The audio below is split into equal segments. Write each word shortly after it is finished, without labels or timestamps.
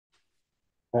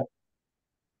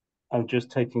I'm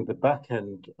just taking the back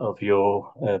end of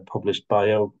your published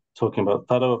bio, talking about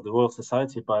Fellow of the Royal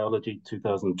Society of Biology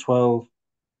 2012,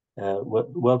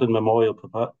 Weldon Memorial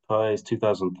Prize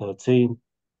 2013,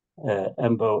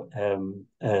 EMBO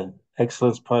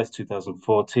Excellence Prize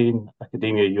 2014,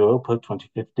 Academia Europa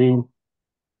 2015.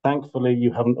 Thankfully,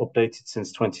 you haven't updated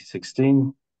since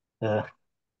 2016. On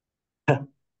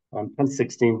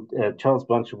 2016, Charles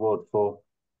Branch Award for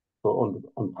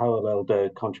unparalleled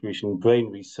contribution in brain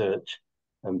research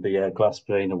and the Glass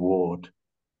Brain Award.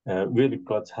 Really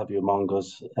glad to have you among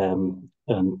us, and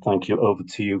thank you. Over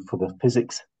to you for the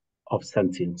physics of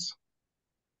sentience.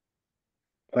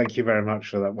 Thank you very much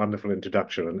for that wonderful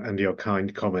introduction and your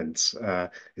kind comments.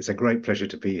 It's a great pleasure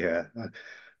to be here.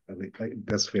 And it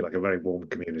does feel like a very warm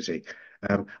community.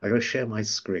 I'm going to share my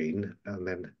screen and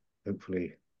then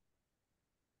hopefully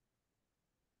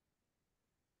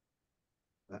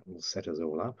that will set us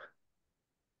all up.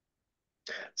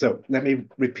 So let me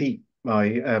repeat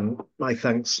my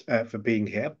thanks for being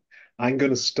here. I'm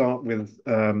going to start with,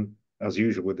 as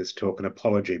usual with this talk, an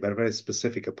apology, but a very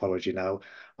specific apology now.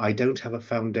 I don't have a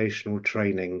foundational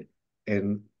training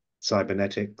in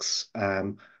cybernetics,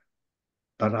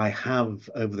 but I have,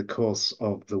 over the course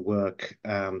of the work,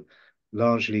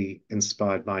 largely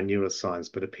inspired by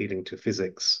neuroscience, but appealing to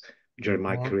physics during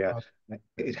my career,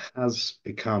 it has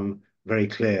become very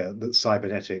clear that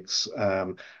cybernetics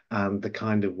and the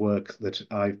kind of work that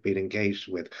I've been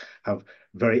engaged with have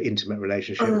very intimate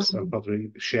relationships and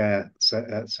probably share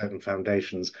certain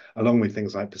foundations, along with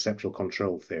things like perceptual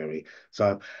control theory.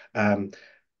 So,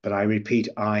 but I repeat,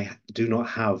 I do not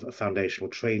have a foundational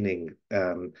training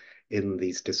in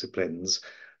these disciplines.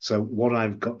 So what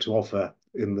I've got to offer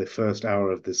in the first hour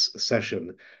of this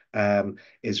session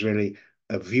is really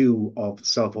a view of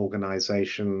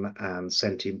self-organization and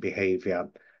sentient behavior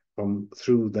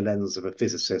through the lens of a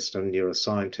physicist and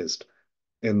neuroscientist,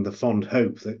 in the fond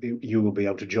hope that you will be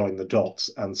able to join the dots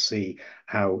and see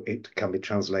how it can be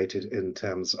translated in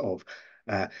terms of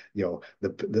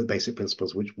the basic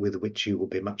principles with which you will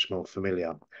be much more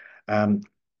familiar.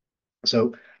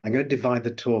 So I'm going to divide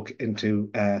the talk into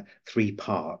 3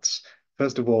 parts.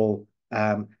 First of all,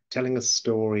 telling a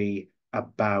story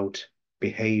about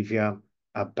behavior,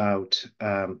 about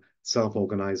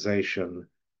self-organization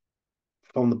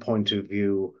from the point of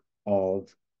view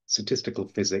of statistical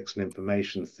physics and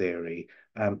information theory,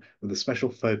 with a special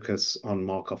focus on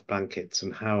Markov blankets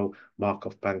and how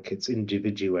Markov blankets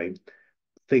individuate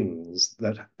things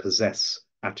that possess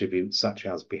attributes such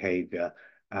as behavior,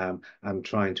 and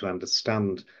trying to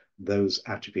understand those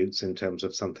attributes in terms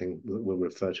of something that we'll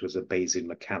refer to as a Bayesian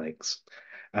mechanics.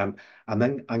 And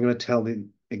then I'm going to tell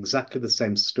exactly the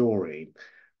same story,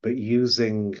 but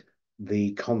using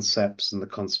the concepts and the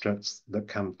constructs that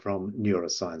come from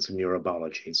neuroscience and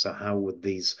neurobiology. So how would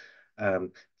these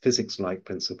physics-like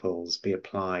principles be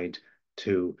applied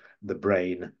to the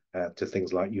brain, to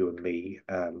things like you and me,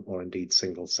 or indeed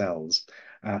single cells?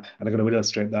 And I'm going to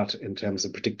illustrate that in terms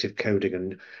of predictive coding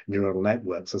and neural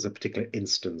networks as a particular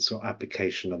instance or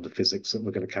application of the physics that we're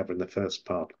going to cover in the first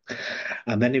part.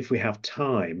 And then if we have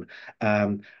time,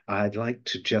 I'd like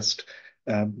to just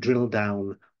drill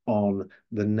down on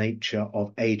the nature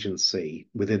of agency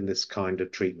within this kind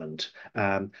of treatment,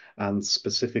 and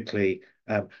specifically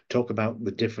talk about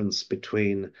the difference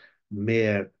between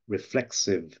mere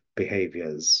reflexive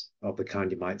behaviors of the kind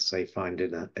you might say find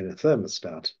in a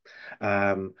thermostat,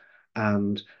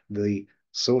 and the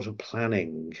sort of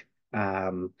planning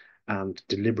and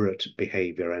deliberate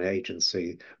behavior and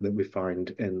agency that we find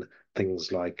in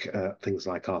things like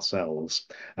ourselves.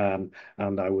 And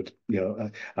I would,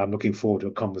 I'm looking forward to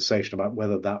a conversation about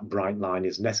whether that bright line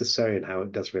is necessary and how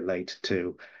it does relate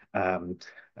to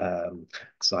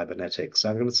cybernetics. So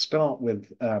I'm going to start with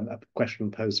a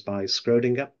question posed by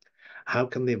Schrödinger. How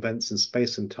can the events in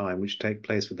space and time which take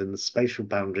place within the spatial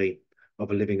boundary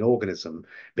of a living organism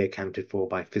be accounted for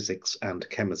by physics and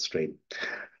chemistry?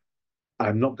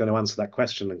 I'm not going to answer that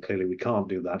question, and clearly we can't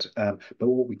do that. But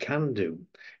what we can do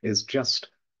is just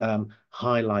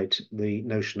highlight the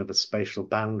notion of a spatial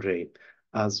boundary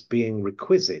as being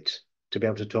requisite to be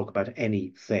able to talk about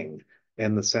anything,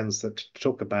 in the sense that to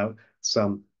talk about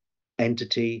some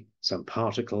entity, some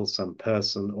particle, some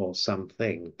person, or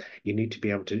something, you need to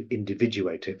be able to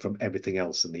individuate it from everything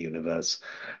else in the universe.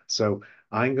 So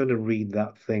I'm going to read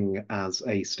that thing as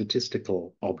a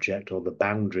statistical object, or the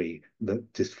boundary that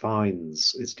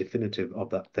is definitive of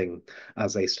that thing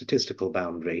as a statistical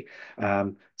boundary,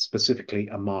 specifically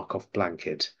a Markov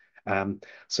blanket.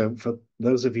 So for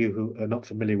those of you who are not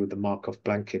familiar with the Markov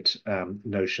blanket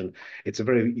notion, it's a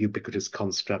very ubiquitous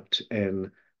construct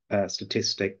in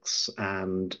statistics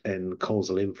and in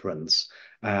causal inference,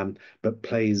 but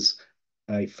plays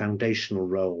a foundational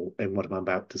role in what I'm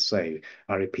about to say.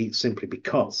 I repeat, simply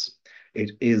because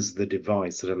it is the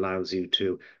device that allows you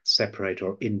to separate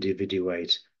or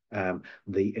individuate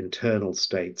the internal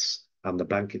states and the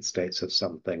blanket states of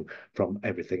something from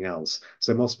everything else.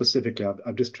 So more specifically,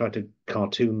 I've just tried to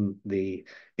cartoon the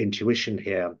intuition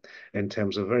here in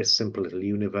terms of a very simple little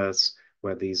universe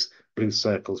where these blue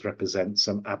circles represent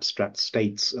some abstract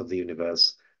states of the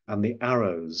universe, and the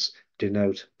arrows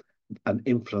denote an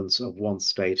influence of one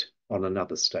state on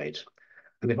another state.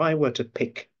 And if I were to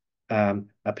pick a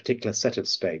particular set of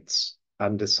states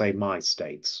under, say, my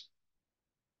states,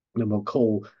 then we'll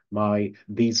call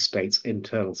these states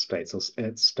internal states, or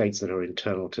states that are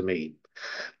internal to me.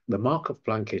 The Markov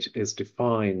blanket is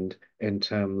defined in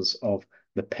terms of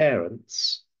the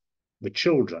parents, the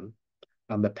children,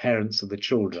 and the parents of the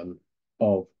children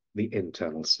of the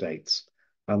internal states.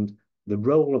 And the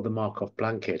role of the Markov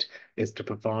blanket is to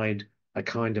provide a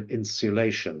kind of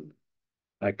insulation,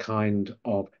 a kind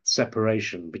of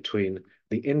separation between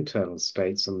the internal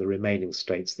states and the remaining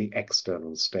states, the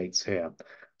external states here.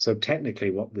 So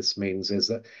technically what this means is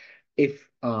that if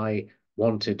I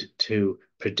wanted to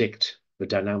predict the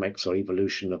dynamics or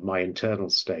evolution of my internal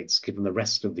states, given the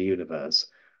rest of the universe,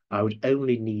 I would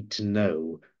only need to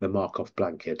know the Markov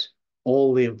blanket,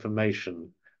 all the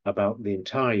information about the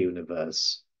entire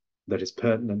universe that is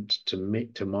pertinent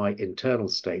to my internal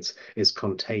states is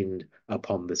contained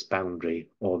upon this boundary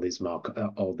or this Markov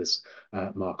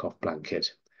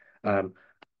blanket.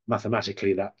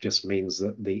 Mathematically, that just means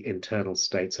that the internal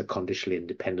states are conditionally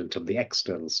independent of the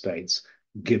external states,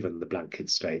 given the blanket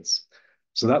states.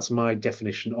 So that's my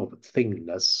definition of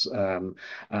thingness.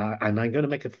 And I'm going to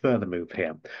make a further move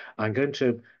here. I'm going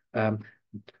to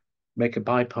make a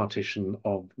bipartition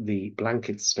of the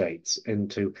blanket states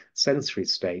into sensory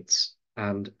states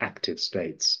and active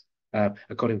states,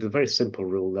 according to the very simple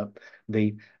rule that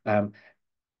the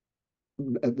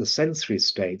sensory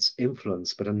states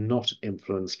influence but are not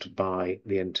influenced by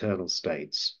the internal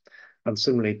states. And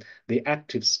similarly, the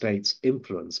active states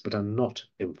influence but are not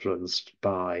influenced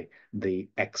by the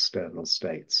external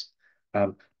states.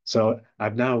 So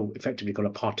I've now effectively got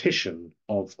a partition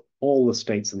of all the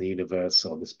states in the universe,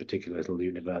 or this particular little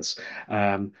universe,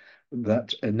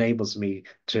 that enables me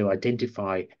to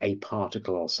identify a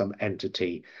particle or some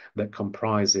entity that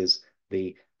comprises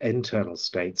the internal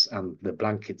states and the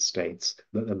blanket states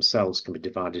that themselves can be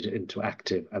divided into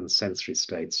active and sensory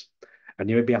states. And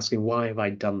you may be asking, why have I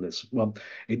done this? Well,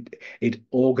 it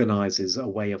organizes a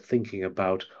way of thinking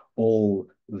about all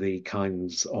the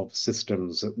kinds of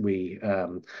systems that we,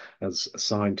 as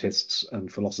scientists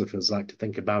and philosophers, like to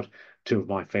think about. Two of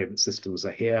my favorite systems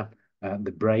are here,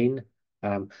 the brain.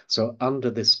 So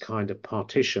under this kind of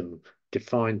partition,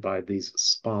 defined by these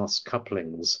sparse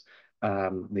couplings,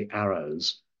 the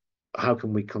arrows, how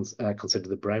can we consider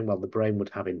the brain? Well, the brain would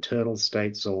have internal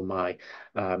states, all my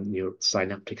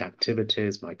synaptic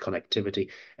activities, my connectivity,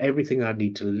 everything I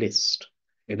need to list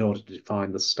in order to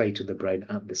define the state of the brain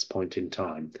at this point in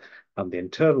time. And the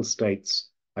internal states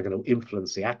are going to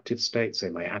influence the active states, say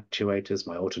my actuators,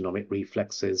 my autonomic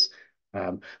reflexes,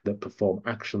 that perform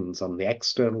actions on the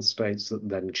external states that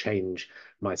then change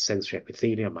my sensory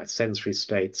epithelium, my sensory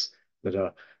states that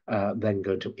are then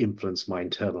going to influence my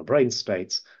internal brain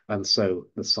states, and so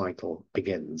the cycle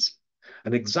begins.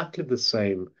 And exactly the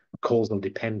same causal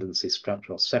dependency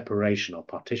structure or separation or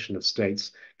partition of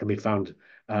states can be found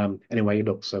anywhere you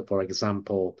look. So, for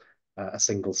example, a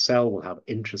single cell will have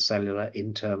intracellular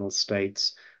internal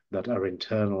states that are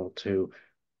internal to,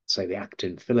 say, the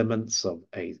actin filaments of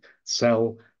a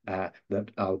cell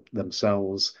that are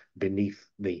themselves beneath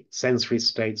the sensory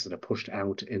states that are pushed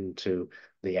out into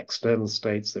the external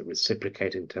states that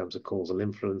reciprocate in terms of causal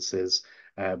influences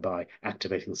by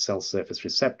activating cell surface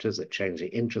receptors that change the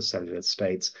intracellular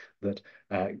states that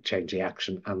change the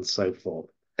action, and so forth.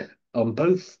 On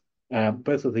both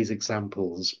of these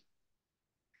examples,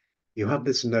 you have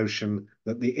this notion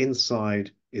that the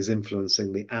inside is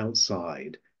influencing the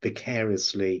outside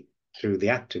vicariously through the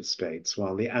active states,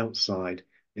 while the outside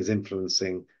is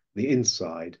influencing the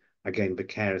inside, again,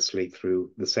 vicariously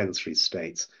through the sensory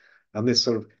states. And this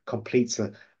sort of completes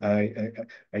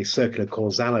a circular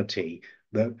causality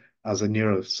that, as a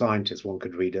neuroscientist, one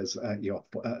could read as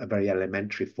a very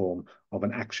elementary form of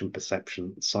an action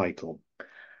perception cycle.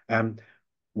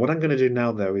 What I'm going to do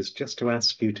now, though, is just to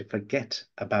ask you to forget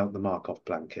about the Markov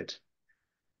blanket.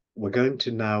 We're going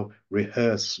to now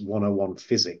rehearse 101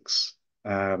 physics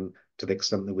to the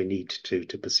extent that we need to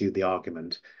pursue the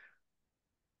argument.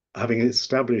 Having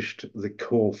established the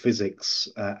core physics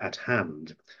at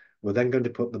hand, we're then going to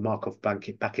put the Markov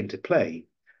blanket back into play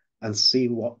and see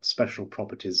what special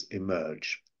properties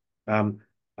emerge. And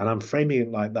I'm framing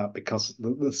it like that because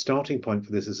the starting point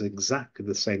for this is exactly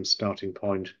the same starting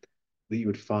point that you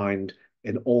would find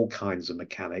in all kinds of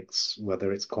mechanics,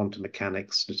 whether it's quantum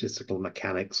mechanics, statistical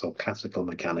mechanics, or classical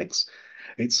mechanics.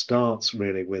 It starts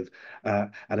really with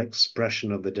an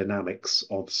expression of the dynamics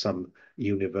of some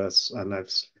universe, and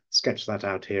I've sketched that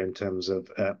out here in terms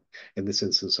of, in this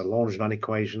instance, a Langevin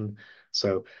equation.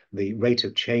 So the rate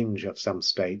of change of some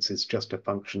states is just a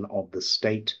function of the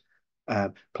state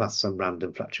plus some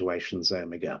random fluctuations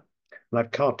omega. And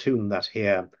I've cartooned that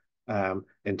here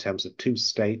in terms of two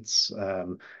states,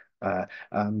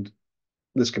 and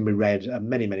this can be read at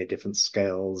many, many different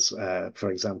scales.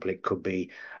 For example, it could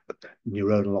be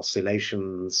neuronal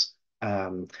oscillations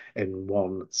in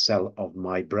one cell of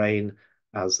my brain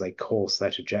as they course their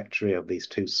trajectory of these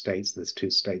two states, this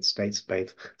two-state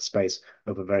space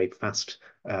over very fast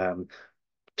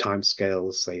time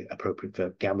scales, say appropriate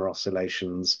for gamma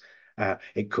oscillations.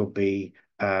 It could be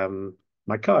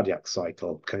my cardiac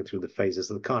cycle, going through the phases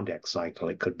of the cardiac cycle.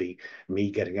 It could be me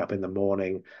getting up in the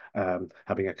morning,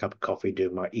 having a cup of coffee,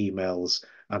 doing my emails,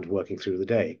 and working through the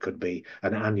day. It could be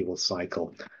an annual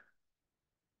cycle.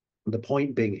 The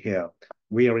point being here,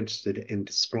 we are interested in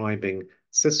describing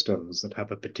systems that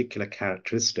have a particular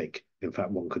characteristic. In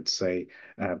fact, one could say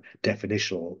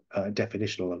definitional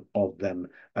of them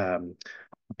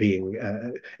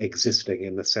being existing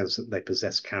in the sense that they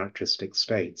possess characteristic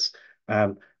states.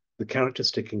 The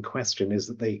characteristic in question is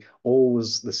that the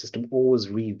system always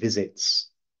revisits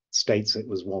states it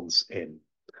was once in.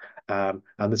 And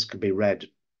this could be read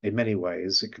in many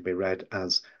ways. It could be read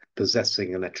as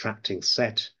possessing an attracting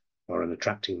set or an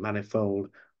attracting manifold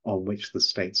on which the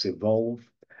states evolve.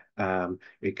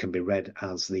 It can be read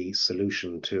as the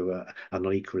solution to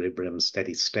an equilibrium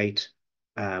steady state.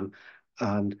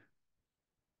 And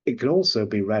it can also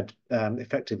be read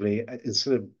effectively,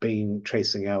 instead of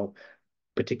tracing out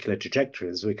particular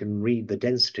trajectories, we can read the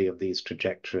density of these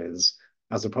trajectories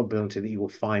as a probability that you will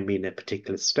find me in a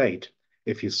particular state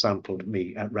if you sampled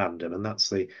me at random. And that's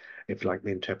the, if you like,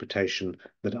 the interpretation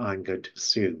that I'm going to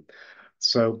pursue.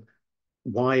 So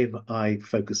why have I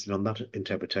focused on that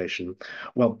interpretation?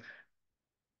 Well,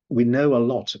 we know a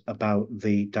lot about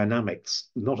the dynamics,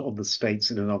 not of the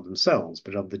states in and of themselves,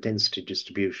 but of the density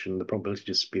distribution, the probability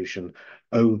distribution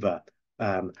over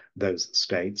those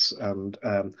states. And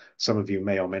some of you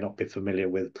may or may not be familiar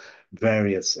with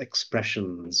various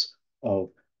expressions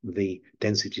of the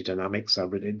density dynamics.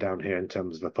 I've written it down here in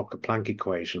terms of a Fokker-Planck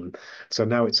equation. So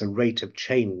now it's a rate of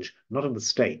change, not of the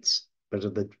states, but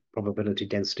of the probability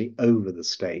density over the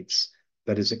states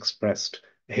that is expressed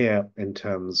here in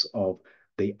terms of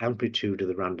the amplitude of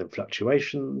the random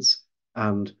fluctuations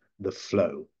and the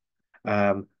flow.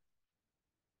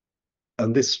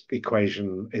 And this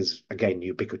equation is, again,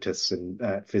 ubiquitous in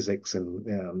physics,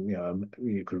 and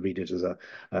you could read it as a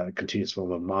continuous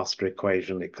form of master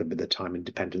equation. It could be the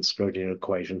time-independent Schrodinger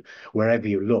equation. Wherever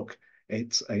you look,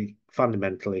 it's a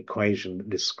fundamental equation that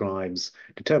describes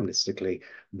deterministically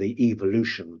the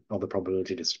evolution of the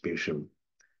probability distribution.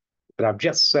 But I've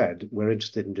just said we're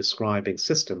interested in describing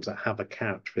systems that have a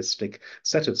characteristic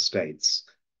set of states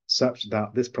such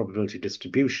that this probability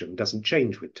distribution doesn't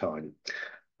change with time.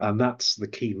 And that's the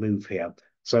key move here.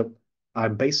 So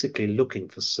I'm basically looking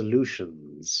for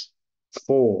solutions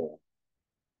for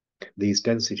these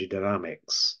density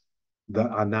dynamics that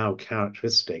are now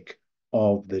characteristic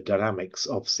of the dynamics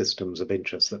of systems of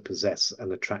interest that possess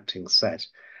an attracting set.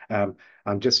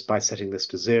 And just by setting this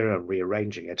to zero and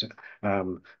rearranging it,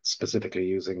 specifically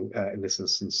using, in this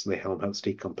instance, the Helmholtz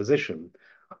decomposition,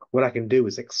 what I can do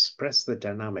is express the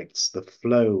dynamics, the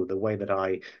flow, the way that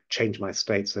I change my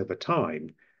states over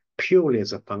time, purely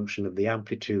as a function of the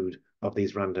amplitude of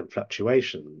these random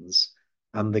fluctuations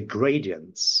and the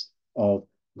gradients of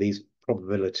these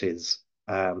probabilities,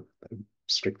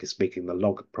 strictly speaking, the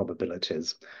log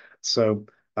probabilities. So,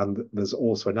 and there's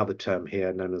also another term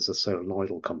here known as a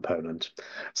solenoidal component.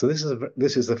 So this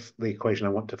is the equation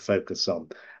I want to focus on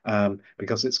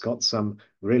because it's got some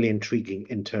really intriguing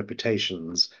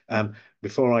interpretations.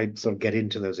 Before I sort of get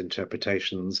into those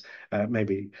interpretations,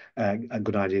 maybe a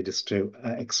good idea just to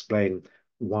explain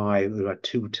why there are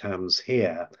two terms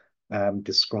here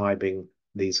describing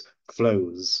these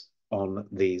flows on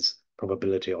these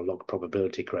probability or log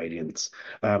probability gradients.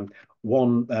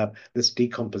 One, this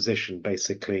decomposition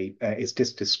basically is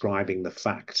just describing the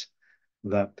fact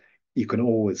that you can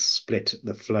always split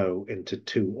the flow into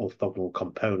two orthogonal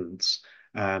components.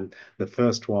 The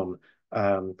first one,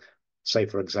 say,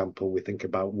 for example, we think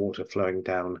about water flowing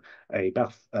down a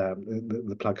bath,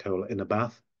 the plug hole in a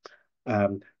bath.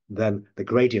 then the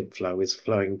gradient flow is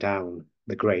flowing down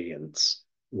the gradients,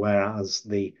 whereas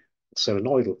the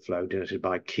solenoidal flow, denoted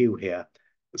by Q here,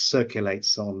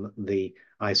 circulates on the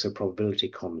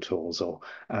isoprobability contours, or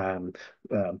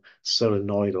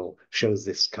solenoidal, shows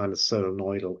this kind of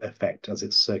solenoidal effect as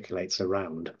it circulates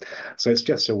around. So it's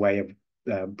just a way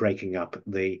of breaking up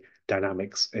the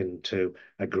dynamics into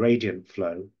a gradient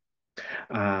flow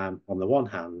on the one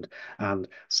hand, and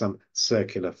some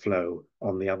circular flow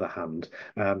on the other hand.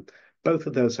 Both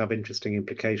of those have interesting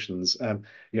implications.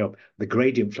 The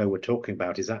gradient flow we're talking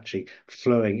about is actually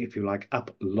flowing, if you like,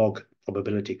 up log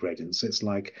probability gradients. It's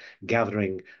like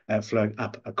gathering, flowing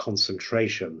up a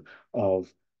concentration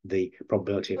of the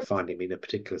probability of finding me in a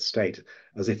particular state,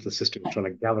 as if the system is trying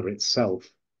to gather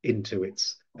itself into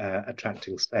its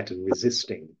attracting set and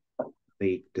resisting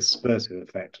the dispersive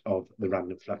effect of the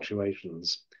random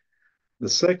fluctuations. The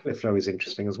circular flow is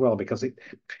interesting as well because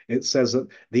it says that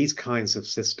these kinds of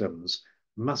systems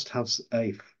must have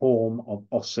a form of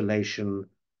oscillation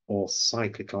or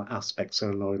cyclical aspect,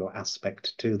 solenoidal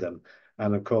aspect to them.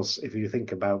 And of course, if you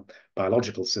think about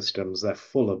biological systems, they're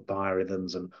full of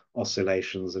biorhythms and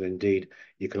oscillations. And indeed,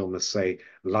 you can almost say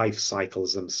life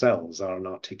cycles themselves are an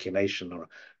articulation or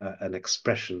an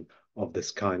expression of this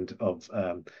kind of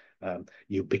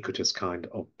ubiquitous kind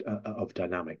of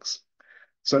dynamics.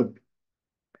 So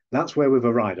that's where we've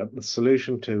arrived. The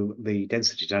solution to the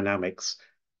density dynamics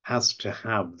has to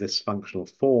have this functional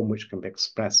form, which can be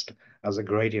expressed as a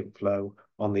gradient flow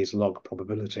on these log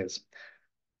probabilities.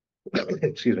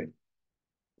 Excuse me.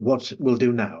 What we'll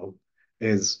do now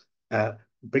is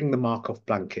bring the Markov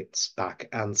blankets back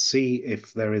and see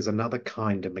if there is another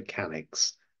kind of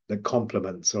mechanics that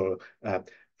complements or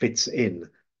fits in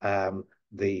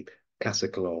the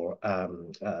classical or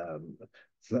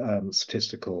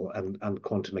statistical and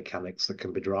quantum mechanics that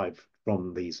can be derived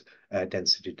from these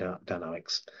density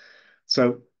dynamics.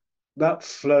 So that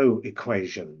flow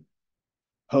equation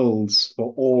holds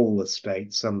for all the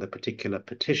states and the particular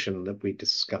partition that we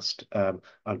discussed under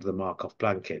the Markov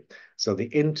blanket. So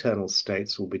the internal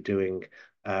states will be doing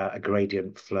a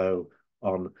gradient flow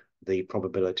on the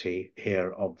probability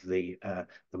here of the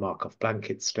Markov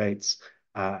blanket states,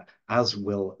 as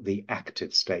will the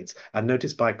active states. And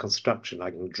notice by construction,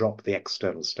 I can drop the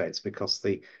external states because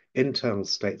the internal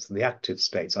states and the active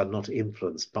states are not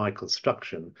influenced by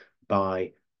construction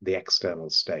by the external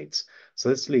states. So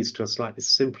this leads to a slightly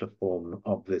simpler form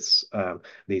of this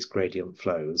these gradient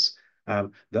flows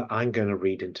that I'm going to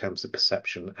read in terms of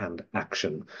perception and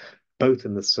action, both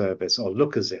in the service, or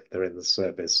look as if they're in the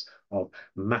service of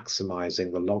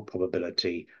maximizing the log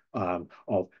probability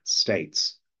of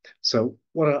states. So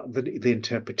what are the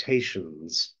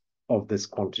interpretations of this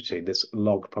quantity, this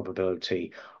log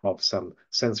probability of some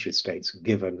sensory states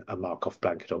given a Markov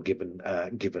blanket or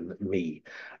given me?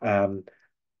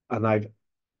 And I've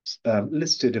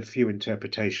listed a few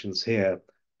interpretations here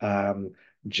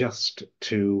just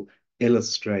to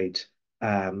illustrate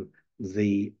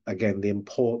the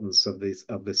importance of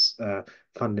this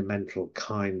fundamental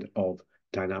kind of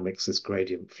dynamics, this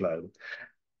gradient flow.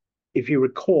 If you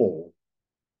recall,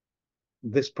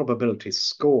 this probability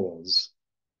scores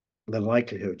the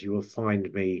likelihood you will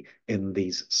find me in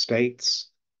these states.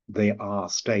 They are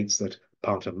states that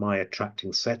part of my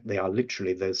attracting set. They are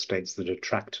literally those states that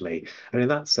attract me. And in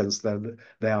that sense,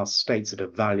 they are states that are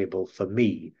valuable for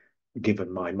me,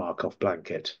 given my Markov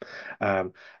blanket.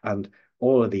 And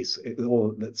all of these,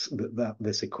 all that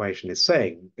this equation is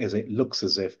saying is it looks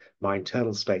as if my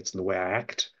internal states and the way I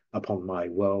act upon my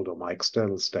world or my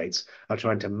external states are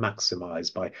trying to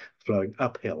maximize by flowing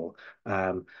uphill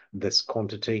this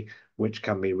quantity, which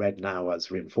can be read now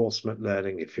as reinforcement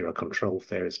learning. If you're a control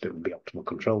theorist, it would be optimal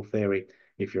control theory.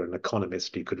 If you're an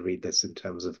economist, you could read this in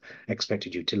terms of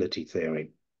expected utility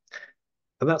theory.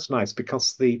 And that's nice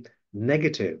because the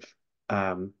negative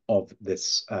of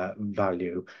this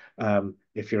value,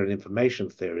 if you're an information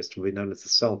theorist, will be known as the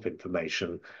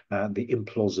self-information, the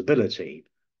implausibility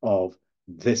of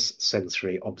this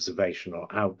sensory observation or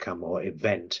outcome or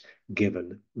event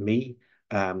given me,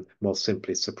 more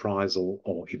simply surprise,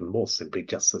 or even more simply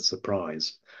just the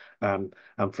surprise. And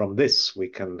from this, we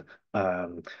can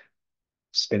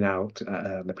spin out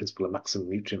the principle of maximum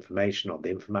mutual information, or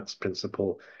the Infermax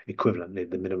principle, equivalently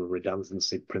the minimum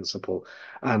redundancy principle,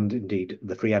 and indeed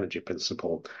the free energy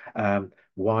principle.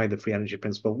 Why the free energy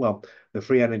principle? Well, the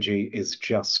free energy is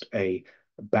just a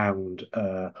bound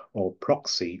or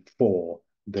proxy for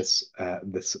this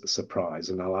surprise,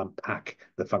 and I'll unpack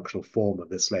the functional form of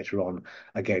this later on,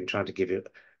 again trying to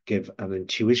give an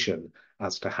intuition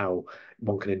as to how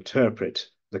one can interpret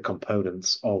the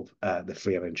components of the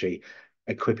free energy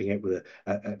equipping it with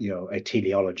a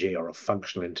teleology or a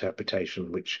functional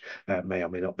interpretation, which may or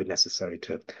may not be necessary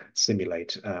to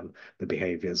simulate the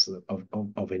behaviors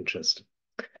of interest.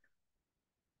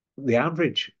 The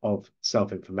average of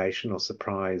self-information or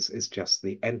surprise is just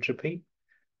the entropy,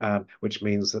 which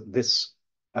means that this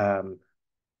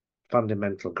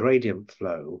fundamental gradient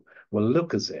flow will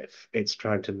look as if it's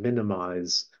trying to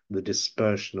minimize the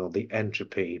dispersion or the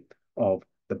entropy of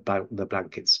the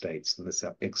blanket states, in this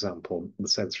example, the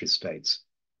sensory states.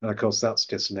 And of course, that's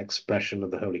just an expression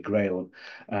of the Holy Grail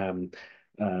um,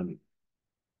 um,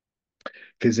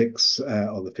 physics,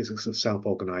 or the physics of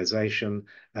self-organization,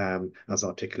 as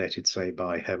articulated, say,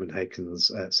 by Hermann Haeckel's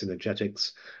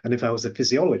synergetics. And if I was a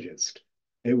physiologist,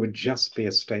 it would just be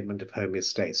a statement of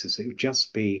homeostasis. It would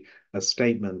just be a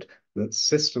statement that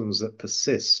systems that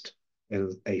persist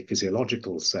in a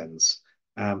physiological sense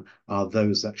are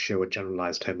those that show a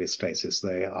generalized homeostasis.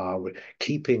 They are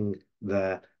keeping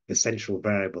their essential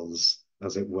variables,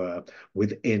 as it were,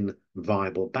 within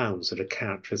viable bounds that are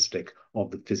characteristic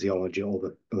of the physiology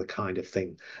or the kind of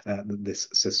thing that this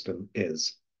system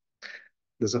is.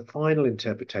 There's a final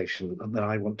interpretation that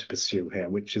I want to pursue here,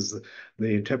 which is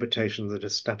the interpretation that a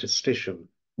statistician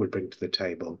would bring to the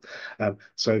table.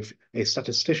 So if a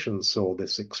statistician saw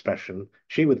this expression,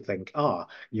 she would think,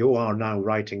 you are now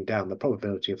writing down the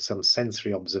probability of some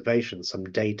sensory observation, some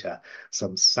data,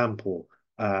 some sample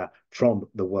from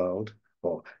the world,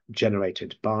 or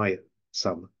generated by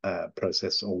some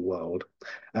process or world,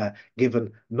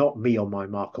 given not me on my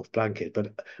Markov blanket,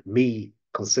 but me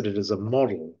considered as a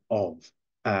model of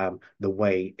the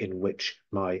way in which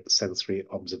my sensory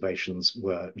observations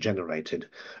were generated.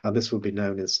 And this would be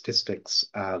known in statistics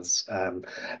as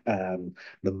the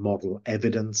model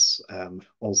evidence,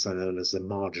 also known as the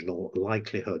marginal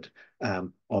likelihood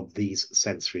of these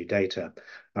sensory data.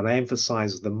 And I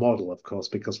emphasize the model, of course,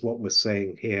 because what we're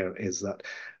saying here is that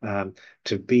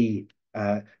to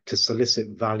solicit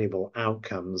valuable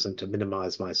outcomes and to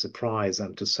minimize my surprise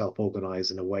and to self-organize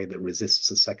in a way that resists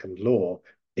the second law,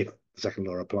 if the second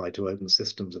law applied to open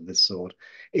systems of this sort,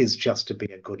 is just to be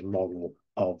a good model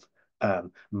of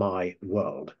my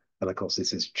world. And of course,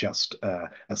 this is just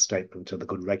a statement of the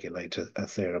good regulator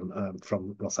theorem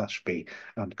from Ross Ashby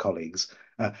and colleagues.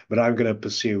 But I'm going to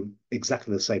pursue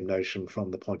exactly the same notion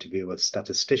from the point of view of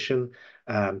statistician,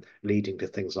 leading to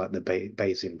things like the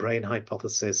Bayesian brain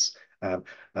hypothesis,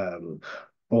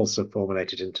 also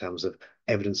formulated in terms of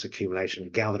evidence accumulation,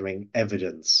 gathering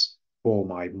evidence for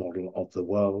my model of the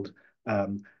world,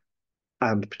 and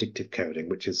predictive coding,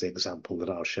 which is the example that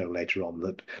I'll show later on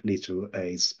that leads to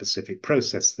a specific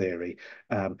process theory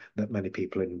that many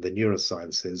people in the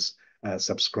neurosciences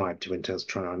subscribe to in terms of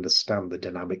trying to understand the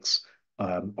dynamics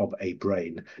of a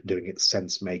brain, doing its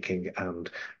sense making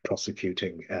and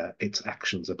prosecuting its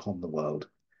actions upon the world.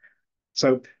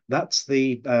 So that's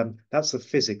the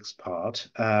physics part.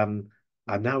 I'm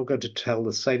now going to tell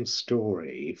the same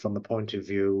story from the point of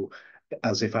view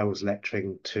as if I was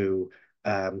lecturing to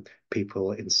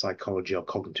people in psychology or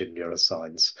cognitive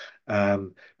neuroscience.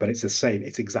 But it's the same,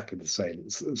 it's exactly the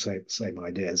same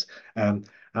ideas. And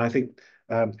I think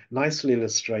nicely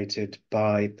illustrated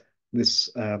by this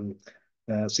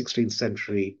 16th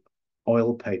century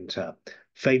oil painter,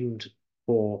 famed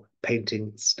for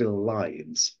painting still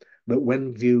lives, that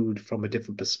when viewed from a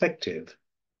different perspective,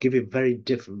 give a very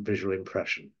different visual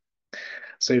impression.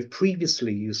 So if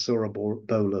previously you saw a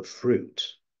bowl of fruit,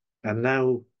 and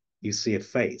now you see a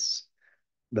face,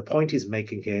 the point he's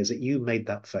making here is that you made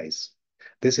that face.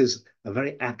 This is a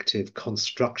very active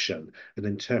construction, an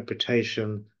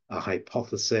interpretation, a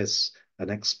hypothesis, an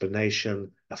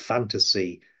explanation, a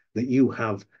fantasy that you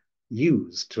have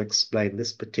used to explain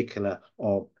this particular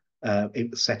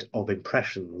set of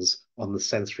impressions on the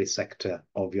sensory sector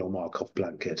of your Markov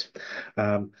blanket.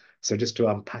 So just to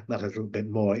unpack that a little bit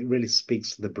more, it really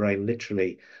speaks to the brain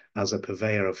literally as a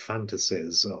purveyor of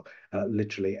fantasies, or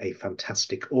literally a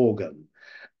fantastic organ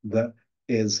that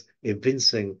is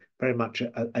evincing very much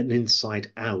an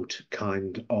inside-out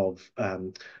kind of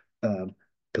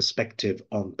perspective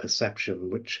on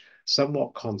perception, which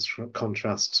somewhat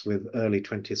contrasts with early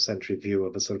 20th century view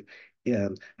of a sort of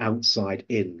outside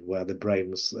in, where the brain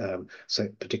was, so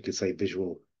particularly say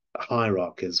visual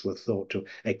hierarchies were thought to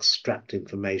extract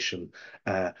information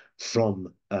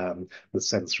from the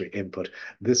sensory input.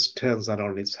 This turns that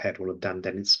on its head, one of Dan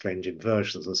Dennett's strange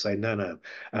inversions, and say, no,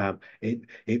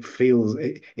 it feels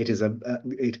it is a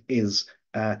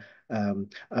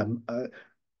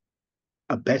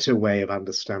better way of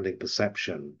understanding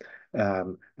perception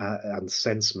and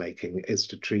sense making is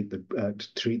to treat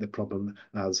the problem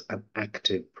as an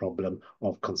active problem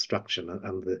of construction,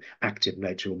 and the active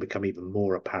nature will become even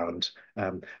more apparent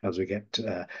as we get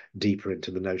deeper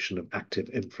into the notion of active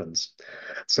inference.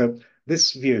 So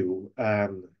this view, I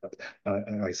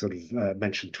sort of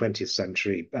mentioned 20th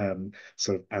century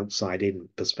sort of outside-in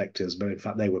perspectives, but in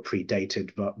fact they were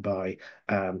predated by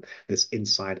this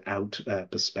inside-out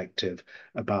perspective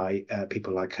by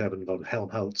people like Hermann von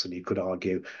Helmholtz, and you could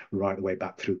argue right the way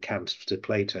back through Kant to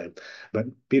Plato, but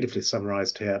beautifully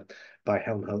summarized here by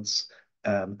Helmholtz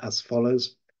as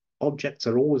follows: objects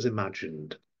are always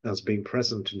imagined as being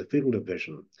present in the field of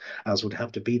vision, as would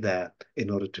have to be there in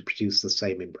order to produce the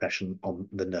same impression on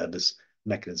the nervous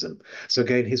mechanism. So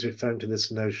again, he's referring to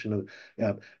this notion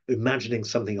of imagining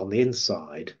something on the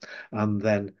inside and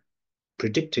then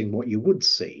predicting what you would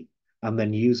see, and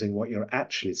then using what you're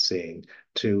actually seeing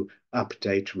to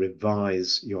update,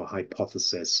 revise your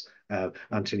hypothesis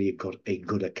until you've got a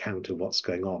good account of what's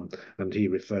going on. And he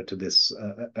referred to this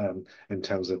in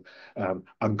terms of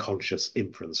unconscious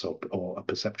inference or a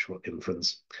perceptual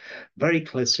inference. Very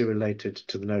closely related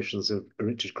to the notions of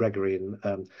Richard Gregory in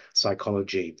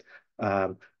psychology,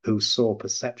 who saw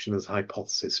perception as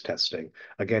hypothesis testing,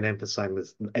 again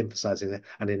emphasizing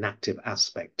an inactive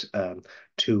aspect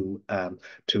to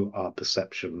our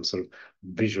perception, sort of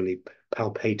visually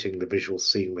palpating the visual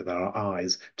scene with our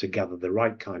eyes to gather the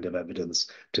right kind of evidence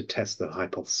to test the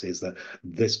hypotheses that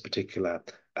this particular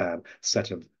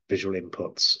set of visual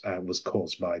inputs was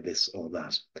caused by this or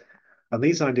that. And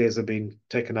these ideas have been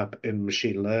taken up in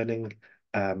machine learning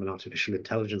and artificial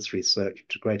intelligence research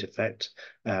to great effect.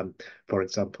 For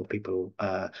example, people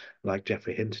like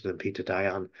Geoffrey Hinton and Peter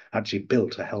Dayan actually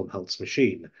built a Helmholtz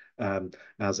machine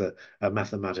as a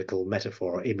mathematical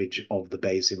metaphor or image of the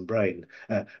Bayesian brain,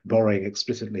 borrowing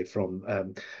explicitly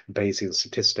from Bayesian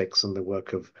statistics and the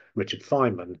work of Richard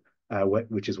Feynman,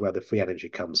 which is where the free energy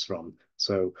comes from.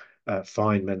 So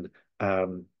Feynman,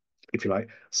 if you like,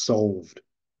 solved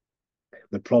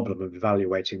the problem of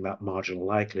evaluating that marginal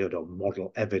likelihood or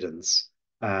model evidence,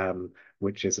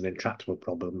 which is an intractable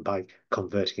problem, by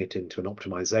converting it into an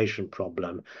optimization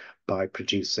problem by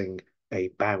producing a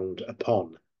bound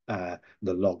upon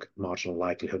the log marginal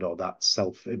likelihood, or that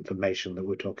self-information that we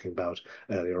were talking about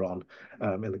earlier on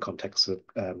in the context of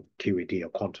QED or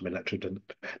quantum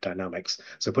electrodynamics.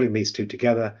 So putting these two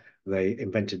together, they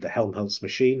invented the Helmholtz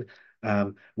machine,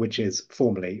 which is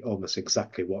formally almost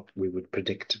exactly what we would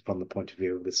predict from the point of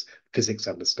view of this physics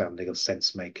understanding of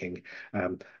sense making.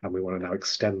 And we want to now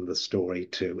extend the story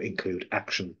to include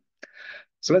action.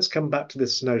 So let's come back to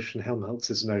this notion,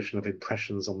 Helmholtz's notion of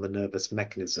impressions on the nervous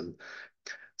mechanism.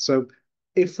 So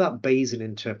if that Bayesian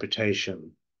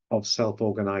interpretation of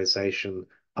self-organization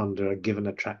under a given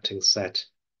attracting set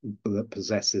that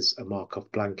possesses a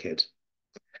Markov blanket,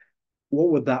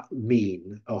 what would that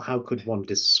mean, or how could one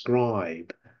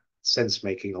describe sense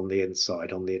making on the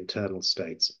inside, on the internal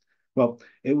states? Well,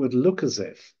 it would look as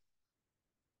if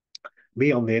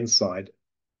me on the inside,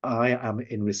 I am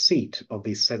in receipt of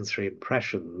these sensory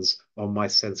impressions on my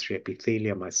sensory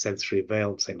epithelium, my sensory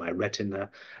veil, say my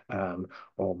retina,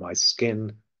 or my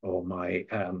skin, or my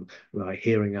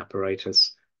hearing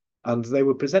apparatus, and they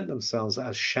would present themselves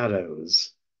as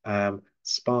shadows,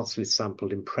 sparsely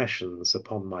sampled impressions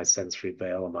upon my sensory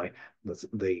veil, or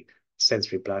the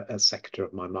sensory sector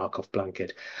of my Markov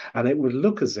blanket, and it would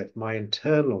look as if my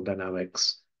internal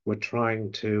dynamics were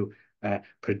trying to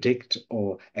predict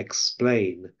or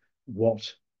explain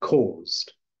what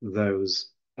caused those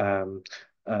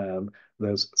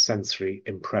sensory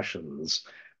impressions.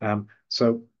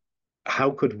 So how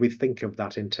could we think of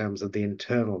that in terms of the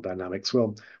internal dynamics?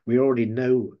 Well, we already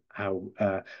know how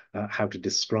to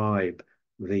describe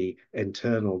the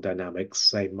internal dynamics,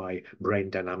 say my brain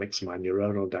dynamics, my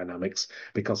neuronal dynamics,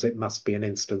 because it must be an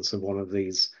instance of one of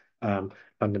these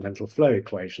fundamental flow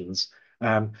equations.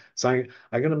 So I'm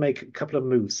going to make a couple of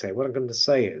moves here. What I'm going to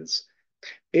say is,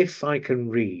 if I can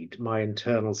read my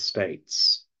internal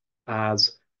states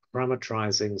as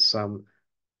parameterizing some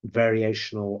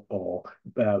variational or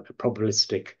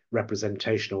probabilistic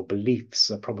representational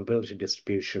beliefs, a probability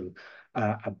distribution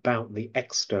about the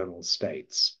external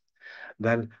states,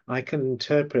 then I can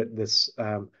interpret this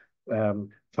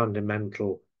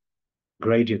fundamental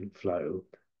gradient flow,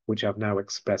 which I've now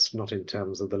expressed not in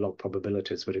terms of the log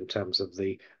probabilities, but in terms of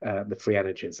the free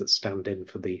energies that stand in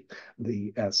for the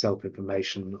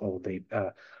self-information or the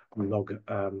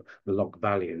log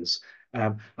values.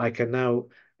 I can now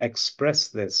express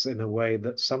this in a way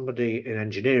that somebody in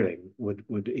engineering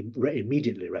would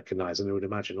immediately recognize, and I would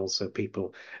imagine also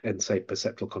people in, say,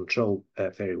 perceptual control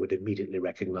theory would immediately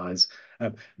recognize.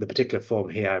 The particular form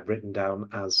here I've written down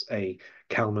as a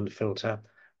Kalman filter,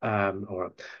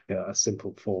 or a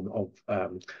simple form of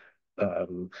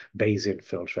Bayesian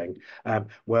filtering,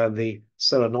 where the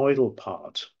solenoidal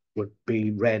part would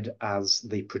be read as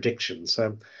the prediction.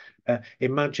 So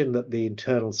imagine that the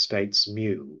internal states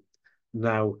mu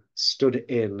now stood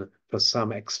in for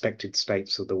some expected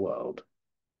states of the world.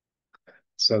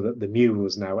 So that the mu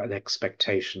was now an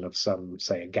expectation of some,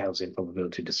 say, a Gaussian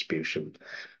probability distribution,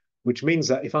 which means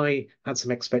that if I had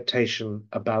some expectation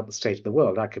about the state of the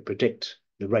world, I could predict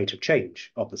the rate of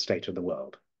change of the state of the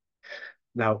world.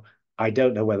 Now, I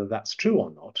don't know whether that's true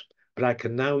or not, but I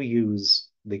can now use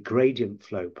the gradient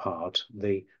flow part,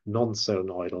 the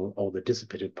non-solenoidal or the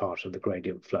dissipative part of the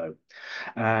gradient flow.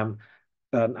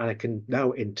 And I can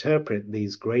now interpret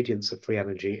these gradients of free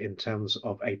energy in terms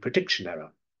of a prediction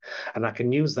error. And I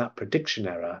can use that prediction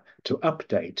error to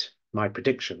update my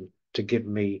prediction to give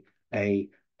me the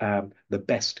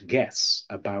best guess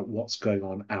about what's going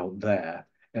on out there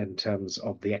in terms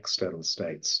of the external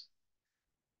states.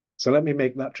 So let me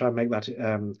try and make that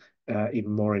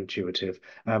even more intuitive,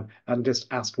 and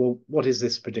just ask, well, what is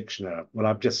this prediction error? Well,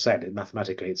 I've just said it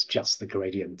mathematically, it's just the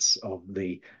gradients of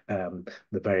the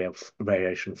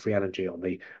variation of free energy or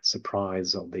the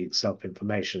surprise or the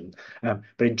self-information. But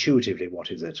intuitively, what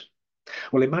is it?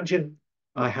 Well, imagine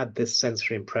I had this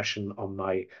sensory impression on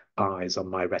my eyes, on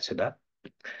my retina,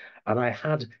 and I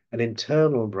had an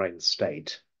internal brain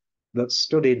state that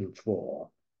stood in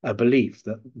for a belief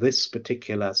that this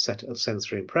particular set of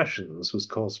sensory impressions was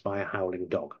caused by a howling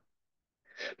dog.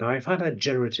 Now, I've had a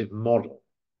generative model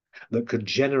that could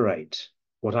generate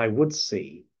what I would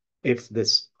see if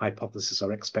this hypothesis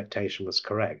or expectation was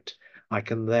correct. I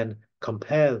can then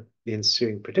compare the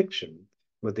ensuing prediction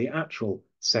with the actual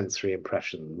sensory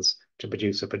impressions to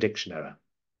produce a prediction error.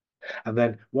 And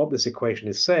then what this equation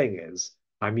is saying is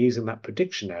I'm using that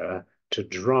prediction error to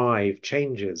drive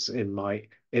changes in my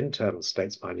internal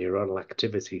states, my neuronal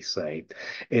activity, say,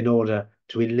 in order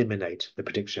to eliminate the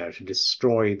prediction error, to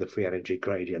destroy the free energy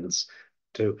gradients,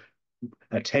 to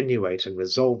attenuate and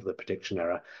resolve the prediction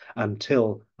error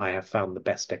until I have found the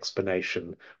best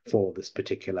explanation for this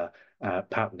particular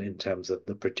pattern in terms of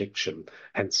the prediction,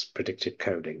 hence predictive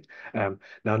coding.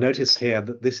 Now notice here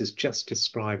that this is just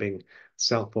describing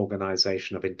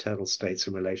self-organization of internal states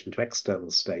in relation to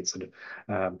external states and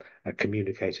are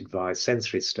communicated via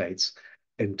sensory states.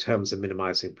 In terms of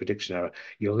minimizing prediction error,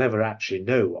 you'll never actually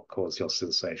know what caused your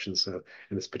sensation. So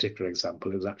in this particular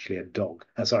example, it was actually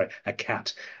a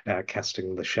cat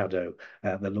casting the shadow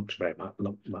that looked very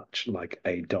much like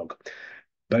a dog.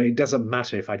 But it doesn't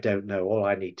matter if I don't know. All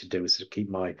I need to do is to keep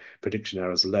my prediction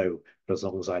errors low for as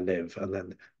long as I live, and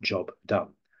then job done.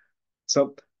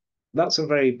 So that's a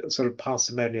very sort of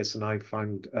parsimonious and I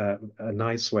find a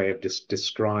nice way of just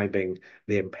describing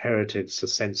the imperatives of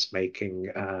sense making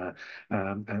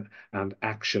and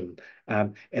action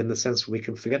in the sense we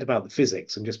can forget about the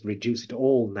physics and just reduce it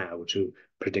all now to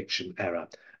prediction error.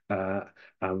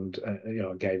 And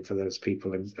again, for those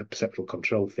people in perceptual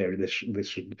control theory, this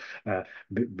should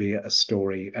be a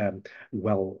story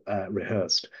well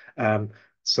rehearsed.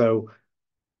 So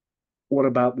what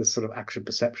about this sort of action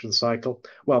perception cycle?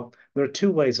 Well, there are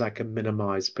two ways I can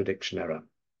minimize prediction error.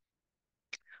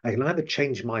 I can either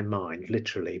change my mind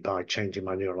literally by changing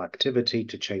my neural activity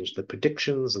to change the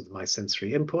predictions of my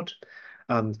sensory input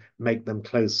and make them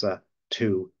closer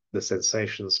to the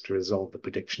sensations to resolve the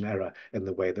prediction error in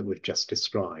the way that we've just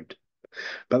described.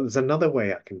 But there's another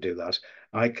way I can do that.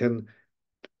 I can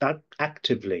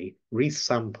actively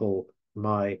resample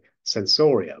my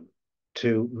sensorium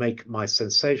to make my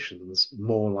sensations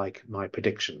more like my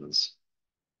predictions.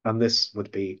 And this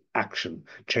would be action,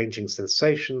 changing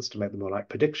sensations to make them more like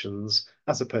predictions,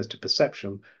 as opposed to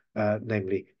perception,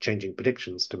 namely changing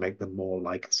predictions to make them more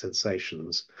like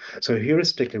sensations. So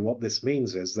heuristically, what this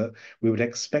means is that we would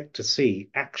expect to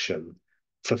see action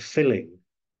fulfilling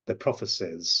the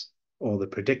prophecies or the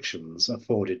predictions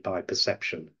afforded by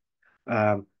perception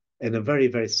in a very,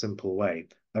 very simple way.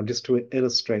 Just to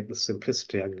illustrate the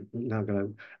simplicity, I'm now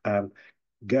going to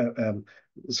go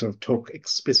sort of talk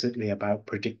explicitly about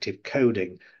predictive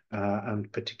coding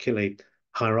and particularly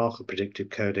hierarchical predictive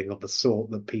coding of the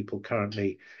sort that people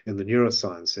currently in the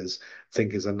neurosciences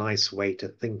think is a nice way to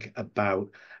think about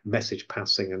message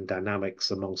passing and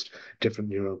dynamics amongst different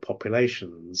neural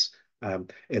populations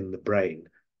in the brain.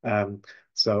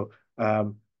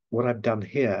 What I've done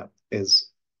here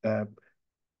is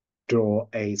draw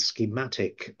a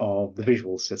schematic of the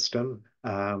visual system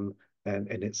in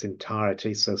its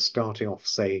entirety. So starting off,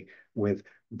 say, with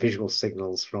visual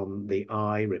signals from the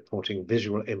eye reporting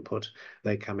visual input,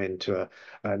 they come into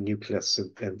a nucleus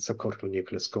and subcortical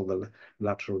nucleus called the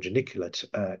lateral geniculate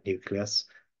nucleus.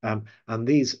 And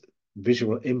these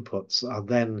visual inputs are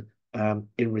then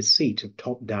in receipt of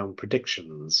top-down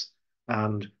predictions.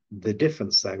 And the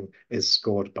difference then is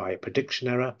scored by a prediction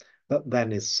error that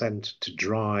then is sent to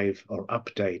drive or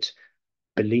update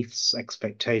beliefs,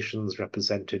 expectations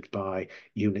represented by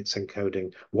units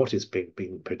encoding what is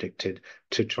being predicted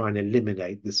to try and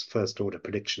eliminate this first order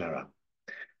prediction error.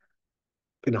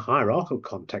 In a hierarchical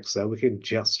context, though, we can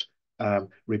just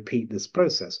repeat this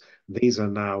process. These are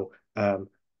now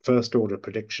first order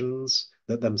predictions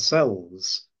that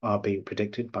themselves are being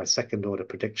predicted by second order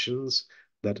predictions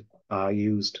that are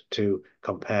used to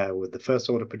compare with the first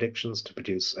order predictions to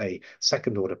produce a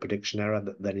second order prediction error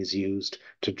that then is used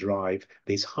to drive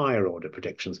these higher order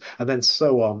predictions, and then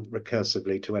so on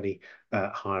recursively to any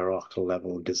hierarchical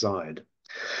level desired.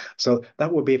 So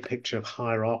that would be a picture of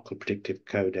hierarchical predictive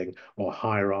coding or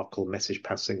hierarchical message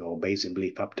passing or Bayesian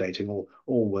belief updating,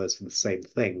 all words for the same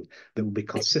thing that will be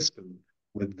consistent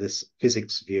with this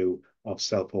physics view of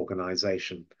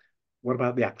self-organization. What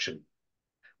about the action?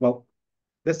 Well,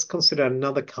 let's consider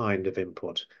another kind of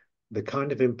input, the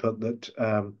kind of input that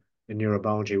in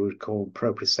neurobiology we would call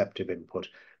proprioceptive input.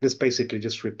 This basically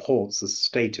just reports the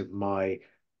state of my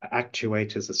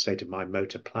actuators, the state of my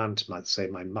motor plant, might say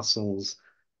my muscles.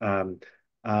 Um,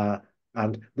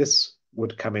 and this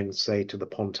would come in, say, to the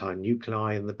pontine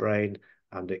nuclei in the brain,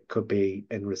 and it could be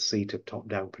in receipt of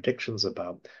top-down predictions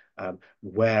about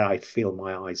where I feel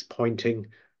my eyes pointing,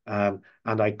 and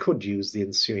I could use the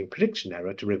ensuing prediction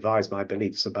error to revise my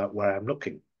beliefs about where I'm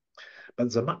looking. But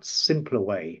there's a much simpler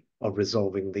way of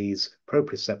resolving these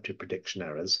proprioceptive prediction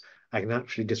errors. I can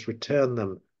actually just return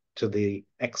them to the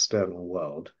external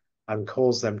world and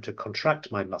cause them to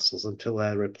contract my muscles until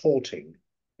they're reporting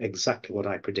exactly what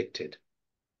I predicted.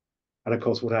 And of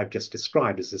course, what I've just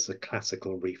described is this a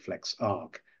classical reflex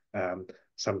arc.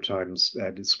 Sometimes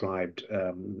described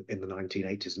in the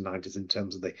 1980s and 90s in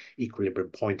terms of the equilibrium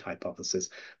point hypothesis.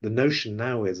 The notion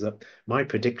now is that my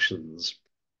predictions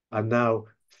are now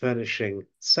furnishing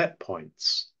set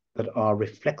points that are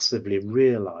reflexively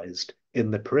realized in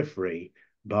the periphery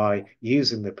by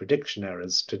using the prediction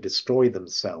errors to destroy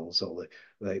themselves or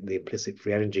the implicit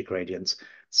free energy gradients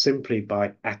simply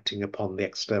by acting upon the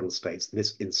external states, in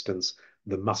this instance,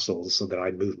 the muscles, so that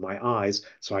I move my eyes,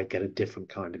 so I get a different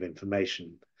kind of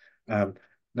information. Now,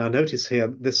 notice here,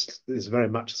 this is very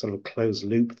much sort of a closed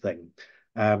loop thing,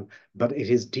 but it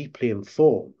is deeply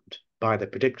informed by the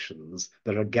predictions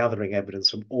that are gathering evidence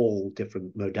from all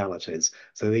different modalities.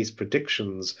 So these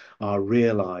predictions are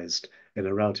realized in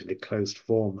a relatively closed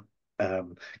form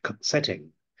setting,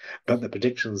 but the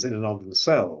predictions in and of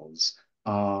themselves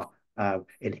are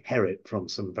inherit from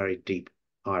some very deep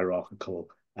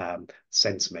hierarchical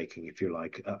sense making, if you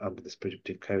like, under this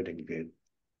predictive coding view.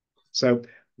 So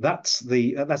that's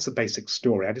the basic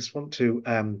story. I just want to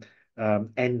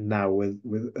end now with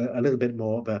a little bit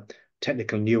more of a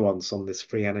technical nuance on this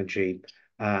free energy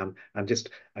and just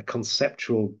a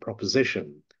conceptual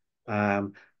proposition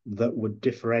that would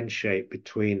differentiate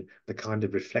between the kind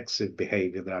of reflexive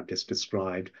behavior that I've just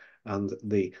described and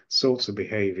the sorts of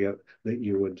behavior that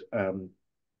you would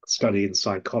study in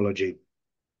psychology,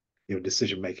 your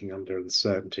decision making under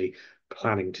uncertainty,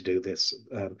 planning to do this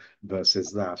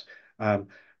versus that. And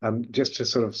just to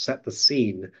sort of set the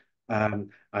scene,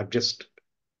 I've just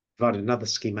provided another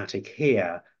schematic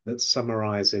here that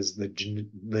summarizes the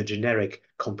generic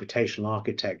computational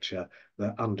architecture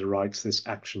that underwrites this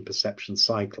action perception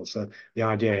cycle. So the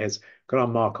idea is, we've got our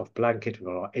Markov blanket, we've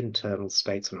got our internal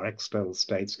states and our external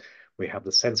states. We have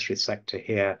the sensory sector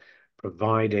here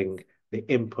providing the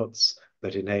inputs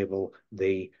that enable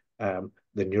the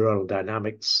neuronal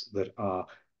dynamics that are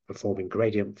performing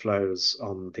gradient flows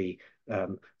on the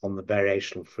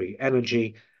variational free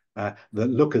energy that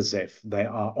look as if they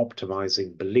are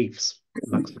optimizing beliefs,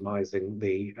 maximizing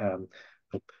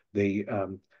the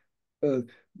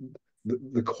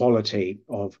quality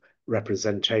of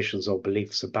representations or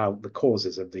beliefs about the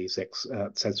causes of these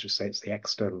sensory states, the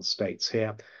external states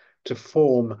here, to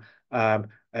form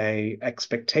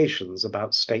expectations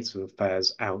about states of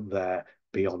affairs out there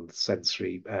beyond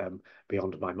sensory,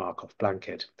 beyond my Markov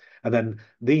blanket. And then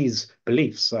these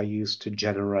beliefs are used to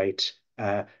generate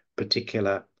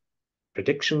particular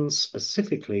predictions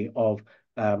specifically of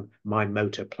my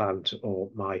motor plant or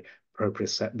my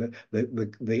proprioception,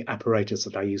 the apparatus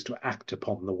that I use to act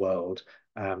upon the world.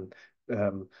 Um,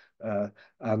 um,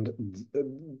 and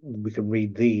we can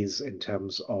read these in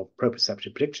terms of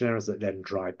proprioceptive prediction errors that then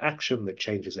drive action, that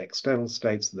changes external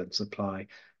states, that supply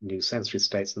new sensory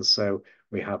states. And so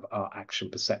we have our action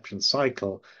perception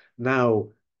cycle now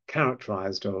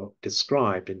characterized or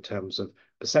described in terms of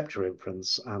perceptual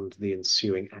inference and the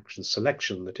ensuing action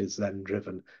selection that is then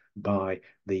driven by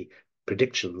the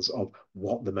predictions of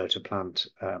what the motor plant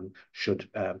should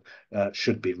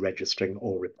be registering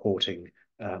or reporting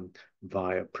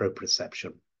via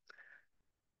proprioception.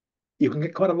 You can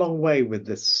get quite a long way with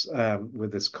this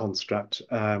construct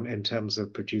in terms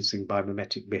of producing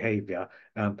biomimetic behavior.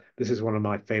 This is one of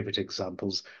my favorite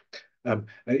examples. It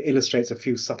illustrates a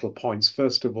few subtle points.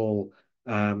 First of all,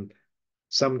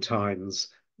 sometimes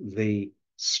the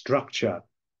structure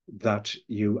that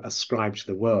you ascribe to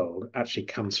the world actually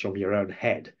comes from your own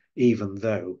head, even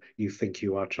though you think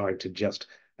you are trying to just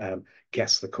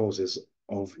guess the causes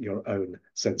of your own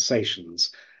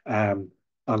sensations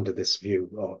under this view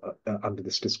or under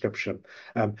this description.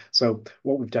 So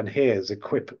what we've done here is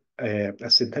equip a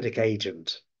synthetic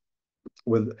agent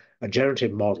with a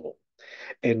generative model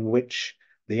in which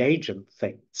the agent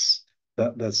thinks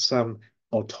that there's some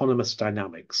autonomous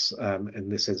dynamics, in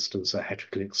this instance, a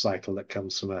heteroclinic cycle that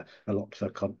comes from a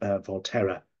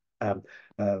Volterra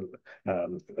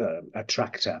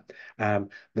attractor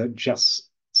that just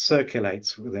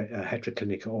circulates with a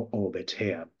heteroclinic orbit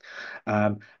here.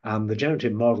 And the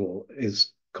generative model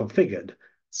is configured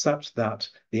such that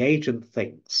the agent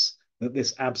thinks that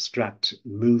this abstract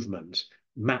movement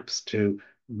maps to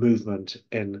movement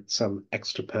in some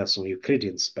extrapersonal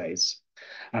Euclidean space,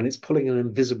 and it's pulling an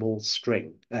invisible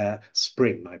spring,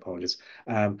 my apologies,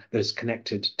 that is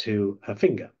connected to her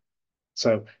finger.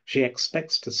 So she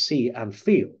expects to see and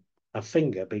feel a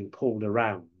finger being pulled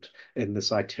around in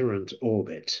this itinerant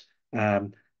orbit.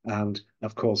 And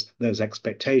of course, those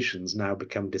expectations now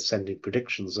become descending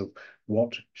predictions of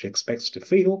what she expects to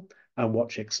feel and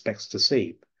what she expects to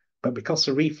see. But because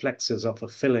the reflexes are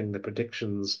fulfilling the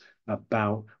predictions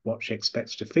about what she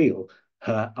expects to feel,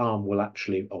 her arm will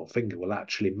actually, or finger will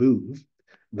actually move,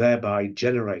 thereby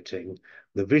generating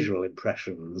the visual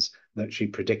impressions that she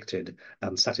predicted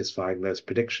and satisfying those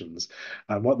predictions.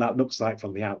 And what that looks like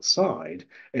from the outside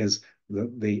is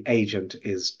that the agent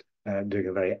is doing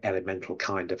a very elemental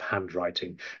kind of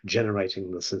handwriting,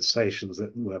 generating the sensations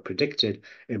that were predicted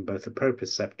in both the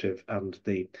proprioceptive and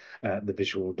the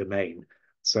visual domain.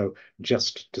 So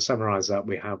just to summarize that,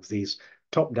 we have these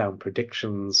top-down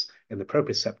predictions in the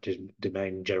proprioceptive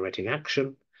domain generating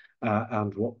action,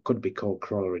 and what could be called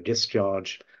corollary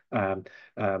discharge,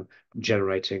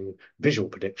 generating visual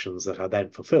predictions that are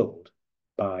then fulfilled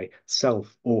by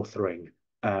self-authoring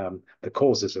the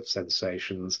causes of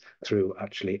sensations through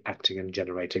actually acting and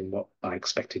generating what I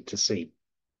expected to see.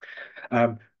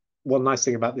 One nice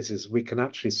thing about this is we can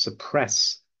actually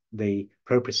suppress the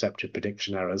proprioceptive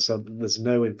prediction errors, so there's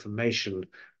no information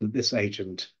that this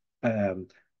agent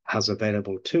has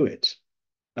available to it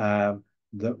that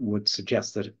would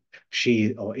suggest that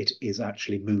she or it is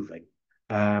actually moving,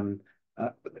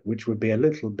 which would be a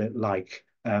little bit like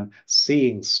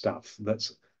seeing stuff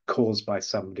that's caused by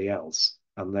somebody else,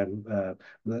 and then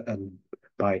and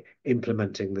by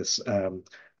implementing this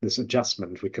this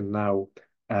adjustment, we can now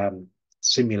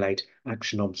simulate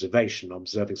action observation,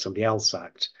 observing somebody else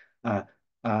act,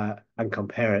 and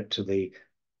compare it to the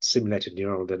simulated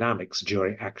neural dynamics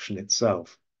during action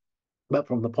itself. But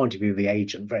from the point of view of the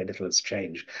agent, very little has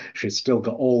changed. She's still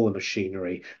got all the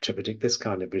machinery to predict this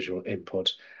kind of visual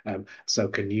input, so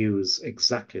can use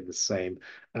exactly the same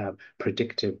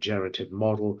predictive generative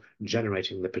model,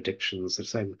 generating the predictions, the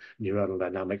same neuronal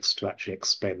dynamics to actually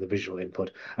explain the visual input.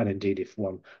 And indeed, if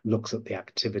one looks at the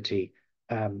activity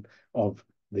of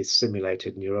the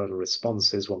simulated neuronal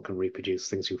responses, one can reproduce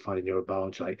things you find in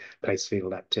neurobiology like place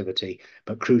field activity.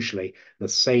 But crucially, the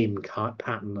same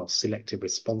pattern of selective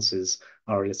responses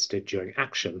are elicited during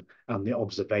action and the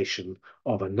observation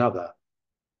of another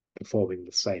performing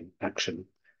the same action.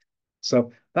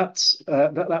 So that's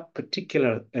that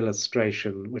particular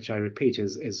illustration, which I repeat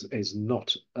is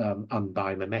not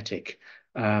unbiomimetic,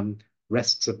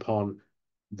 rests upon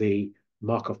the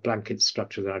Markov blanket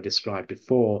structure that I described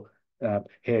before,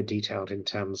 here detailed in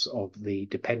terms of the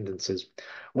dependencies.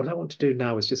 What I want to do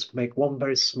now is just make one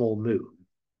very small move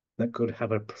that could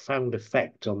have a profound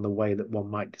effect on the way that one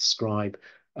might describe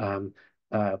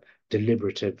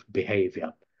deliberative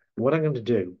behavior. What I'm going to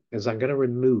do is I'm going to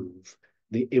remove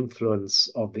the influence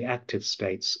of the active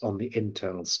states on the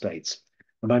internal states.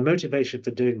 And my motivation for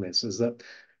doing this is that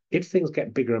if things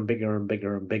get bigger and bigger and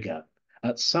bigger and bigger,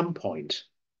 at some point,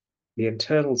 the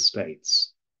internal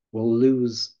states will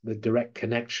lose the direct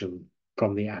connection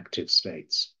from the active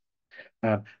states.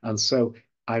 And so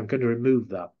I'm going to remove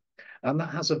that. And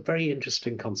that has a very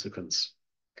interesting consequence.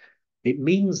 It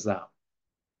means that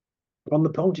from the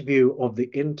point of view of the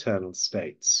internal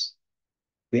states,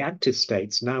 the active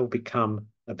states now become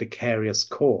a vicarious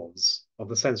cause of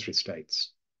the sensory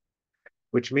states,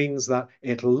 which means that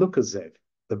it'll look as if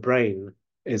the brain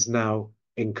is now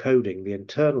encoding the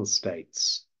internal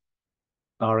states,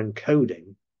 are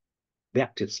encoding the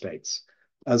active states,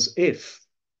 as if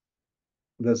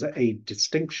there's a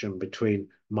distinction between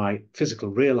my physical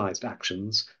realized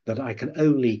actions that I can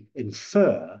only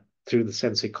infer through the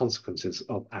sensory consequences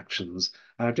of actions.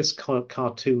 I've just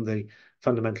cartooned the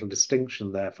fundamental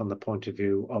distinction there from the point of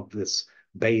view of this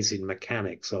Bayesian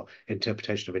mechanics or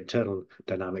interpretation of internal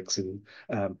dynamics in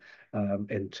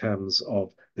terms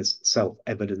of this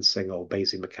self-evidencing or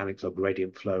Bayesian mechanics or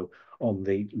gradient flow on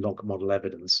the log model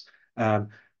evidence. I'm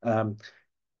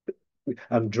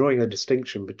drawing a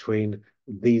distinction between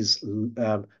these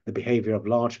the behavior of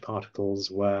large particles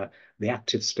where the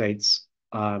active states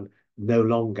no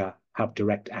longer have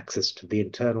direct access to the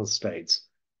internal states.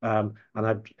 And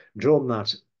I've drawn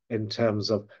that in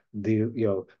terms of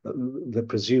the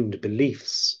presumed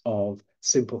beliefs of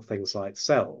simple things like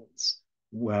cells,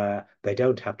 where they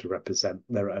don't have to represent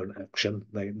their own action.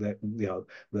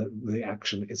 The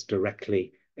action is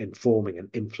directly informing and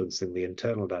influencing the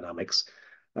internal dynamics.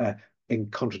 In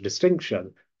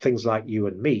contradistinction, things like you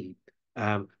and me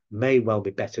may well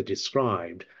be better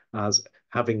described as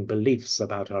having beliefs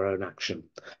about our own action.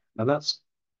 And that's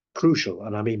crucial.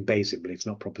 And I mean basic beliefs,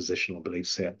 not propositional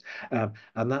beliefs here.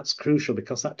 And that's crucial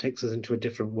because that takes us into a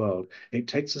different world. It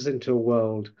takes us into a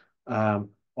world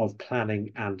of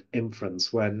planning and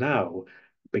inference, where now,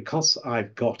 because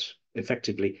I've got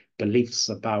effectively beliefs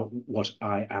about what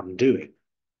I am doing,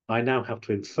 I now have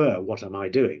to infer what am I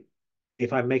doing.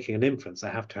 If I'm making an inference, I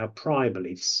have to have prior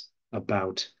beliefs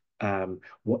about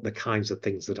what the kinds of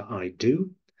things that I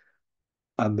do.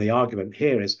 And the argument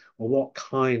here is, well, what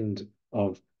kind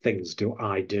of things do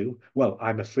I do? Well,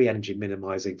 I'm a free energy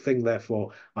minimizing thing,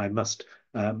 therefore I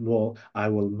will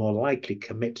more likely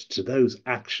commit to those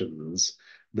actions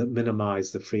that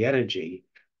minimize the free energy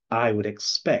I would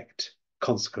expect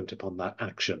consequent upon that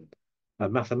action.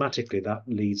 Mathematically, that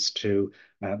leads to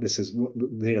this is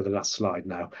near the last slide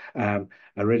now,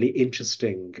 a really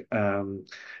interesting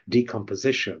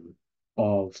decomposition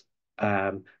of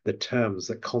the terms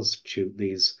that constitute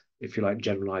these, if you like,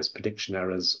 generalized prediction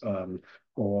errors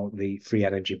or the free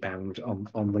energy bound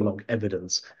on the log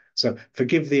evidence. So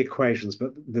forgive the equations,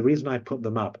 but the reason I put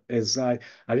them up is I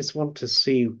just want to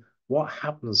see what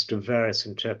happens to various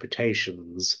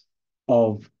interpretations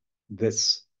of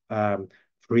this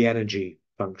free energy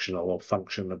functional or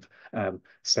function of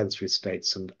sensory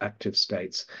states and active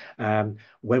states.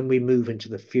 When we move into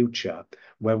the future,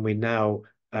 when we now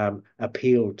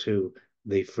appeal to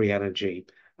the free energy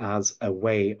as a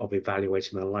way of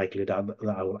evaluating the likelihood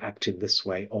that I will act in this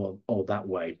way or that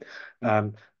way.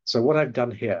 So what I've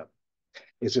done here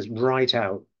is just write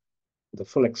out the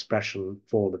full expression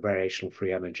for the variational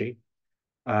free energy.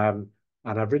 And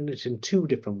I've written it in two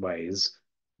different ways.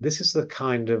 This is the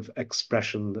kind of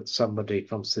expression that somebody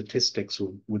from statistics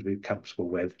would be comfortable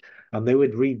with. And they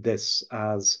would read this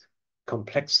as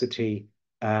complexity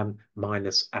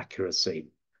minus accuracy,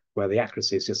 where the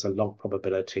accuracy is just a log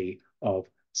probability of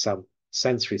some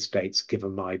sensory states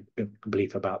given my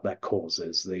belief about their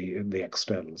causes, the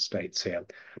external states here.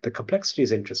 The complexity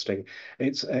is interesting.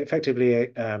 It's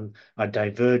effectively a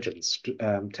divergence,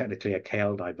 technically a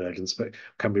KL divergence, but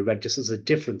can be read just as a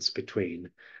difference between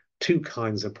two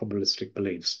kinds of probabilistic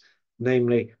beliefs,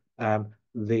 namely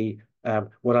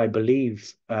what I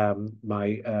believe,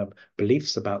 my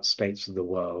beliefs about states of the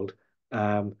world,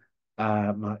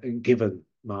 given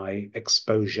my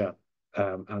exposure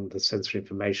and the sensory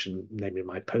information, namely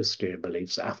my posterior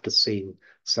beliefs, after seeing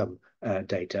some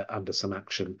data under some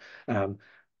action,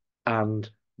 and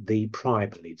the prior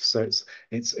beliefs. So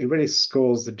it really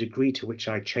scores the degree to which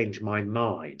I change my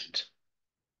mind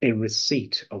in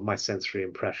receipt of my sensory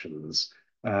impressions.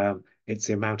 It's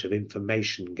the amount of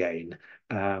information gain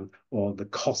or the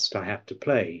cost I have to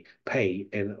pay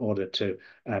in order to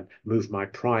move my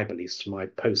prior beliefs to my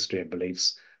posterior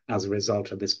beliefs as a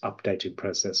result of this updating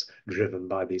process driven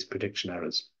by these prediction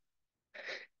errors.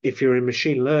 If you're in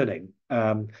machine learning,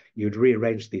 you'd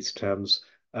rearrange these terms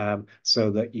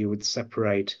so that you would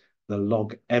separate the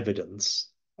log evidence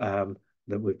that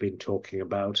we've been talking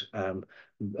about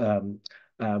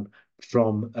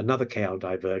from another KL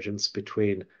divergence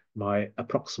between my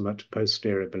approximate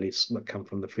posterior beliefs that come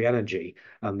from the free energy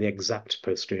and the exact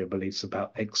posterior beliefs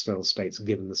about external states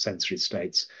given the sensory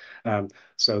states.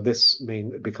 So this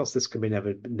means, because this can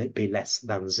never be less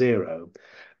than zero,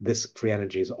 this free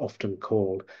energy is often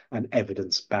called an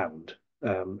evidence bound.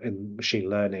 In machine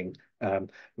learning,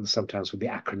 sometimes with the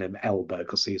acronym ELBO,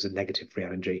 because they use a negative free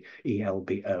energy,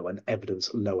 ELBO, an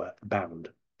evidence lower bound.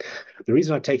 The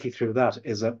reason I take you through that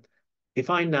is that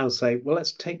if I now say, well,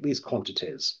 let's take these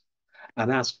quantities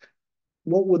and ask,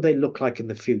 what would they look like in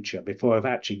the future before I've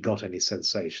actually got any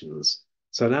sensations?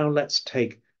 So now let's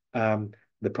take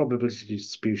the probability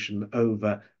distribution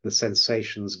over the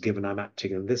sensations given I'm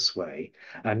acting in this way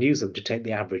and use them to take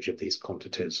the average of these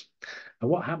quantities. And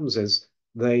what happens is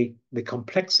the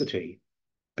complexity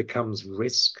becomes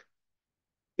risk,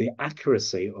 the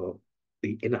accuracy or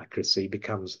the inaccuracy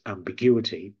becomes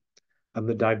ambiguity, and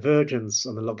the divergence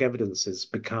and the log evidences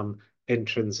become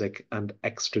intrinsic and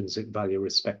extrinsic value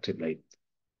respectively.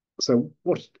 So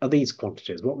what are these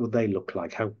quantities? What would they look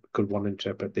like? How could one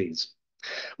interpret these?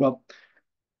 Well,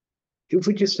 if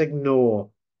we just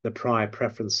ignore the prior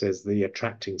preferences, the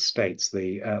attracting states,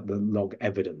 the log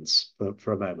evidence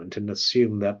for a moment, and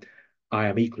assume that I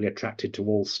am equally attracted to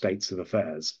all states of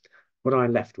affairs, what am I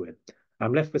left with?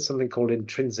 I'm left with something called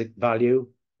intrinsic value.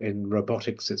 In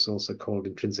robotics, it's also called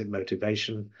intrinsic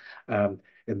motivation. In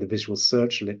the visual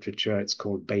search literature, it's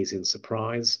called Bayesian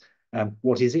surprise.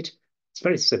 What is it? It's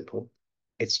very simple.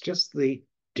 It's just the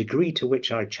degree to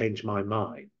which I change my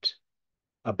mind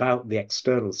about the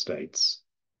external states,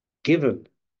 given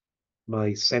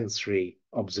my sensory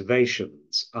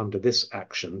observations under this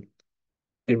action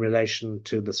in relation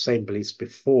to the same beliefs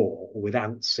before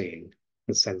without seeing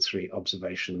the sensory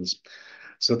observations.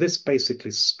 So this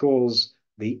basically scores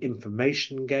the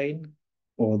information gain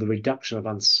or the reduction of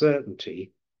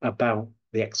uncertainty about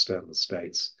the external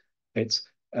states. It's,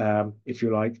 if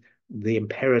you like, the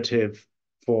imperative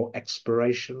for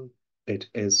exploration. It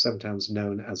is sometimes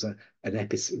known as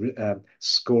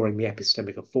scoring the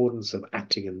epistemic affordance of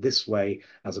acting in this way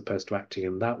as opposed to acting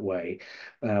in that way,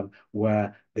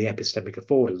 where the epistemic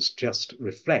affordance just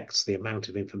reflects the amount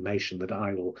of information that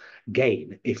I will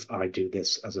gain if I do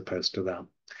this as opposed to that.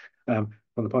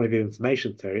 From the point of view of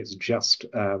information theory, it's just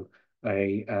the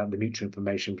mutual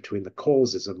information between the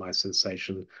causes of my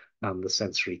sensation and the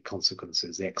sensory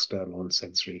consequences, the external and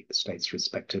sensory states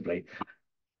respectively.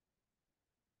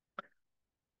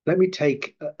 Let me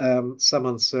take some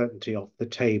uncertainty off the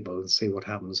table and see what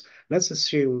happens. Let's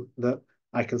assume that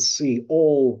I can see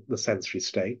all the sensory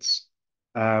states,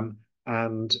 and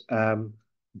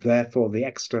therefore the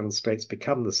external states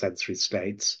become the sensory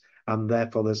states, and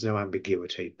therefore there's no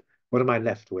ambiguity. What am I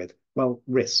left with? Well,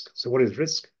 risk. So what is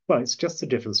risk? Well, it's just the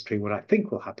difference between what I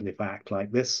think will happen if I act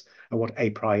like this and what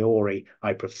a priori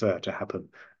I prefer to happen,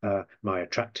 my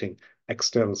attracting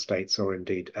external states or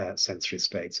indeed sensory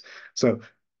states. So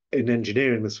in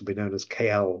engineering, this would be known as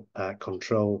KL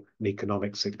control. In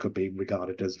economics, it could be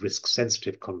regarded as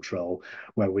risk-sensitive control,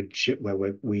 where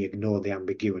we ignore the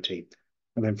ambiguity.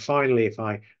 And then finally, if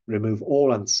I remove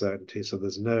all uncertainty, so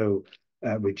there's no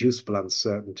reducible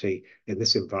uncertainty in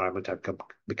this environment, I've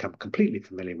become completely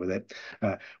familiar with it.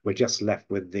 We're just left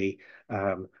with the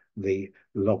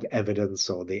log evidence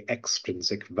or the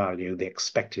extrinsic value, the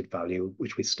expected value,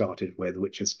 which we started with,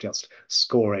 which is just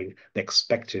scoring the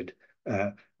expected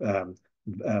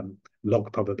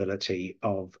log probability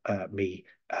of me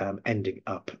ending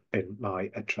up in my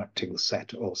attracting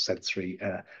set or sensory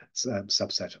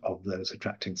subset of those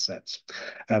attracting sets.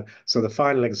 So the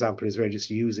final example is really just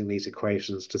using these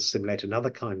equations to simulate another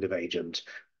kind of agent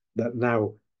that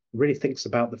now really thinks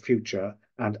about the future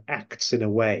and acts in a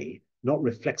way, not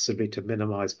reflexively to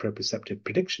minimize proprioceptive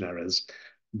prediction errors,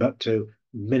 but to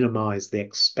minimize the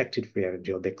expected free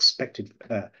energy or the expected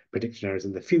prediction errors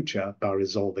in the future by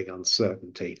resolving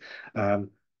uncertainty. And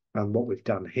what we've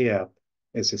done here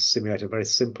is to simulate a very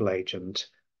simple agent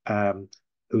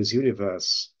whose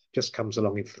universe just comes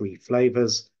along in three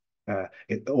flavors.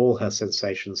 All her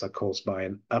sensations are caused by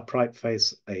an upright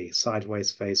face, a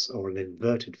sideways face, or an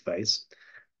inverted face.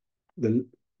 The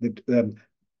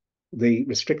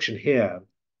restriction here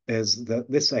is that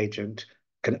this agent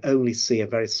can only see a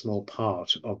very small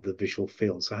part of the visual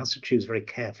field, so it has to choose very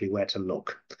carefully where to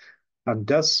look, and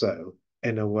does so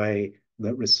in a way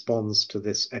that responds to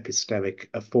this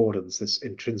epistemic affordance, this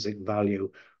intrinsic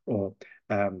value or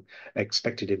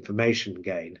expected information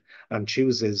gain, and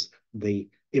chooses the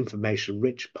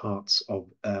information-rich parts of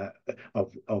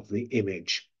the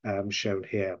image shown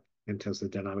here in terms of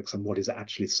the dynamics and what is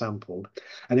actually sampled,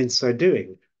 and in so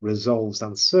doing resolves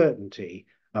uncertainty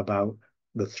about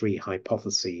the three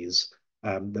hypotheses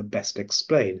that best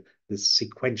explain this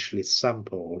sequentially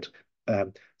sampled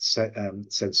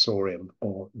sensorium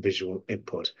or visual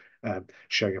input,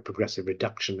 showing a progressive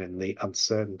reduction in the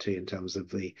uncertainty in terms of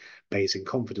the Bayesian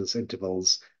confidence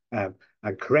intervals, and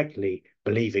correctly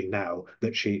believing now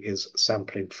that she is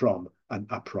sampling from an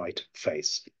upright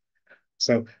face.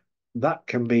 So that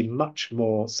can be much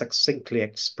more succinctly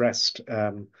expressed,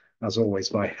 as always,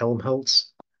 by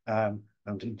Helmholtz, and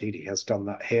indeed he has done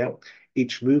that here.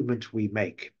 Each movement we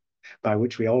make by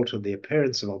which we alter the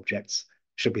appearance of objects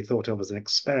should be thought of as an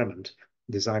experiment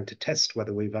designed to test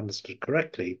whether we've understood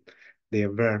correctly the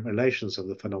invariant relations of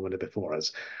the phenomena before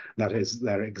us, that is,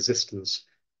 their existence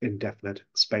in definite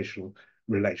spatial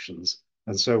relations.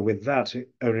 And so with that, it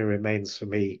only remains for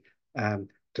me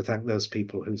to thank those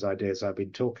people whose ideas I've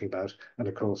been talking about, and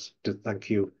of course, to thank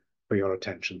you for your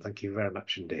attention. Thank you very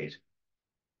much indeed.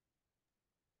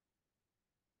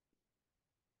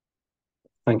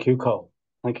 Thank you, Karl.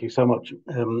 Thank you so much.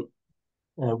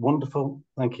 Wonderful.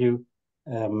 Thank you.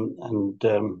 I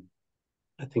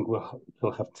think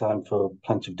we'll have time for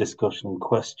plenty of discussion and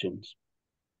questions.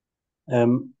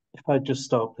 If I just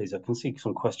start, please, I can see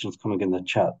some questions coming in the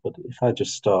chat, but if I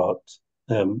just start,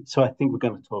 so I think we're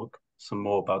going to talk some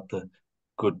more about the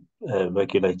good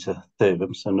regulator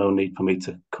theorem, so no need for me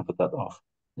to cover that off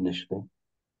initially.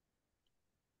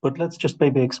 But let's just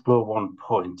maybe explore one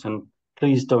point, and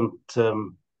please don't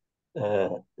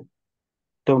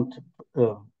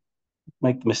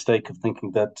make the mistake of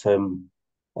thinking that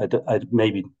I'd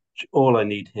maybe all I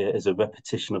need here is a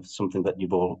repetition of something that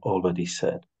you've already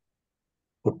said.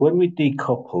 But when we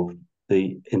decouple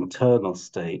the internal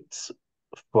states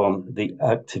from the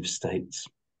active states,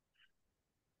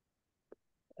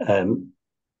 I'm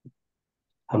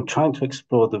trying to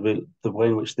explore the way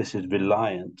in which this is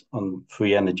reliant on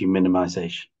free energy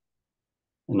minimization.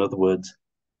 In other words,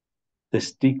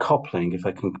 this decoupling, if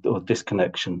I can, or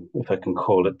disconnection, if I can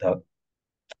call it that,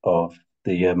 of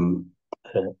the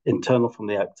internal from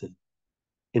the active,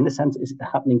 in a sense, is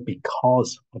happening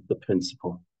because of the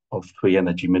principle of free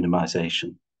energy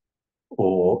minimization,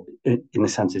 or in a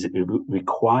sense, is it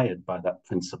required by that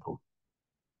principle?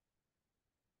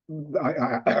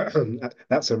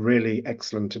 That's a really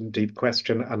excellent and deep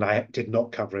question, and I did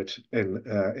not cover it in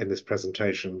this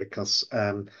presentation because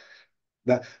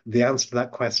the answer to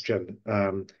that question,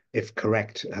 if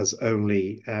correct, has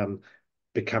only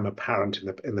become apparent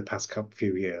in the past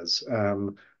few years,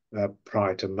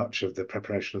 prior to much of the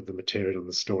preparation of the material and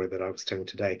the story that I was telling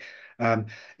today.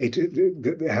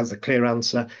 It has a clear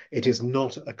answer. It is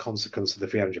not a consequence of the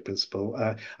free energy principle.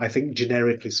 I think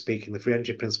generically speaking, the free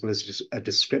energy principle is just a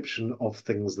description of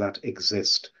things that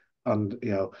exist, and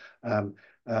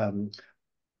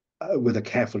with a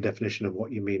careful definition of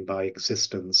what you mean by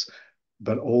existence,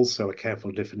 but also a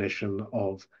careful definition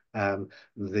of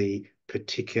the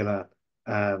particular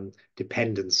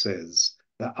dependencies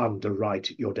that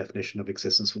underwrite your definition of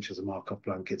existence, which is a Markov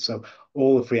blanket. So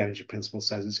all the free energy principle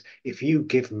says is, if you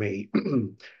give me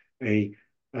a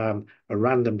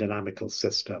random dynamical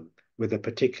system with a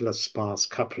particular sparse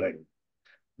coupling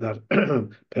that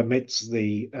permits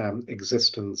the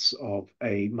existence of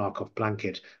a Markov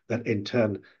blanket that in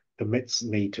turn permits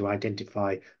me to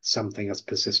identify something as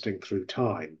persisting through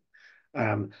time,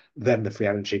 then the free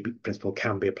energy principle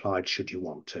can be applied should you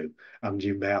want to. And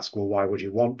you may ask, well, why would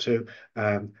you want to?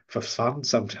 For fun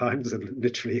sometimes, and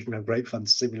literally, great fun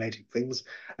simulating things.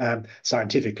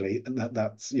 Scientifically,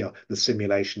 that's the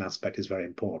simulation aspect is very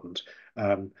important.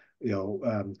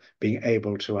 Being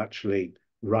able to actually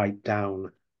write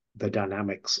down the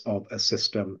dynamics of a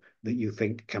system that you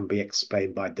think can be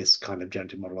explained by this kind of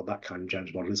genetic model or that kind of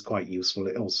genetic model is quite useful.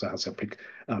 It also has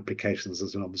applications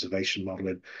as an observation model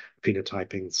in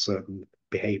phenotyping certain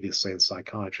behaviors, say in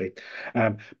psychiatry.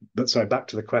 But sorry, back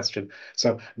to the question.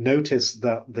 So notice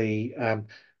that the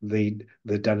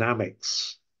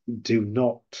dynamics do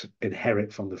not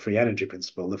inherit from the free energy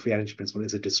principle. The free energy principle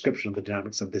is a description of the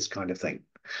dynamics of this kind of thing.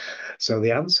 So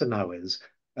the answer now is,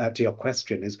 to your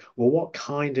question is, well, what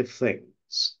kind of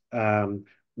things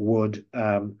would,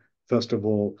 first of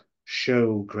all,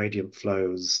 show gradient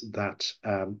flows that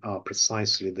are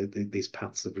precisely these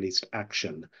paths of least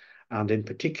action? And in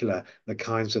particular, the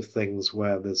kinds of things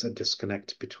where there's a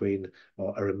disconnect between,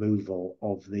 or a removal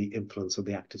of the influence of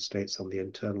the active states on the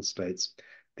internal states.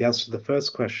 The answer to the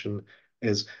first question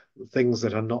is things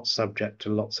that are not subject to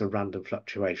lots of random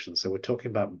fluctuations. So we're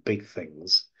talking about big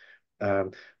things.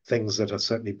 Things that are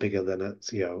certainly bigger than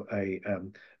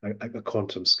a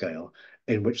quantum scale,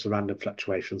 in which the random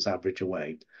fluctuations average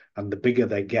away. And the bigger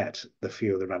they get, the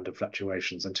fewer the random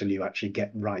fluctuations, until you actually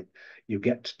get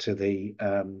to the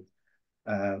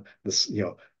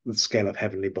the scale of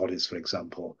heavenly bodies, for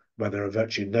example, where there are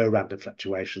virtually no random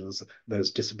fluctuations,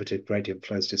 those dissipative gradient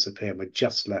flows disappear, and we're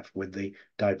just left with the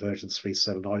divergence-free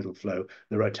solenoidal flow,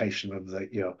 the rotation of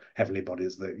the heavenly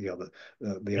bodies, the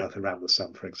Earth around the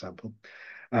Sun, for example.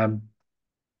 But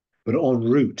en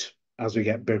route, as we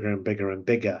get bigger and bigger and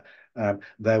bigger,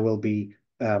 there will be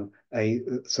a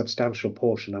substantial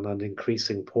portion and an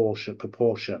increasing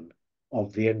proportion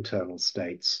of the internal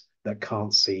states that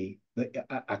can't see the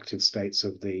active states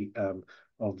of the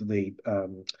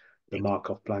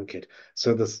Markov blanket.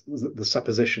 So the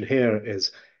supposition here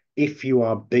is, if you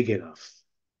are big enough,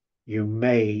 you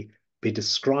may be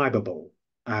describable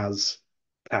as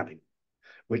planning,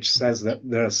 which says that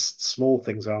there are small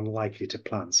things that are unlikely to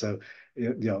plan. So,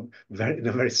 in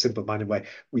a very simple-minded way,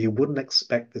 you wouldn't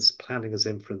expect this planning as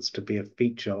inference to be a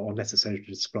feature or necessary to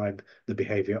describe the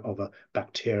behavior of a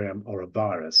bacterium or a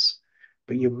virus,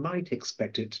 but you might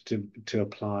expect it to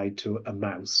apply to a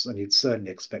mouse, and you'd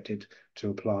certainly expect it to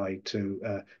apply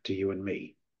to you and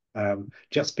me,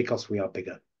 just because we are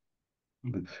bigger.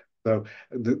 Mm-hmm.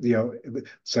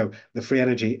 So the free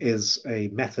energy is a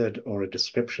method or a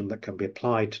description that can be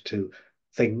applied to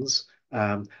things,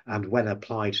 and when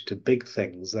applied to big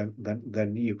things,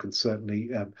 then you can certainly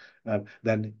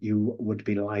then you would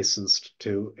be licensed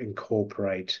to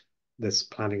incorporate this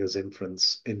planning as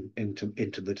inference into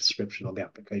the description or the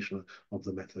application of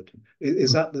the method.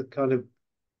 Is that the kind of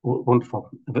wonderful,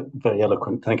 very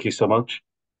eloquent? Thank you so much,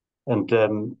 and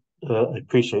I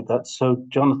appreciate that. So,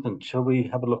 Jonathan, shall we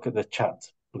have a look at the chat,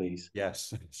 please?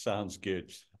 Yes, sounds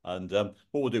good. And what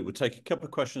we'll do, we'll take a couple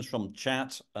of questions from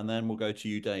chat, and then we'll go to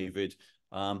you, David.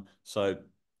 So a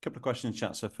couple of questions in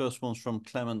chat. So first one's from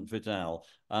Clement Vidal.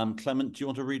 Clement, do you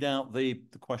want to read out the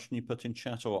question you put in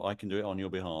chat, or I can do it on your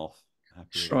behalf?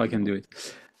 Sure, I can do it.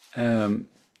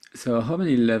 So how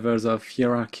many levels of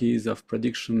hierarchies of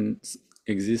predictions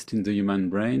exist in the human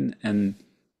brain, and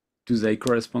do they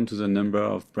correspond to the number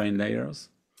of brain layers?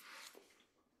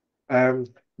 There's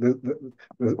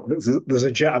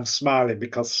a joke. I'm smiling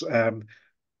because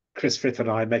Chris Frith and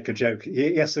I make a joke.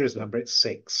 Yes, there is a number. It's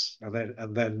 6,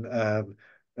 and then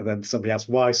somebody asks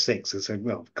why 6, and say,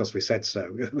 well, because we said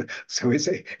so. So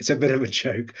it's a bit of a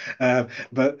joke,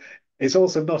 but it's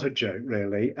also not a joke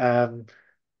really.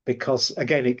 Because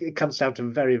again, it comes down to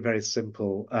very, very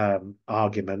simple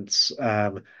arguments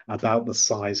about the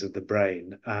size of the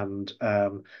brain, and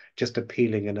just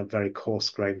appealing in a very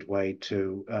coarse-grained way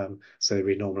to, say, the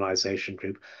renormalization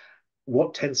group.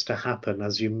 What tends to happen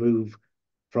as you move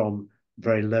from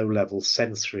very low-level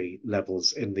sensory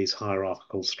levels in these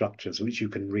hierarchical structures, which you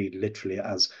can read literally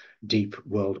as deep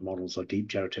world models or deep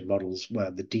generative models, where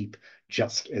the deep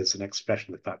just is an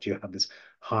expression of the fact you have this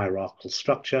hierarchical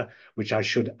structure, which I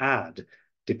should add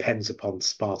depends upon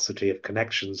sparsity of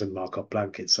connections and Markov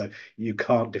blankets. So you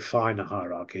can't define a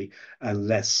hierarchy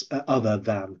unless other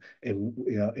than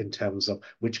in terms of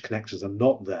which connections are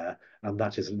not there, and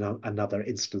that is another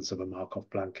instance of a Markov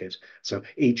blanket. So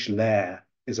each layer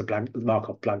is a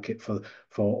Markov blanket for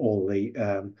all the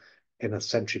in a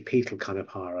centripetal kind of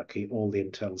hierarchy, all the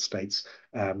internal states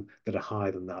that are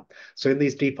higher than that. So in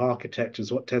these deep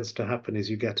architectures, what tends to happen is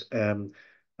you get,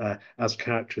 as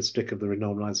characteristic of the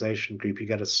renormalization group, you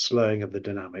get a slowing of the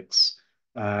dynamics.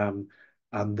 And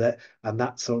that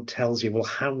sort of tells you, well,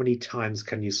 how many times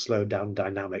can you slow down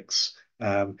dynamics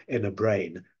in a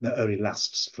brain that only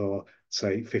lasts for,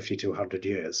 say, 50 to 100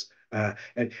 years?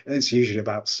 And it's usually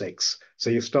about 6. So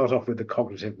you start off with the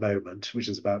cognitive moment, which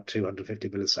is about 250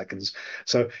 milliseconds.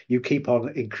 So you keep on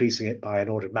increasing it by an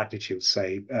order of magnitude,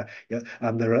 say,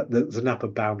 and there's an upper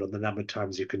bound on the number of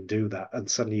times you can do that, and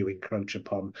suddenly you encroach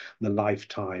upon the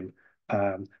lifetime,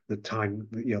 the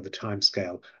time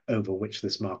scale over which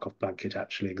this Markov blanket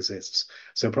actually exists.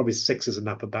 So probably 6 is an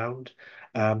upper bound,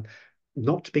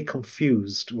 not to be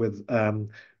confused with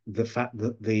the fact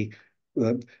that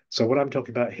so what I'm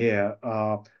talking about here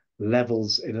are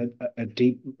levels in a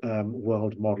deep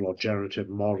world model or generative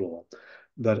model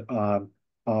that are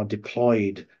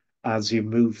deployed as you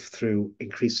move through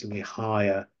increasingly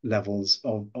higher levels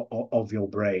of your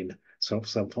brain. So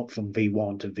from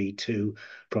V1 to V2,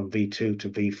 from V2 to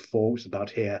V4, which is about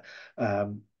here,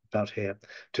 to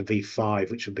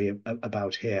V5, which would be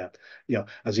about here.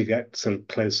 As you get sort of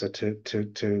closer to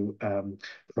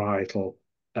parietal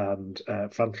and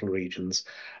frontal regions,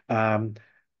 the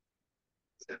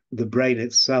brain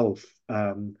itself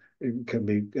can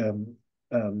be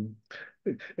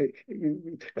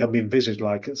envisaged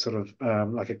like a sort of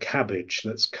like a cabbage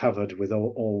that's covered with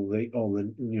all the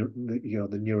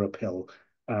neuropil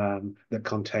that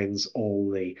contains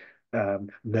all the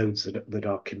nodes that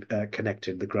are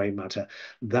connected, the grey matter.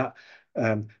 That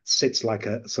sits like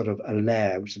a sort of a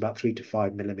layer, which is about 3 to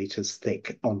 5 millimeters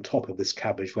thick on top of this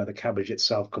cabbage, where the cabbage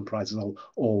itself comprises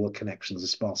all the connections of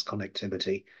sparse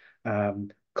connectivity,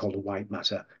 called white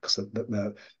matter, because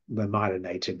they're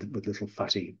myelinated with little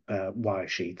fatty wire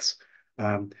sheaths.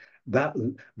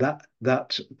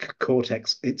 That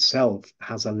cortex itself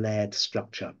has a layered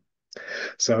structure.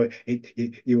 So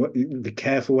you be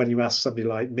careful when you ask somebody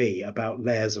like me about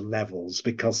layers and levels,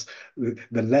 because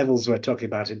the levels we're talking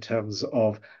about in terms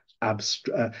of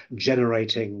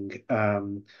generating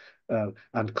and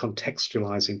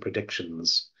contextualizing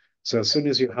predictions. So as soon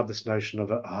as you have this notion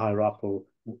of a hierarchical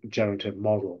generative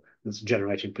model that's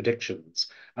generating predictions,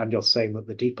 and you're saying that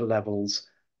the deeper levels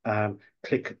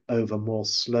click over more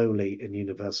slowly in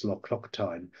universal or clock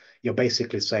time, you're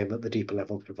basically saying that the deeper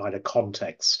levels provide a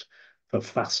context for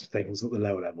fast things at the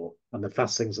lower level, and the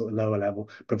fast things at the lower level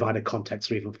provide a context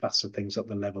for even faster things at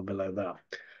the level below that.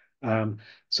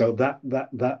 So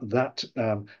that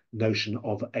notion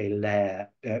of a layer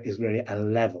is really a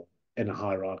level in a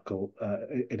hierarchical,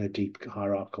 in a deep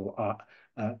hierarchical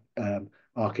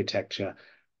architecture,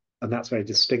 and that's very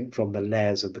distinct from the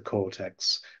layers of the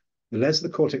cortex. The layers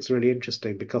of the cortex are really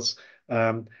interesting because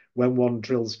when one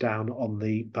drills down on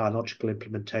the biological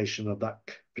implementation of that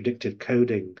predictive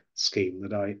coding scheme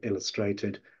that I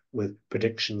illustrated, with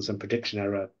predictions and prediction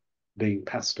error being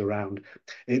passed around,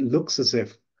 it looks as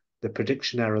if the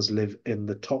prediction errors live in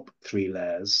the top 3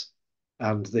 layers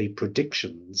and the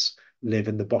predictions live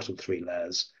in the bottom 3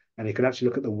 layers. And you can actually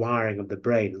look at the wiring of the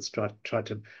brain and try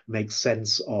to make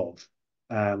sense of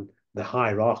the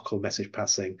hierarchical message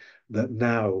passing that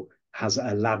now has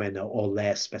a laminar or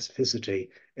layer specificity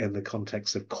in the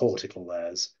context of cortical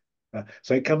layers.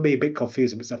 So it can be a bit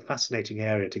confusing, but it's a fascinating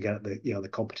area to get at the the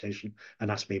computation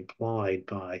anatomy implied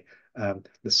by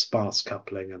the sparse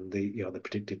coupling and the the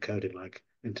predictive coding like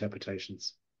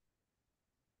interpretations.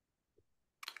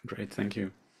 Great, thank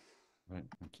you. Right,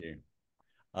 thank you.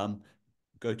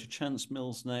 Go to Chance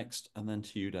Mills next, and then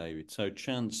to you, David. So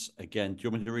Chance, again, do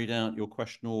you want me to read out your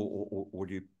question, or would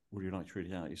you like to read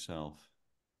it out yourself?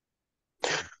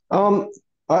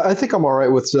 I think I'm all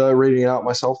right with reading it out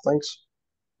myself, thanks.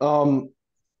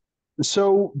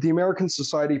 So the American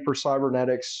Society for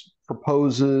Cybernetics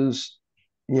proposes,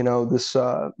 this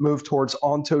move towards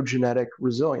ontogenetic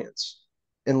resilience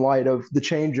in light of the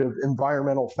change of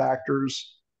environmental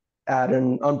factors at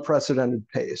an unprecedented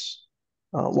pace.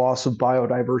 Loss of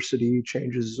biodiversity,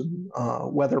 changes in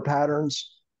weather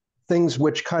patterns, things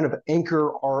which kind of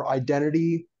anchor our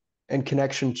identity and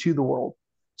connection to the world.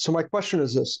 So my question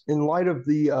is this: in light of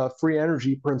the free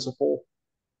energy principle,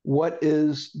 what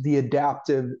is the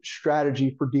adaptive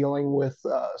strategy for dealing with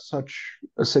such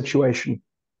a situation?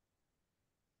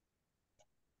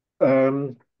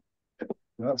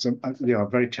 That's a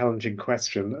very challenging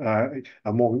question,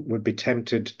 and one would be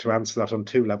tempted to answer that on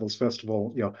 2 levels. First of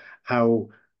all, how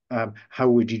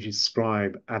would you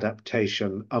describe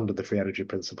adaptation under the free energy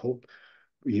principle?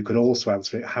 You could also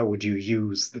answer it, how would you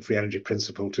use the free energy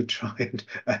principle to try and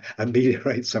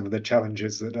ameliorate some of the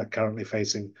challenges that are currently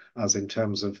facing us in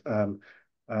terms of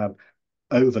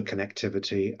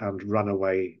over-connectivity and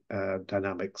runaway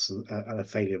dynamics and a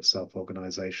failure of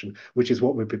self-organization, which is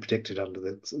what would be predicted under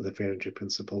the free energy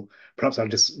principle. Perhaps I'll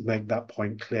just make that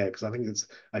point clear, because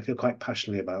I feel quite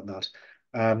passionately about that.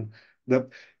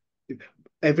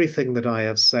 Everything that I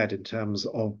have said in terms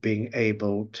of being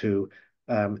able to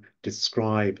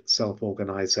describe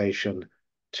self-organization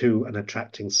to an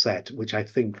attracting set, which I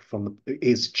think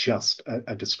is just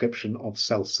a description of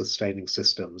self-sustaining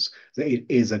systems. It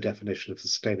is a definition of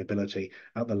sustainability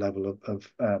at the level of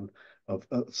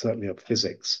certainly of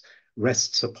physics,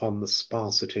 rests upon the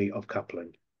sparsity of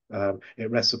coupling. It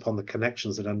rests upon the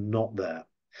connections that are not there.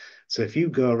 So if you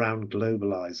go around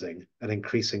globalizing and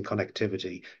increasing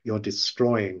connectivity, you're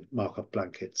destroying Markov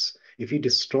blankets. If you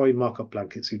destroy Markov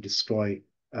blankets, you destroy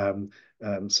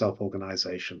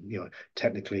self-organization.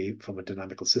 Technically, from a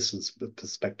dynamical systems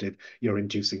perspective, you're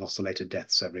inducing oscillator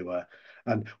deaths everywhere.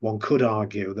 And one could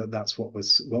argue that that's what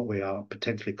we are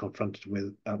potentially confronted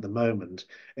with at the moment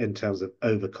in terms of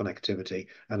over-connectivity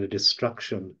and a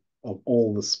destruction of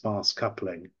all the sparse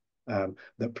coupling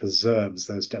that preserves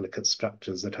those delicate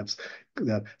structures that have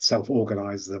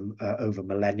self-organized them over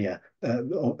millennia,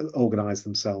 organized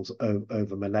themselves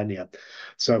over millennia.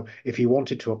 So if you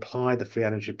wanted to apply the free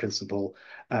energy principle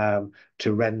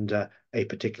to render a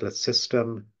particular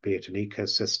system, be it an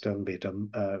ecosystem, be it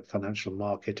a financial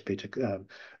market, be it a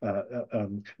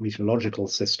meteorological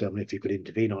system, if you could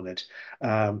intervene on it,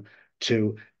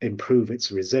 to improve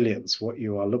its resilience, what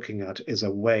you are looking at is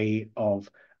a way of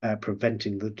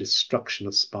preventing the destruction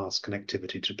of sparse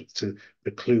connectivity to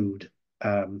preclude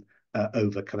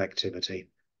over connectivity.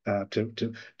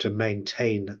 To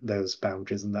maintain those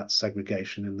boundaries and that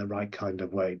segregation in the right kind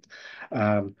of way,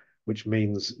 which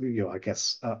means, I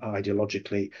guess,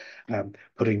 ideologically,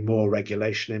 putting more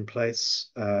regulation in place.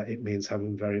 It means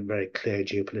having very, very clear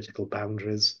geopolitical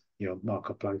boundaries.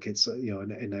 Markov blankets.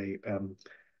 In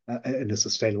a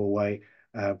sustainable way.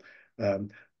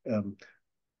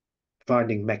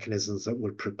 Finding mechanisms that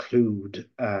would preclude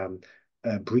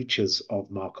breaches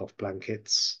of Markov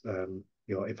blankets.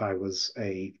 If I was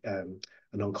an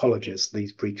oncologist,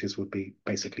 these breaches would be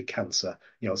basically cancer,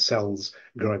 cells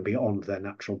growing beyond their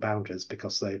natural boundaries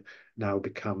because they've now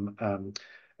become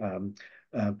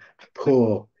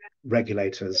poor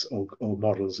regulators or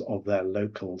models of their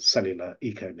local cellular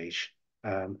eco-niche.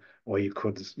 Or you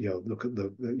could look at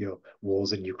the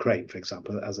wars in Ukraine, for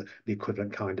example, as the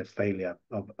equivalent kind of failure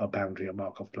of a boundary or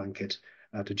Markov blanket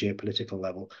at a geopolitical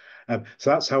level. So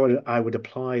that's how I would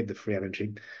apply the free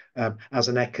energy. As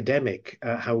an academic,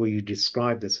 how will you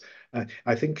describe this?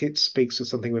 I think it speaks to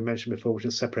something we mentioned before, which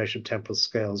is separation of temporal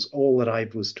scales. All that I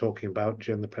was talking about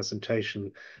during the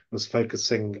presentation was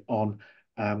focusing on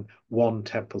one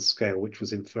temporal scale, which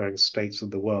was inferring states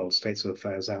of the world, states of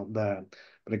affairs out there.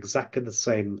 But exactly the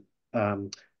same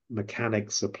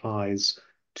mechanics applies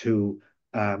to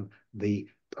the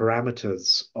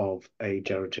parameters of a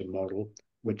generative model,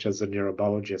 which as a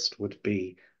neurobiologist would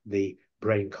be the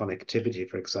brain connectivity,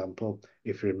 for example.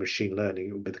 If you're in machine learning,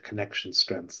 it would be the connection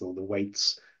strengths or the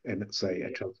weights in, say,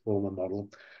 a transformer model.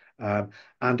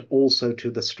 And also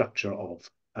to the structure of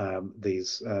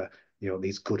these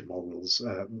good models,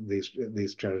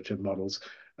 these generative models.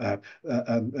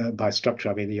 By structure,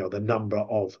 I mean the number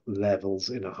of levels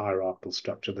in a hierarchical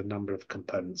structure, the number of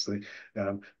components, the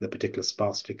particular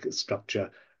sparstic structure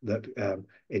that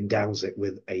endows it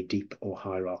with a deep or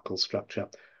hierarchical structure.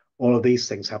 All of these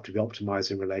things have to be optimized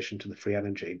in relation to the free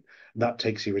energy. And that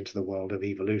takes you into the world of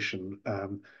evolution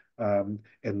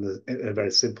in a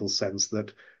very simple sense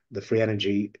that the free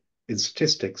energy in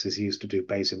statistics is used to do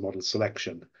Bayesian model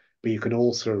selection, but you can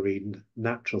also read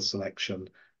natural selection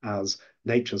as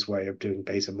nature's way of doing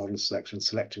Bayesian model selection,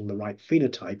 selecting the right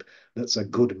phenotype that's a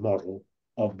good model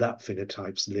of that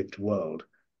phenotype's lived world.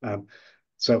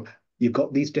 So you've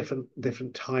got these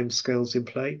different time scales in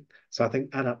play. So I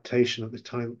think adaptation at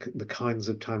the kinds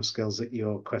of time scales that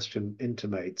your question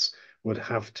intimates would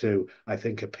have to, I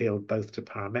think, appeal both to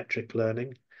parametric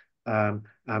learning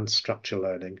and structure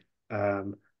learning.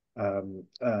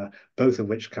 Both of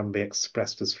which can be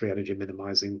expressed as free energy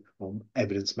minimizing or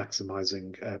evidence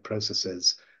maximizing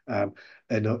processes in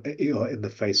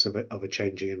the face of a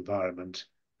changing environment.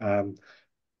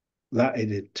 That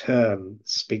in turn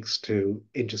speaks to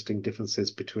interesting differences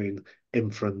between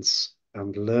inference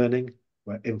and learning,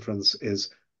 where inference is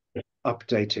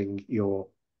updating your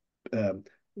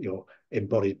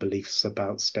embodied beliefs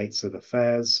about states of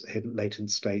affairs, hidden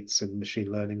latent states in machine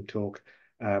learning talk.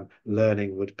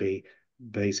 Learning would be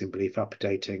Bayesian belief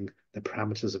updating the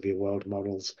parameters of your world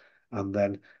models, and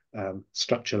then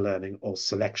structure learning or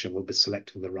selection will be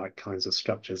selecting the right kinds of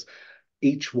structures.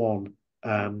 Each one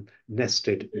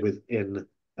nested within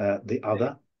the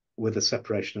other with a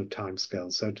separation of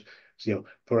timescales. So,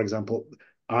 for example,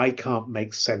 I can't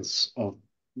make sense of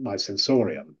my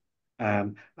sensorium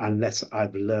unless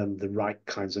I've learned the right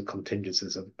kinds of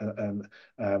contingencies and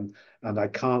I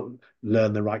can't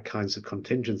learn the right kinds of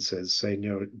contingencies, say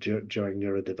during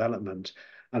neurodevelopment,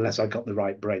 unless I got the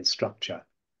right brain structure.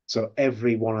 So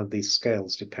every one of these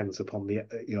scales depends upon the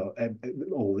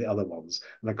all the other ones,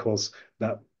 and of course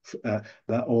that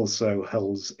also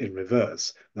holds in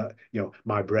reverse that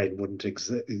my brain wouldn't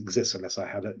exist unless I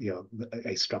had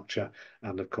a structure,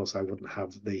 and of course I wouldn't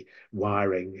have the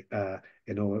wiring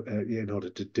in order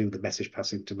to do the message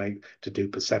passing to do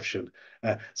perception.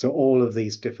 So all of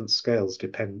these different scales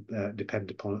depend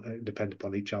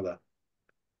upon each other.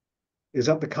 Is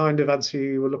that the kind of answer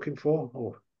you were looking for?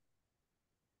 Or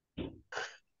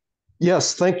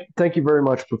yes, thank you very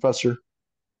much, Professor.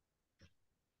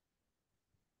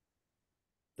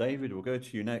 David, we'll go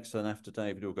to you next, and after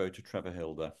David, we'll go to Trevor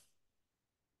Hilder.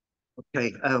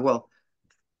 Okay, well,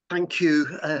 thank you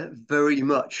very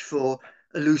much for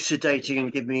elucidating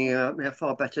and giving me a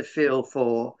far better feel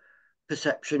for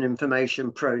perception,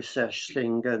 information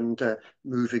processing, and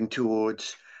moving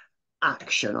towards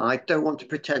action. I don't want to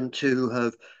pretend to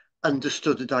have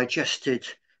understood and digested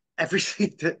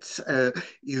everything that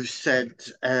you said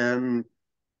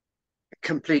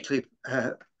completely,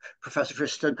 Professor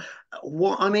Friston.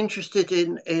 What I'm interested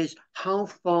in is how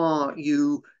far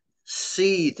you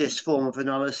see this form of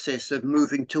analysis of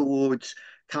moving towards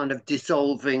kind of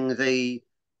dissolving the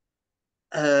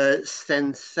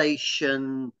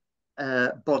sensation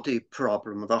body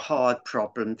problem, the hard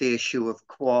problem, the issue of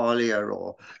qualia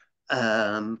or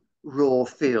raw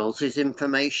feels? Is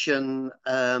information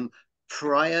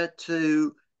prior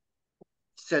to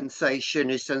sensation?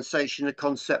 Is sensation a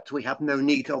concept we have no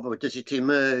need of, or does it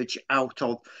emerge out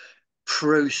of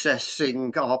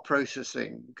processing, our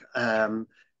processing,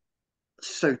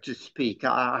 so to speak?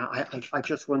 I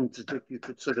just wondered if you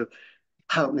could sort of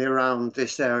help me around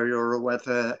this area, or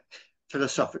whether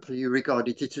philosophically you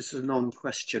regarded it as a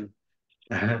non-question.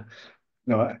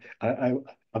 No, I'm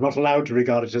not allowed to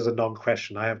regard it as a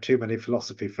non-question. I have too many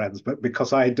philosophy friends, but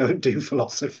because I don't do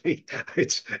philosophy,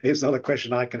 it's not a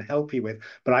question I can help you with.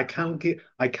 But I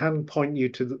can point you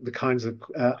to the kinds of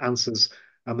answers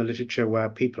and the literature where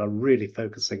people are really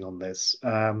focusing on this.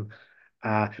 But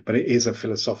it is a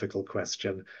philosophical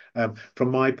question.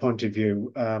 From my point of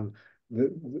view,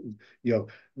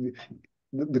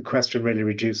 the question really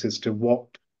reduces to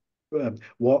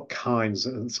what kinds,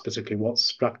 and specifically what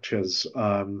structures,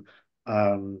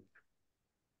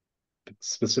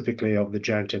 specifically of the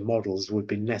generative models, would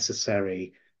be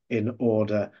necessary in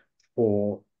order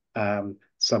for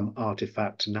some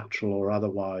artifact, natural or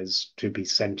otherwise, to be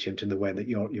sentient in the way that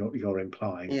you're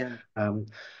implying. Yeah.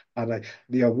 And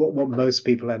what most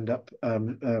people end up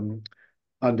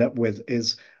with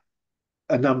is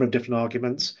a number of different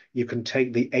arguments. You can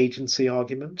take the agency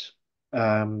argument,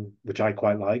 which I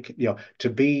quite like. To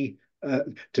be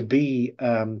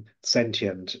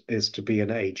sentient is to be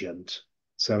an agent.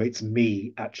 So it's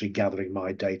me actually gathering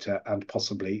my data and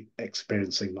possibly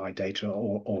experiencing my data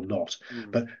or not.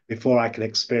 But before I can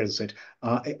experience it,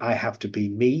 I have to be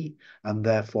me, and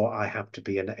therefore I have to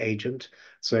be an agent.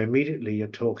 So immediately you're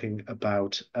talking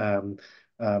about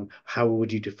how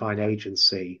would you define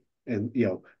agency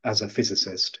as a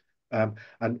physicist?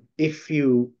 And if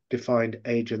you defined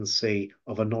agency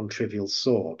of a non-trivial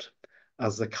sort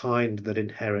as the kind that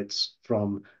inherits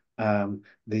from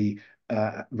the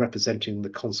representing the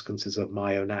consequences of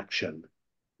my own action,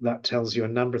 that tells you a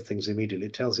number of things immediately.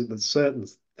 It tells you that certain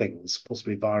things,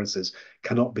 possibly viruses,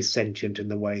 cannot be sentient in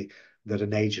the way that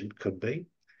an agent could be.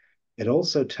 It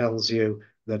also tells you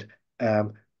that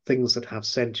things that have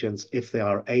sentience, if they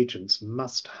are agents,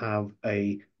 must have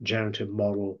a generative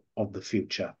model of the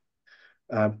future,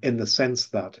 in the sense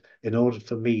that in order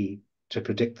for me to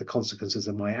predict the consequences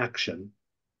of my action,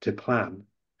 to plan,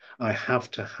 I have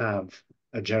to have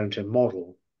a generative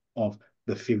model of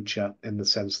the future, in the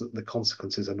sense that the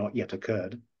consequences are not yet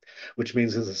occurred, which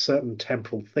means there's a certain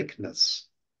temporal thickness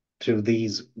to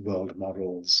these world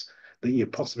models that you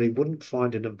possibly wouldn't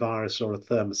find in a virus or a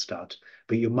thermostat,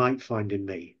 but you might find in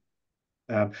me.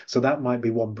 So that might be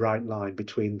one bright line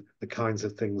between the kinds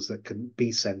of things that can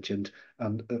be sentient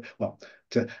and,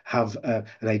 to have an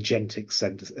agentic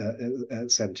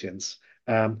sentience.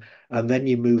 And then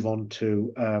you move on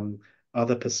to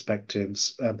other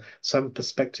perspectives. Some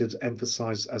perspectives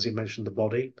emphasize, as you mentioned, the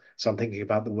body. So I'm thinking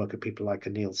about the work of people like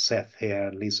Anil Seth here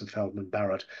and Lisa Feldman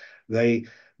Barrett. They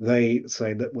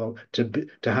say that, well, to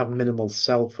have minimal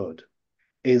selfhood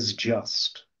is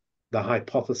just the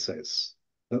hypothesis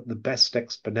that the best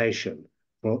explanation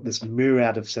for this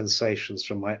myriad of sensations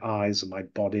from my eyes and my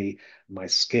body, and my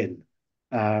skin,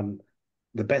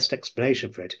 the best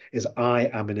explanation for it is I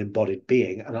am an embodied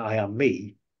being and I am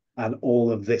me, and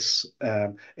all of this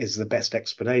is the best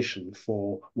explanation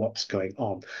for what's going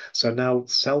on. So now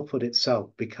selfhood itself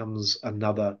becomes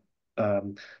another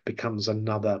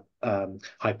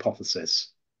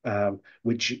hypothesis,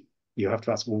 which you have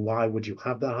to ask, well, why would you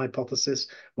have that hypothesis?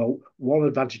 Well, one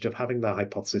advantage of having that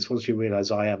hypothesis, once you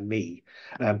realize I am me,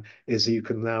 is that you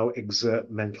can now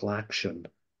exert mental action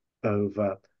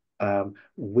over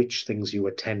which things you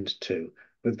attend to.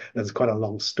 There's quite a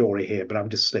long story here, but I'm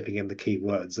just slipping in the key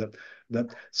words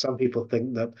that some people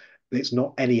think that it's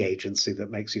not any agency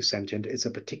that makes you sentient. It's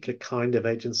a particular kind of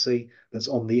agency that's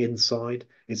on the inside.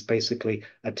 It's basically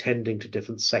attending to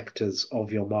different sectors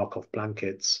of your Markov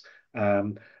blankets,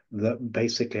 that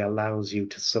basically allows you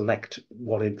to select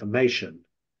what information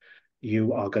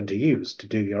you are going to use to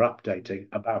do your updating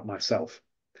about myself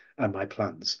and my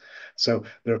plans. So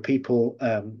there are people,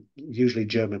 usually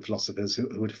German philosophers, who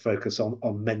would focus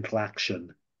on mental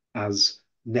action as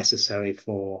necessary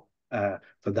for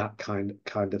that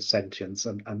kind of sentience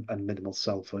and minimal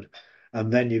selfhood.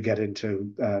 And then you get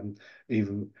into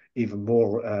even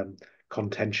more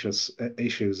contentious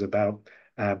issues about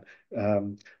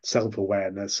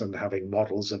self-awareness and having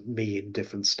models of me in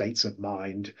different states of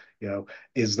mind.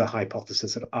 Is the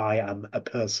hypothesis that I am a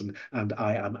person and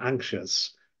I am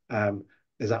anxious,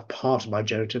 is that part of my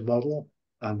generative model?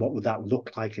 And what would that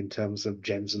look like in terms of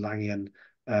James Langian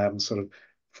sort of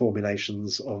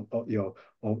formulations of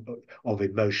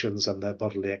emotions and their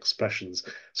bodily expressions.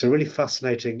 So really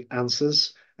fascinating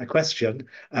answers. A question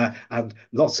and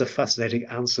lots of fascinating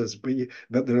answers, but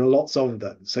there are lots of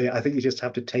them. So I think you just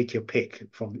have to take your pick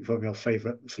from your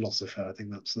favorite philosopher. I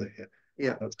think that's the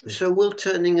yeah. So will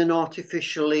turning an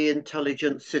artificially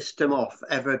intelligent system off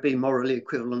ever be morally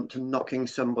equivalent to knocking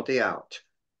somebody out?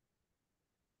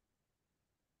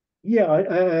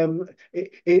 Yeah,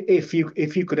 if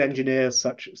you could engineer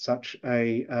such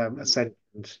a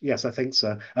sentient, yes, I think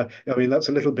so. I mean, that's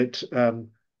a little bit.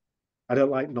 I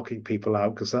don't like knocking people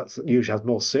out because that's usually has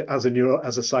more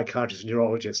as a psychiatrist and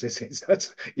neurologist.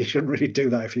 That's, you shouldn't really do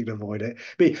that if you can avoid it.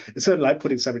 But it's certainly like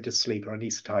putting somebody to sleep or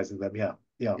anesthetizing them. Yeah.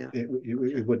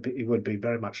 It would be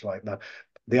very much like that.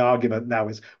 The argument now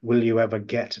is, will you ever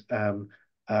get a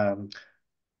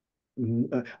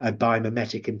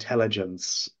biomimetic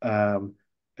intelligence, in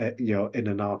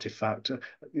an artifact?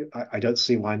 I don't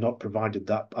see why not, provided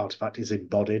that artifact is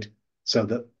embodied, so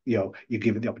that you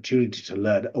give it the opportunity to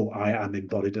learn. Oh, I am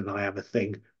embodied and I am a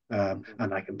thing, and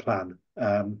I can plan.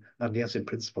 And yes, in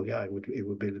principle, yeah, it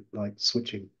would be like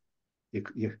switching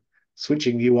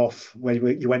switching you off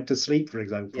when you went to sleep, for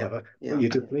example. Put you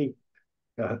to sleep.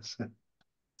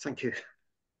 Thank you.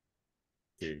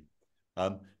 Thank you.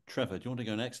 Trevor, do you want to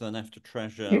go next? And then after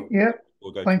Treasure, yeah.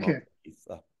 we'll go Thank to you.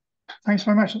 Thanks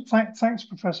very much. Thanks,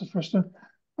 Professor Friston.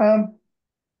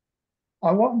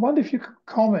 I wonder if you could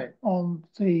comment on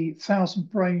the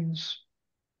thousand brains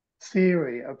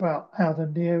theory about how the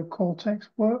neocortex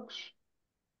works.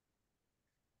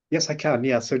 Yes, I can.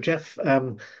 Yeah. So Jeff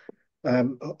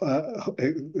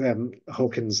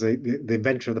Hawkins, the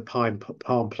inventor of the Palm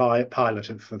Pilot,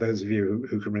 and for those of you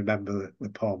who can remember the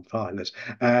Palm Pilot.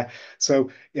 There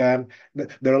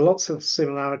are lots of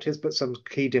similarities, but some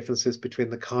key differences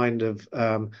between the kind of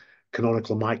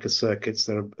canonical microcircuits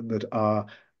that are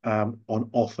on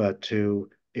offer to,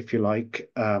 if you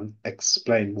like,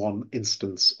 explain one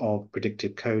instance of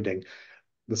predictive coding.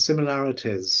 The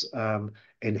similarities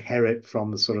inherit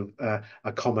from sort of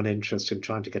a common interest in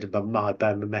trying to get a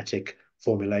biomimetic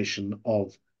formulation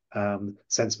of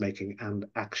sense making and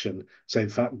action. So in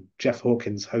fact, Jeff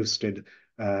Hawkins hosted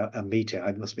a meeting,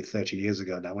 it must be 30 years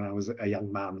ago now, when I was a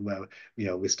young man, where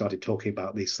we started talking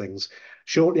about these things.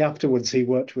 Shortly afterwards, he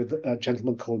worked with a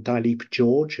gentleman called Dilip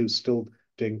George, who's still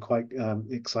doing quite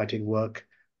exciting work,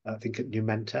 I think at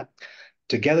Numenta.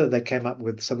 Together, they came up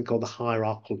with something called the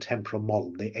hierarchical temporal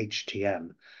model, the HTM,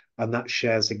 and that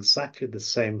shares exactly the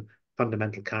same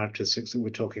fundamental characteristics that we were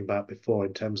talking about before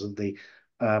in terms of the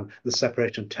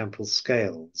separation of temporal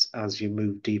scales as you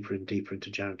move deeper and deeper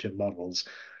into generative models.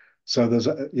 So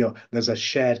there's a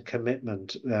shared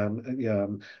commitment,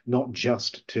 not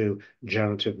just to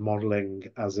generative modeling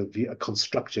as a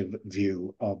constructive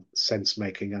view of sense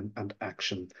making and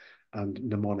action and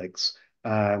mnemonics.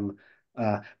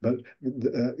 But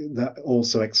that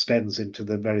also extends into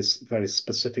the very, very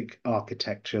specific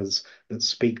architectures that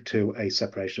speak to a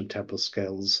separation of temporal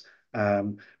scales,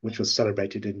 which was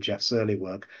celebrated in Jeff's early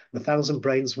work. The Thousand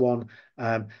Brains one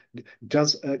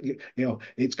does,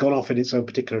 it's gone off in its own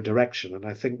particular direction, and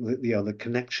I think that the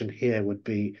connection here would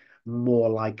be more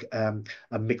like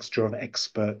a mixture of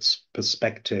experts'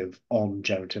 perspective on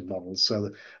generative models.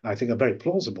 So I think a very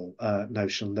plausible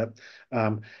notion that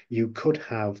you could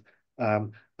have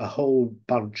a whole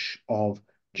bunch of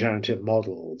generative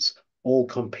models all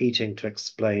competing to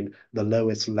explain the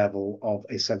lowest level of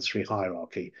a sensory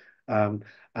hierarchy. And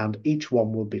each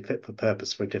one will be fit for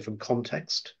purpose for a different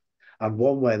context. And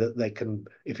one way that they can,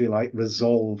 if you like,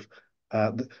 resolve,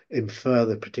 infer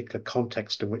the particular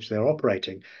context in which they're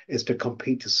operating is to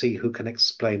compete to see who can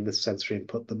explain the sensory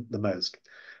input the most.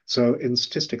 So in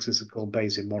statistics, this is called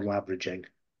Bayesian model averaging,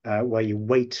 where you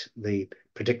weight the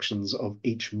predictions of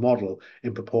each model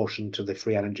in proportion to the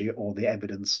free energy or the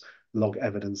evidence,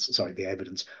 the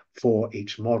evidence for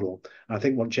each model. And I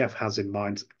think what Jeff has in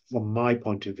mind, from my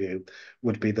point of view,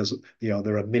 would be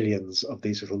there are millions of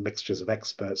these little mixtures of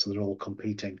experts and they're all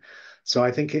competing. So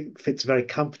I think it fits very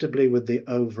comfortably with the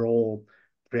overall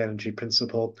free energy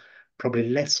principle, probably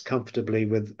less comfortably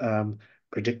with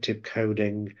predictive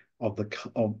coding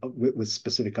with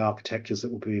specific architectures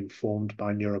that will be informed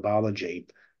by neurobiology.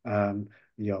 The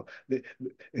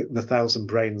Thousand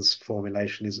Brains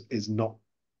formulation is not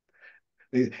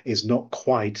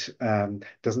quite,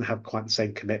 doesn't have quite the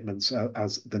same commitments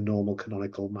as the normal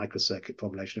canonical microcircuit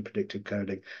formulation of predictive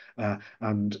coding,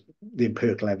 and the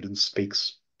empirical evidence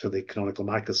speaks to the canonical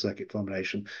microcircuit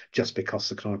formulation, just because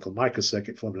the canonical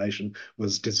microcircuit formulation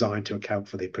was designed to account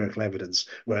for the empirical evidence,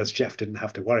 whereas Jeff didn't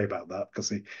have to worry about that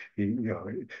because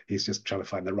he's just trying to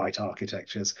find the right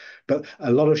architectures. But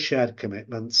a lot of shared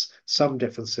commitments, some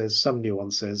differences, some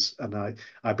nuances, and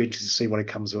I'd be interested to see what it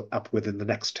comes up with in the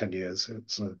next 10 years.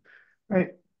 Great.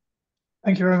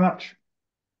 Thank you very much.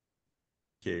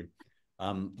 Thank you.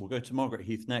 We'll go to Margaret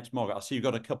Heath next. Margaret, I see you've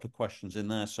got a couple of questions in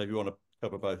there, so if you want to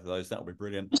cover both of those, that would be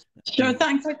brilliant. Sure,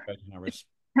 thanks.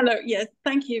 Hello, yes,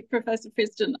 thank you, Professor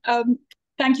Friston.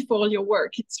 Thank you for all your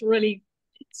work. It's really,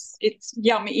 it's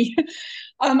yummy.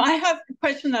 I have a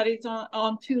question that is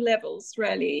on two levels,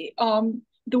 really.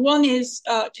 The one is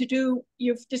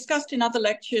you've discussed in other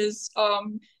lectures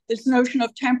this notion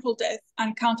of temporal depth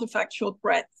and counterfactual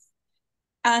breadth.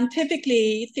 And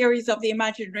typically, theories of the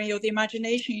imaginary or the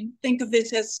imagination think of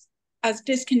this as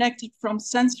disconnected from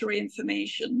sensory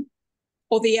information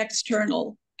or the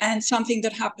external and something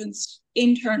that happens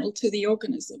internal to the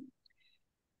organism.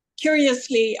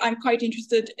 Curiously, I'm quite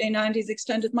interested in Andy's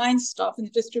extended mind stuff in the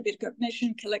distributed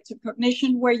cognition, collective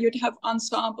cognition, where you'd have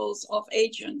ensembles of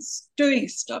agents doing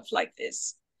stuff like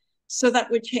this. So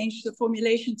that would change the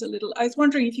formulations a little. I was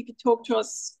wondering if you could talk to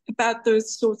us about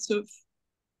those sorts of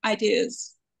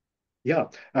ideas. Yeah,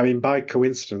 I mean, by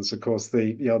coincidence, of course,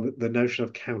 the notion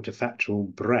of counterfactual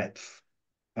breadth,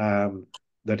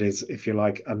 that is, if you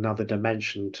like, another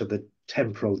dimension to the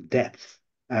temporal depth,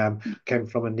 came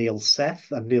from a Neil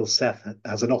Seth, and Neil Seth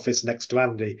has an office next to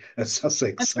Andy at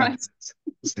Sussex. That's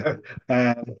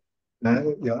right.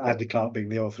 Andy Clark being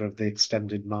the author of The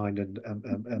Extended Mind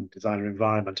and Designer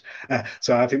Environment.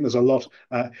 So I think there's a lot,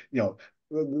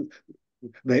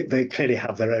 they clearly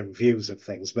have their own views of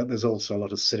things, but there's also a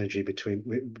lot of synergy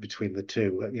between the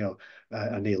two.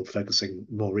 Anil focusing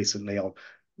more recently on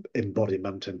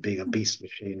embodiment and being a beast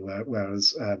machine,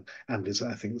 whereas Andy's,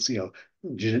 I think,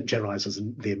 generalizes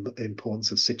the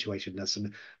importance of situatedness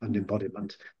and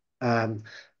embodiment.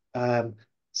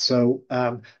 So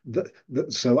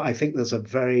I think there's a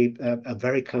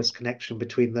very close connection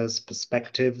between those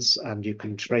perspectives, and you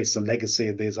can trace the legacy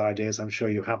of these ideas. I'm sure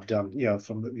you have done,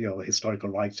 from the historical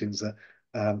writings that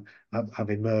have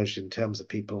emerged in terms of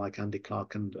people like Andy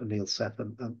Clark and Neil Seth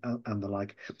and the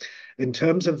like. In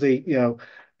terms of the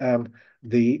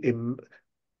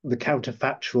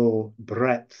counterfactual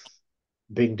breadth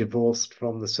being divorced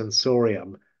from the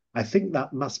sensorium, I think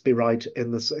that must be right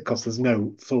in this, because there's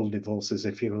no full divorces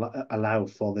if you allow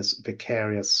for this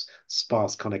vicarious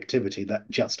sparse connectivity that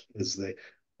just is the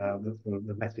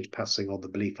message passing or the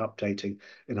belief updating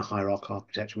in a hierarchical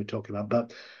architecture we're talking about.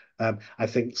 But I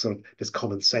think sort of just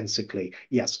commonsensically,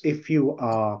 yes, if you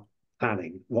are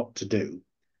planning what to do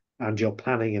and you're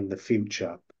planning in the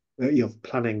future, you're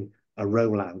planning a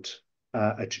rollout,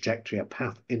 a trajectory, a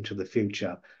path into the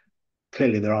future,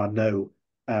 clearly there are no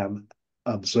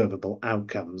observable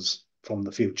outcomes from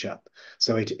the future.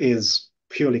 So it is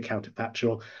purely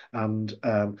counterfactual, and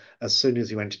as soon as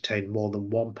you entertain more than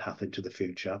one path into the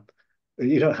future,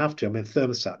 you don't have to. I mean,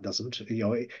 thermostat doesn't.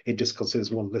 It just considers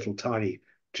one little tiny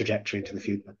trajectory into the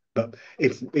future. But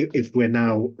if we're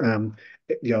now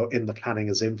in the planning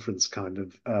as inference kind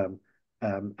of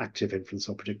active inference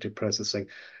or predictive processing,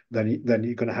 then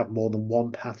you're going to have more than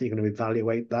one path. You're going to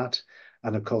evaluate that,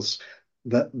 and of course,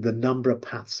 the number of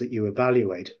paths that you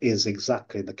evaluate is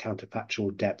exactly the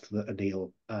counterfactual depth that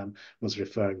Anil was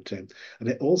referring to. And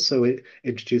it also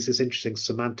introduces interesting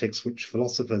semantics which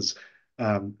philosophers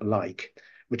like,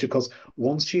 which of course,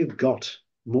 once you've got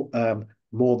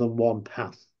more than one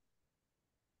path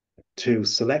to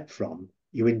select from,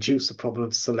 you induce a problem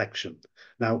of selection.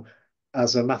 Now,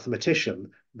 as a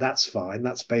mathematician, that's fine.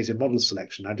 That's Bayesian model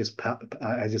selection. I just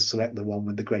select the one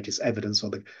with the greatest evidence or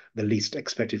the least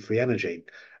expected free energy.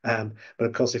 But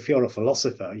of course, if you're a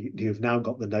philosopher, you've now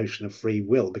got the notion of free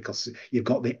will, because you've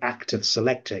got the act of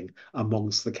selecting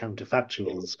amongst the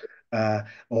counterfactuals,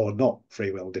 or not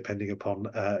free will, depending upon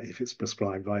if it's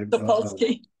prescribed by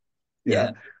Sapolsky.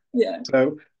 Yeah.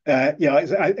 So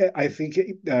I think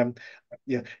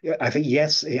I think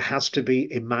yes, it has to be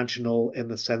imaginal in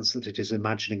the sense that it is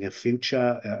imagining a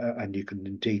future, and you can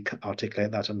indeed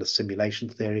articulate that under simulation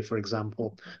theory, for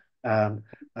example. And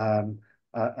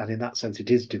in that sense, it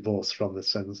is divorced from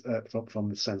the from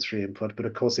the sensory input. But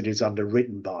of course, it is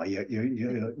underwritten by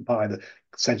by the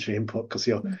sensory input, because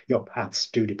your paths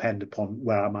do depend upon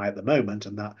where am I at the moment,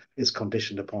 and that is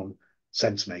conditioned upon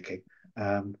sense making.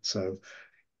 So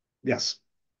yes.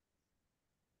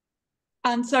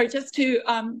 And sorry, just to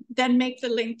then make the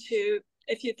link to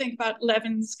if you think about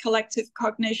Levin's collective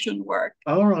cognition work.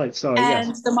 All right, sorry, and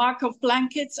yes. the Markov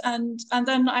blankets, and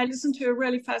then I listened to a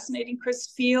really fascinating Chris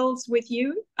Fields with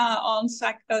you on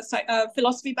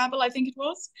Philosophy Babble, I think it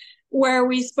was, where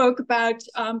we spoke about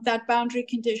that boundary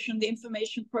condition, the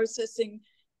information processing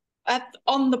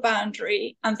on the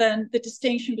boundary, and then the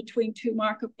distinction between two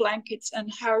Markov blankets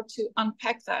and how to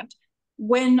unpack that.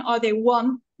 When are they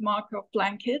one Markov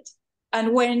blanket,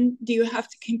 and when do you have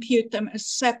to compute them as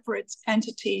separate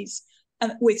entities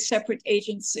and with separate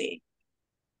agency?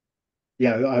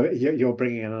 Yeah, you're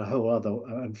bringing in a whole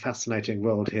other fascinating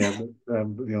world here.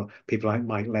 People like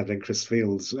Mike Levin and Chris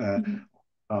Fields,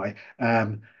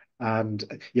 and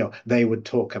they would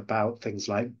talk about things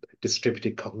like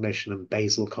distributed cognition and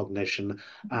basal cognition,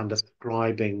 and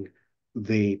ascribing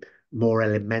the more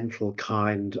elemental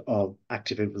kind of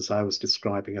active inference I was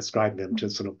describing, ascribing them to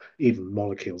sort of even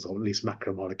molecules, or at least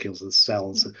macromolecules and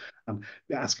cells,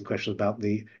 asking questions about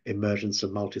the emergence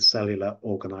of multicellular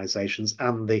organizations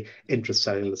and the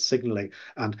intracellular signaling.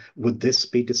 And would this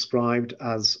be described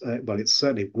as, well, it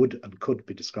certainly would and could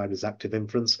be described as active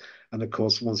inference. And of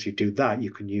course, once you do that,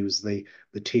 you can use the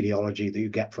teleology that you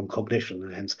get from cognition,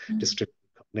 and hence distributed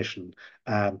cognition.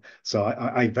 So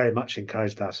I very much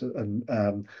encourage that,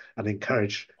 and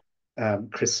encourage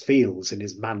Chris Fields in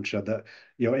his mantra that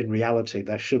in reality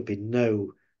there should be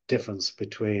no difference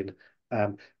between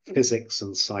physics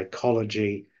and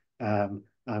psychology,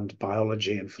 and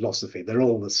biology and philosophy. They're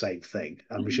all the same thing,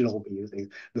 and we should all be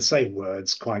using the same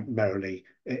words quite merrily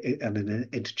and in an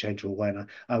interchangeable way. And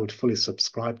I would fully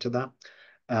subscribe to that.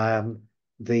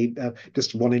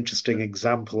 Just one interesting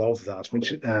example of that,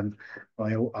 which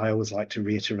I always like to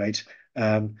reiterate,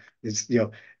 is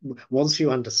once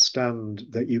you understand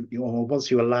that or once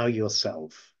you allow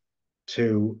yourself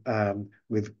to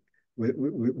with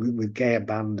gay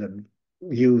abandon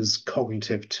use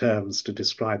cognitive terms to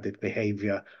describe the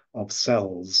behavior of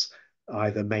cells,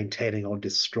 either maintaining or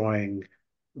destroying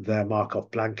their Markov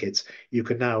blankets, you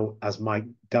can now, as Mike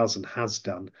does and has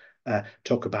done,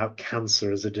 talk about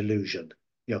cancer as a delusion,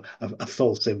 a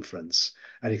false inference.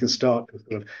 And you can start to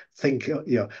sort of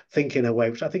think in a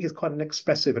way which I think is quite an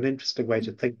expressive and interesting way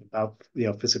to think about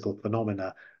physical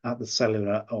phenomena at the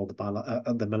cellular or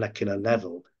at the molecular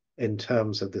level, in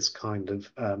terms of this kind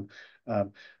of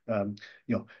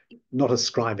not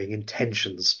ascribing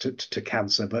intentions to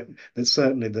cancer, but there's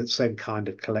certainly the same kind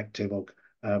of collective or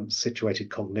situated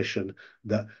cognition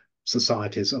that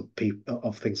societies of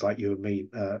things like you and me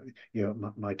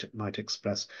might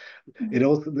express. It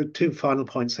also, the two final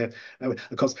points here, of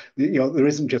course, there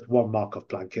isn't just one Markov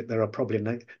blanket. There are probably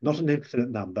not an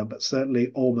infinite number, but certainly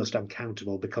almost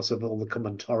uncountable because of all the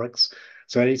combinatorics.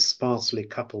 So any sparsely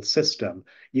coupled system,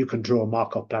 you can draw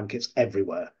Markov blankets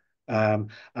everywhere. And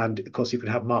of course, you can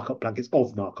have Markov blankets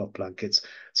of Markov blankets.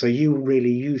 So you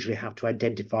really usually have to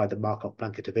identify the Markov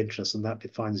blanket of interest, and that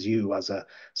defines you as a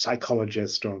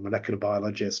psychologist or a molecular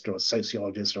biologist or a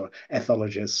sociologist or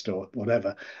ethologist or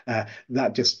whatever.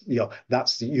 That just,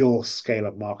 that's your scale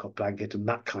of Markov blanket, and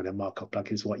that kind of Markov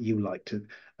blanket is what you like to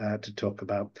talk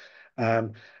about.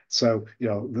 So,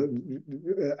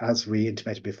 as we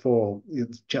intimated before,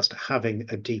 just having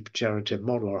a deep generative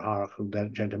model or hierarchical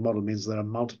generative model means there are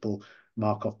multiple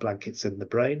Markov blankets in the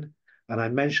brain. And I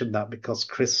mentioned that because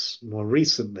Chris more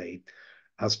recently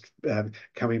has,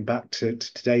 coming back to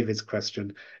David's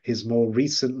question, he's more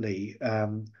recently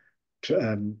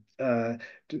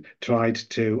tried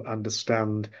to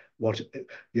understand what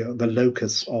the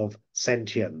locus of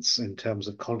sentience in terms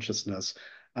of consciousness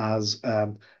as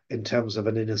in terms of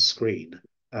an inner screen,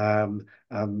 and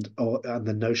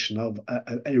the notion of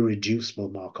an irreducible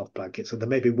Markov blanket. So there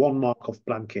may be one Markov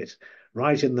blanket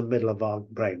right in the middle of our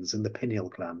brains, in the pineal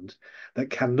gland, that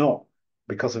cannot,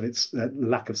 because of its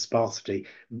lack of sparsity,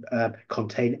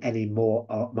 contain any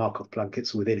more Markov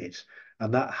blankets within it.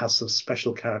 And that has some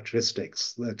special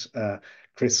characteristics that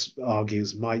Chris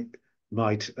argues might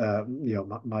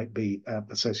be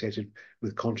associated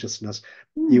with consciousness.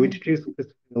 You introduced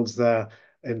Chris Fields there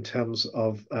in terms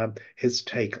of his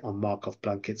take on Markov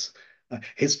blankets.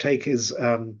 His take is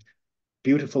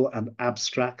beautiful and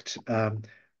abstract,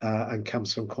 and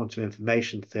comes from quantum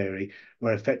information theory,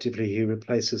 where effectively he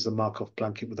replaces the Markov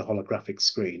blanket with a holographic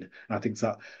screen. And I think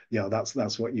that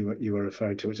that's what you were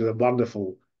referring to, which is a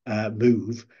wonderful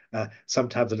move,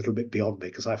 sometimes a little bit beyond me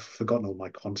because I've forgotten all my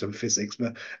quantum physics,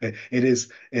 but it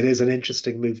is an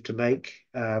interesting move to make,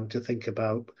 to think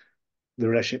about the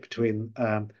relationship between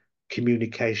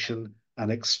communication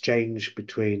and exchange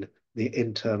between the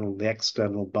internal and the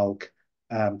external bulk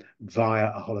via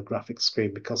a holographic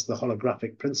screen, because the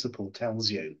holographic principle tells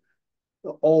you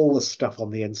all the stuff on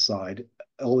the inside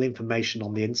all information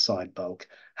on the inside bulk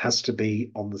has to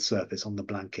be on the surface, on the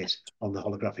blanket, on the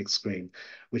holographic screen,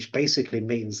 which basically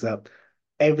means that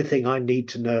everything I need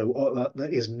to know or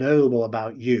that is knowable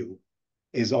about you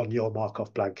is on your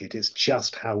Markov blanket. It's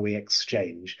just how we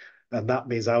exchange. And that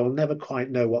means I will never quite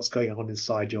know what's going on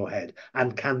inside your head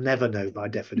and can never know by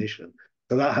definition.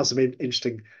 So that has some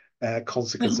interesting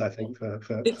consequence, I think,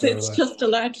 it's just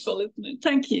delightful, isn't it?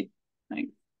 Thank you.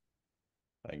 Thanks.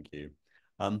 Thank you.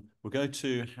 We'll go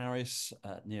to Harris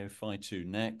at Neophyto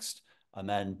next, and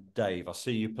then Dave. I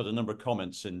see you put a number of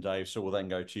comments in, Dave, so we'll then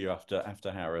go to you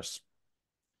after Harris.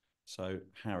 So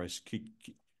Harris,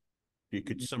 you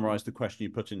could summarize the question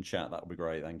you put in chat, that would be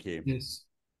great. Thank you. Yes.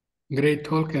 Great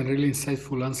talk and really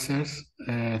insightful answers.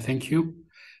 Thank you.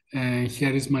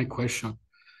 Here is my question.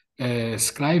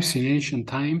 Scribes in ancient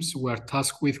times were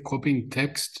tasked with copying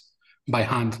text by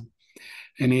hand,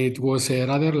 and it was a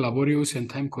rather laborious and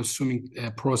time-consuming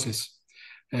process.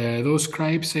 Those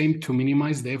scribes aimed to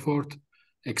minimize the effort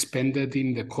expended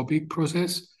in the copying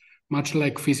process, much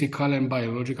like physical and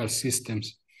biological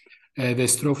systems. They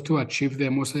strove to achieve the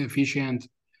most efficient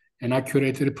and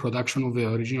accurate reproduction of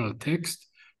the original text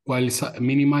while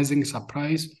minimizing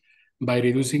surprise by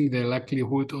reducing the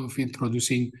likelihood of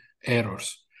introducing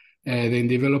errors. They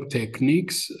developed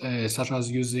techniques such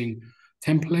as using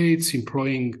templates,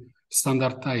 employing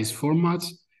standardized formats,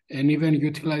 and even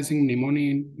utilizing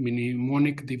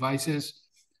mnemonic devices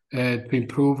to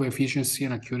improve efficiency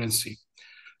and accuracy.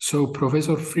 So,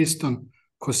 Professor Friston,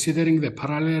 considering the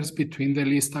parallels between the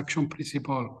least action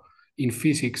principle in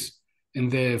physics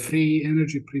and the free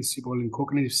energy principle in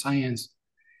cognitive science,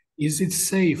 is it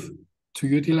safe to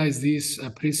utilize these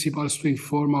principles to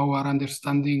inform our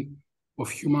understanding of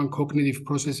human cognitive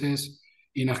processes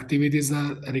in activities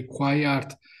that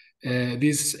required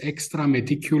this extra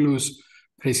meticulous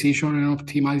precision and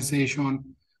optimization,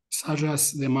 such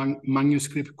as the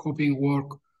manuscript copying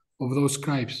work of those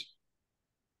scribes?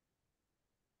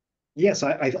 Yes,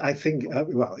 I think,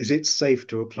 well, is it safe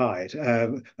to apply it?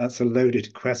 That's a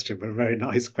loaded question, but a very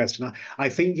nice question. I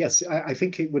think, yes, I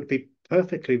think it would be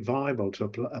perfectly viable to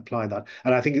apply that.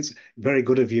 And I think it's very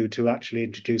good of you to actually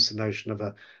introduce the notion of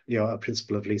a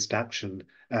principle of least action,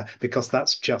 because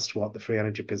that's just what the free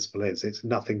energy principle is. It's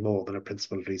nothing more than a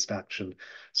principle of least action.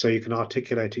 So you can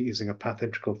articulate it using a path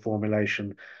integral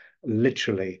formulation,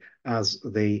 literally as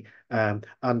the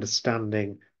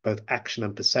understanding both action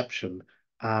and perception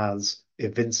as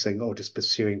evincing or just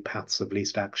pursuing paths of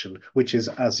least action, which is,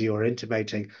 as you're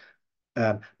intimating,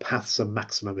 paths of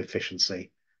maximum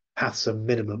efficiency, paths of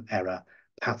minimum error,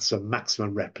 paths of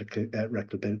maximum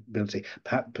replicability,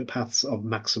 paths of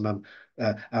maximum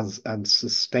and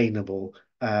sustainable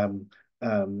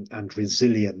and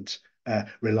resilient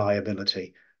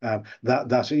reliability.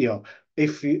 That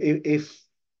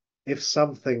if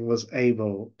something was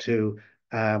able to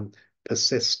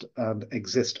persist and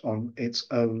exist on its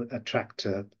own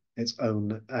attractor, its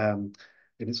own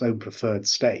in its own preferred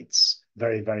states,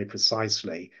 very, very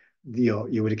precisely,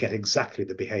 you would get exactly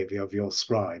the behavior of your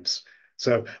scribes.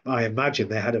 So I imagine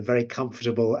they had a very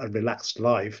comfortable and relaxed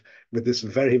life with this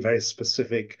very, very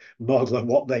specific model of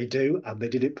what they do, and they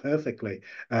did it perfectly.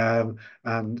 And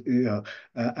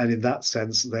in that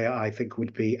sense, they, I think,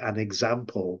 would be an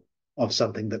example of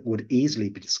something that would easily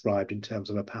be described in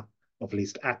terms of a path of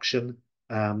least action,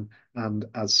 and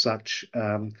as such,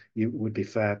 you would be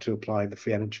fair to apply the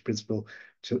free energy principle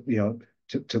to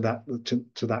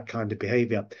that kind of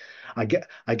behavior.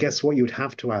 I guess what you would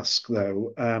have to ask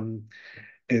though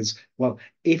is, well,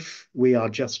 if we are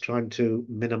just trying to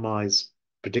minimize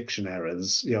prediction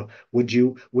errors, would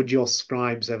your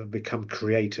scribes ever become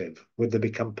creative? Would they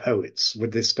become poets?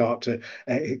 Would they start to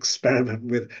experiment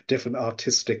with different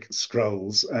artistic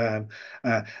scrolls? And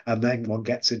then one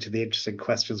gets into the interesting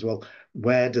questions. Well,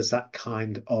 where does that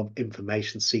kind of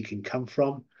information seeking come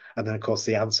from? And then, of course,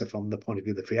 the answer from the point of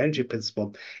view of the free energy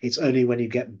principle, it's only when you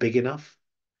get big enough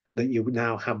that you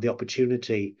now have the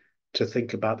opportunity to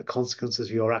think about the consequences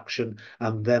of your action,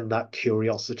 and then that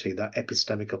curiosity, that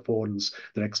epistemic affordance,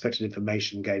 that expected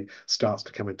information gain starts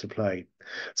to come into play.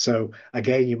 So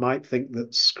again, you might think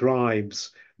that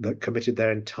scribes that committed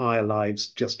their entire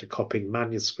lives just to copying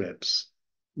manuscripts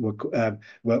were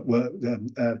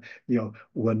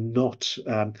not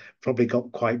probably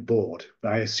got quite bored.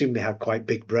 I assume they had quite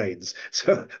big brains,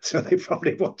 so they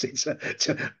probably wanted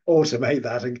to automate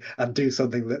that and do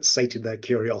something that sated their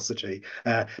curiosity,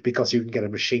 because you can get a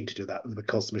machine to do that, and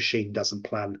because the machine doesn't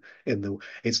plan it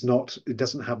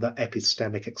doesn't have that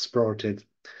epistemic explorative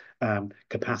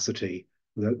capacity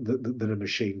that a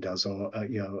machine does, or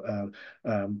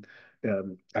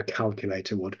a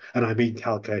calculator would. And I mean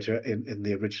calculator in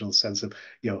the original sense of,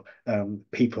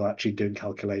 people actually doing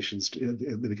calculations at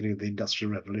the beginning of the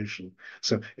Industrial Revolution.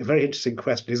 So a very interesting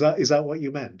question. Is that what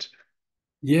you meant?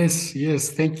 Yes, yes.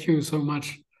 Thank you so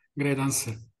much. Great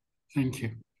answer. Thank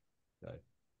you. Okay.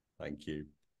 Thank you.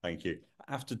 Thank you.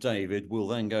 After David, we'll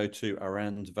then go to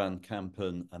Arend van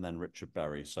Kampen and then Richard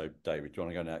Berry. So David, do you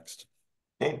want to go next?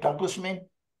 Dave Douglas, you mean?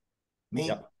 Me?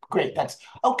 Yep. Great, thanks.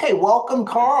 Okay, welcome,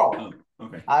 Karl. Oh,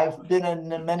 okay. I've been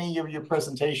in many of your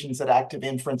presentations at Active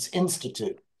Inference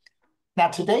Institute. Now,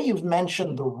 today you've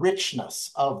mentioned the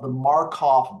richness of the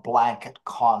Markov blanket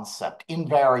concept in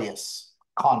various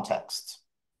contexts.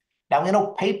 Now, in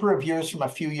a paper of yours from a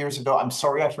few years ago, I'm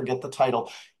sorry, I forget the title,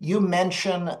 you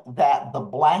mention that the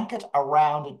blanket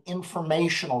around an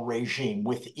informational regime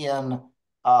within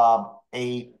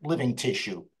a living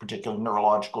tissue, particularly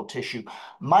neurological tissue,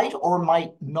 might or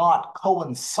might not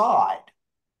coincide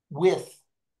with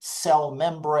cell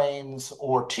membranes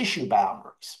or tissue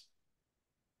boundaries.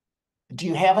 Do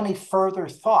you have any further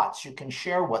thoughts you can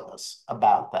share with us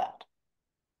about that?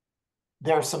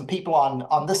 There are some people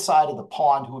on this side of the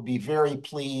pond who would be very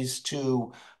pleased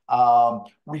to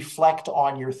reflect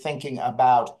on your thinking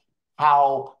about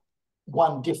how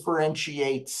one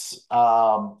differentiates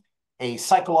a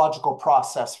psychological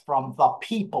process from the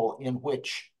people in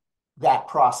which that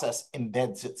process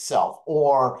embeds itself,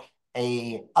 or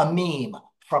a meme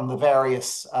from the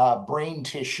various brain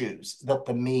tissues that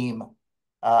the meme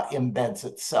embeds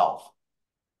itself.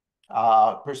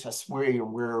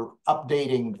 We're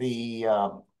updating the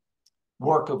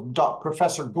work of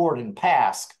Professor Gordon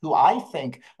Pask, who I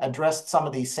think addressed some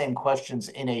of these same questions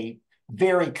in a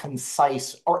very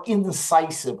concise or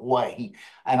incisive way,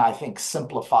 and I think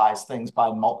simplifies things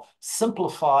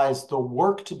simplifies the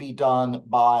work to be done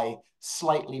by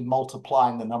slightly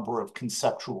multiplying the number of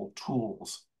conceptual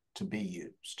tools to be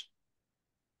used.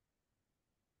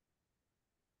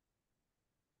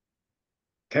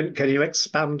 Can you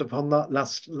expand upon that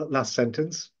last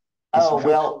sentence? Oh,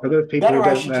 well, for those people who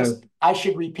don't know, I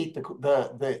should repeat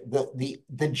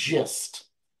the gist.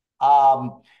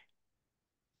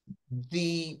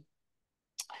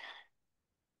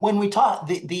 When we talk,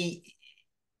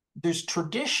 there's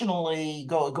traditionally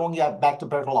going back to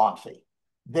Bertalanffy,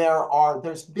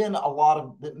 there's been a lot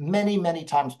of many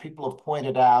times people have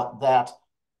pointed out that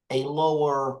a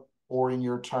lower, or in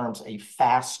your terms, a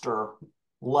faster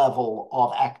level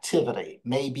of activity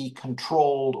may be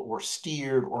controlled or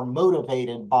steered or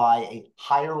motivated by a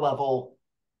higher level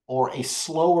or a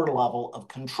slower level of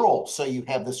control. So you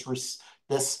have this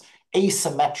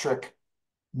asymmetric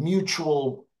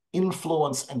mutual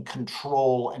influence and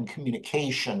control and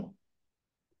communication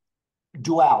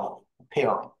duality,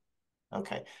 pairing.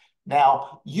 Okay.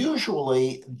 Now,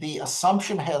 usually the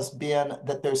assumption has been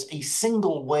that there's a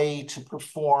single way to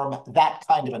perform that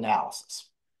kind of analysis.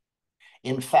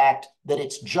 In fact, that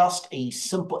it's just a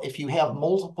simple, if you have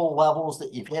multiple levels, that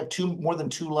if you have more than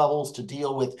two levels to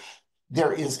deal with,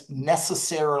 there is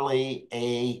necessarily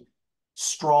a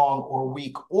strong or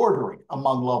weak ordering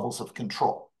among levels of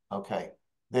control. Okay.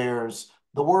 There's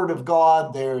the word of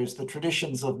God, there's the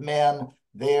traditions of men,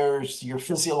 there's your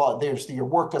your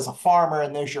work as a farmer,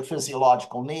 and there's your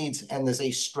physiological needs, and there's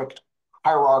a strict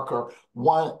hierarchy.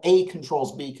 A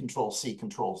controls B, controls C,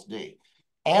 controls D.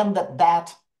 And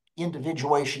that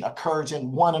individuation occurs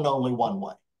in one and only one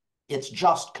way. It's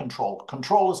just control.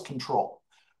 Control is control.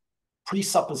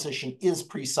 Presupposition is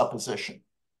presupposition.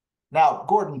 Now,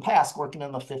 Gordon Pask, working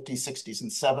in the 50s, 60s,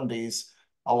 and 70s,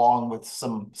 along with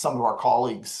some of our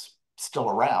colleagues still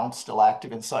around, still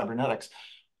active in cybernetics,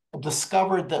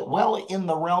 discovered that, well, in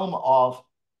the realm of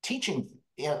teaching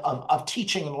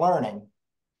and learning,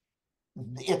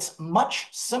 it's much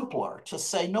simpler to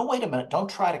say, no, wait a minute, don't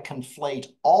try to conflate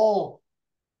all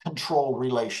control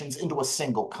relations into a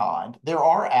single kind. There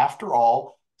are, after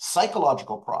all,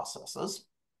 psychological processes,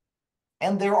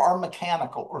 and there are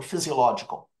mechanical or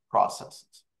physiological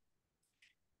processes.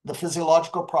 The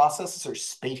physiological processes are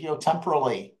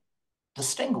spatiotemporally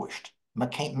distinguished.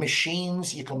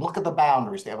 Machines, you can look at the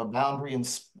boundaries. They have a boundary in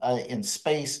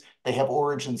space. They have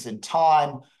origins in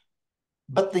time.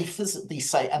 But the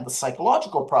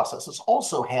psychological processes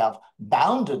also have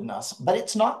boundedness, but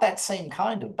it's not that same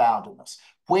kind of boundedness.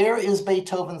 Where is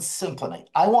Beethoven's symphony?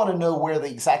 I want to know where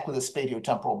exactly the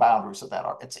spatiotemporal boundaries of that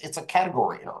are. It's a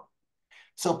category error.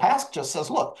 So Pask just says,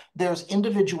 look, there's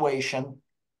individuation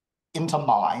into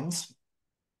minds,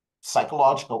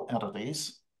 psychological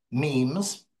entities,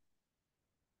 memes,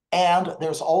 and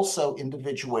there's also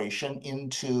individuation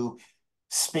into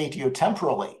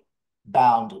spatiotemporally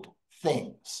bounded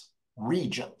things,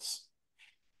 regions.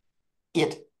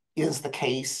 It is the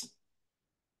case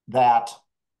that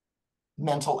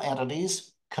mental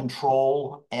entities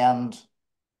control and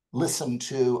listen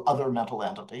to other mental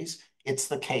entities. It's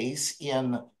the case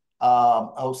in,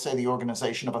 say, the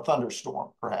organization of a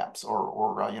thunderstorm, perhaps,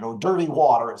 or dirty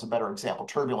water is a better example,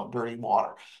 turbulent, dirty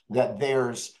water, that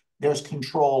there's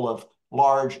control of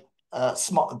large,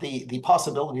 the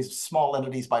possibilities of small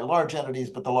entities by large entities,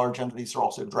 but the large entities are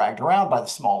also dragged around by the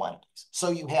small entities.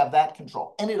 So you have that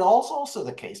control. And it is also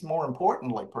the case, more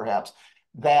importantly, perhaps,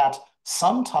 that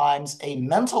sometimes a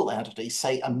mental entity,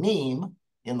 say a meme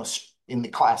in the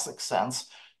classic sense,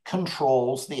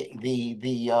 controls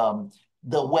the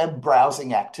web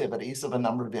browsing activities of a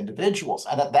number of individuals.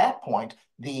 And at that point,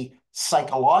 the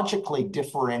psychologically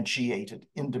differentiated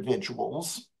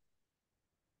individuals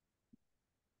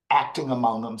acting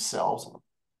among themselves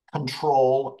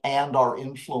control and are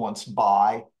influenced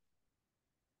by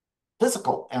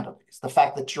physical entities. The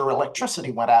fact that your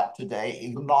electricity went out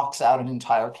today knocks out an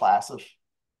entire class of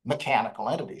mechanical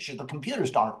entities. The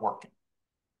computers aren't working.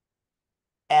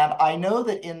 And I know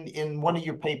that in one of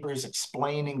your papers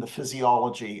explaining the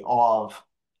physiology of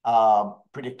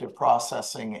predictive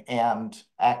processing and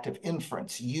active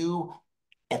inference, you,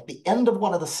 at the end of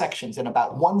one of the sections, in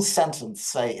about one sentence,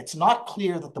 say, it's not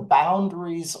clear that the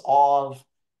boundaries of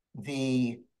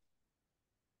the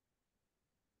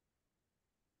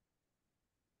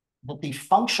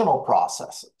functional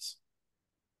processes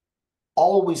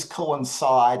always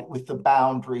coincide with the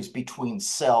boundaries between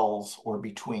cells or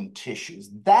between tissues.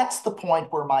 That's the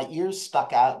point where my ears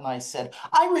stuck out and I said,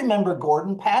 I remember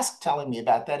Gordon Pask telling me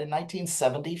about that in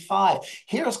 1975.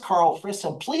 Here's Karl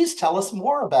Friston. Please tell us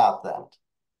more about that.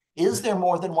 Is there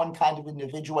more than one kind of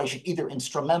individuation, either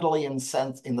instrumentally in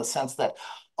the sense that,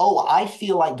 oh, I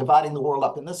feel like dividing the world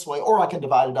up in this way, or I can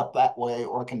divide it up that way,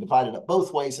 or I can divide it up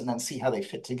both ways and then see how they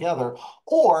fit together.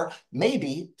 Or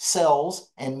maybe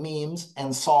cells and memes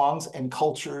and songs and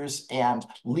cultures and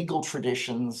legal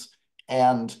traditions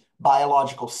and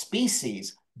biological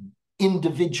species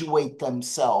individuate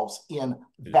themselves in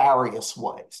various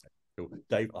ways.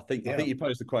 Dave, I think you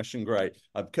posed the question great.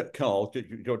 Karl, do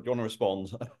you want to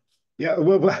respond? Yeah,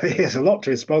 well, there's a lot to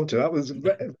respond to. That was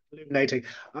illuminating.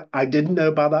 I didn't know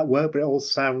about that work, but it all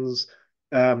sounds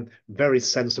very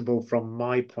sensible from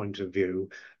my point of view,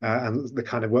 and the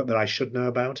kind of work that I should know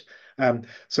about.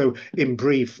 So in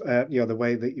brief, the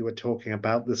way that you were talking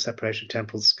about the separation of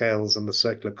temporal scales and the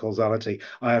circular causality,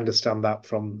 I understand that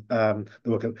from the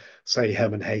work of, say,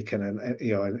 Hermann Haken,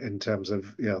 and in terms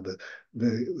of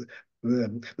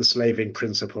the slaving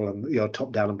principle and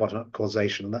top-down and bottom-up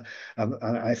causation, and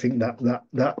I think that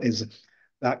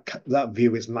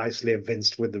view is nicely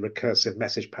evinced with the recursive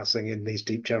message passing in these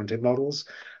deep generative models.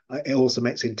 It also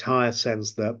makes entire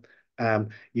sense that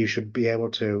you should be able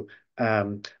to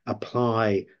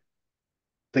apply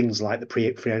things like the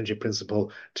free energy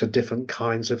principle to different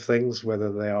kinds of things,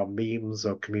 whether they are memes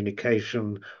or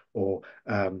communication or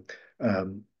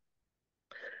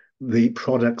the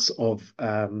products of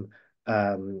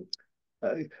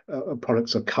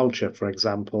culture, for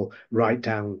example, right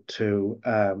down to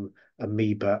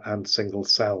amoeba and single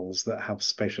cells that have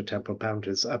spatial temporal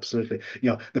boundaries. Absolutely.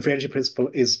 The free energy principle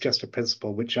is just a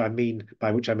principle, by which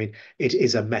I mean it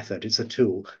is a method, it's a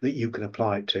tool that you can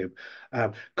apply it to.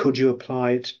 Could you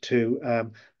apply it to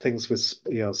things with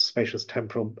spatial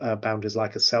temporal boundaries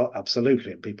like a cell?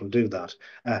 Absolutely, and people do that.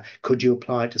 Could you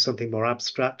apply it to something more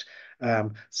abstract?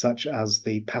 Such as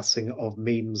the passing of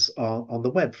memes on the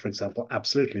web, for example.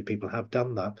 Absolutely, people have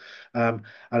done that. And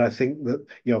I think that,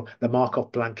 the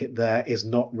Markov blanket there is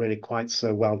not really quite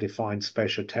so well defined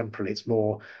spatio-temporally. It's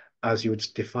more, as you would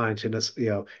define it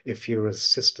if you're a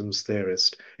systems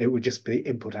theorist, it would just be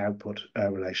input-output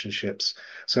relationships.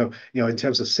 So, in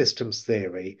terms of systems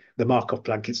theory, the Markov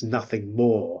blanket's nothing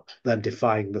more than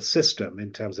defining the system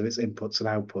in terms of its inputs and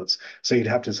outputs. So you'd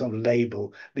have to sort of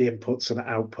label the inputs and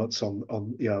outputs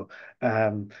on your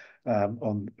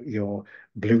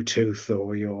Bluetooth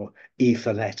or your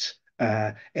Ethernet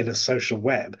in a social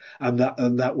web, and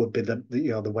that would be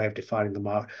the way of defining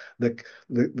the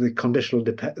conditional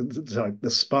the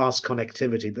sparse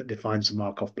connectivity that defines the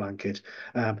Markov blanket,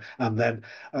 and then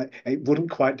it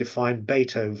wouldn't quite define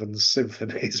Beethoven's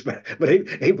symphonies, but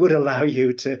it would allow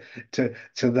you to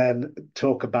then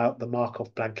talk about the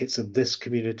Markov blankets of this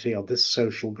community or this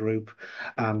social group,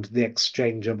 and the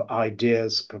exchange of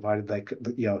ideas, provided they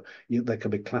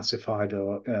could be classified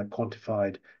or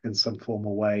quantified in some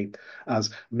formal way as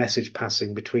message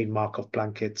passing between Markov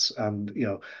blankets, and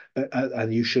you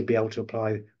should be able to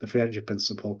apply the free energy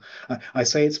principle. I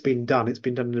say it's been done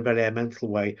in a very elemental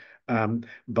way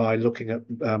by looking at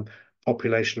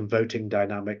population and voting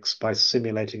dynamics by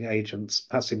simulating agents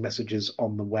passing messages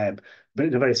on the web, but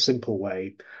in a very simple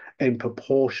way, in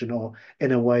proportion or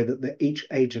in a way that each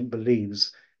agent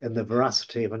believes in the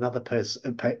veracity of another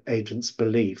agent's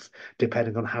belief,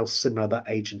 depending on how similar that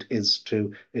agent is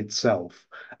to itself.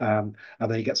 And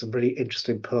then you get some really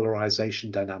interesting polarization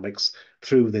dynamics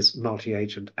through this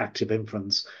multi-agent active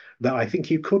inference that I think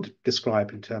you could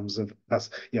describe in terms of,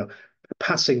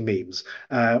 passing memes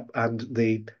and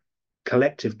the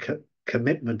collective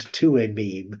commitment to a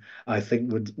meme, I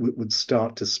think would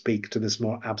start to speak to this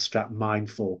more abstract,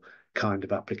 mindful kind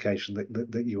of application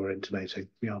that you were intimating.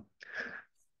 Yeah.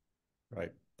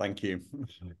 Right. Thank you.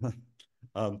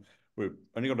 We've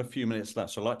only got a few minutes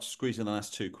left, so I'd like to squeeze in the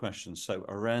last two questions. So,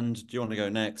 Arend, do you want to go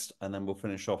next? And then we'll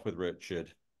finish off with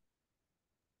Richard.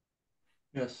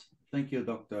 Yes. Thank you,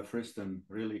 Dr. Friston.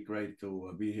 Really great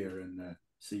to be here and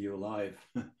see you live.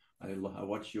 I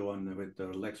watched you on with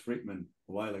Lex Friedman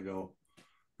a while ago.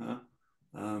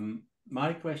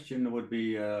 My question would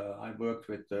be, I worked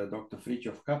with Dr.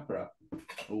 Fritjof Capra,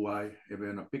 who I have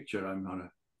in a picture I'm going to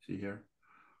see here.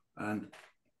 And,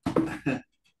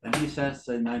 and he says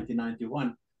in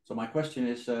 1991, so my question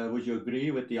is, would you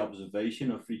agree with the observation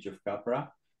of Fritjof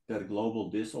Capra that global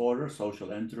disorder,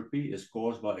 social entropy, is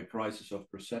caused by a crisis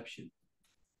of perception?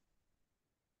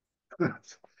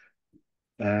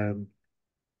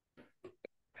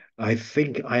 I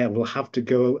think I will have to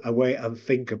go away and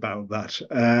think about that.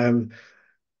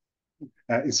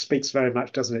 It speaks very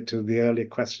much, doesn't it, to the earlier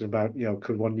question about,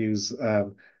 could one use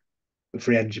the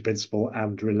free energy principle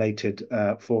and related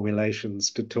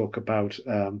formulations to talk about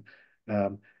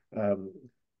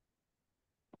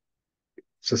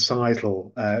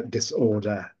societal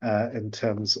disorder in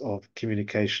terms of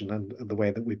communication and the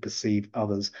way that we perceive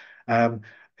others.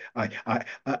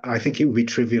 I think it would be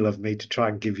trivial of me to try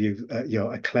and give you,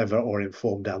 a clever or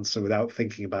informed answer without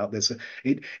thinking about this.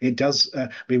 It does. I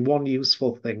mean, one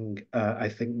useful thing I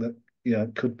think that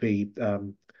could be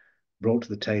brought to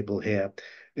the table here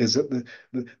is that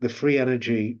the free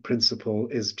energy principle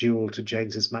is dual to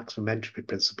James's maximum entropy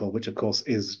principle, which of course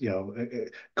is,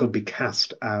 it could be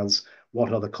cast as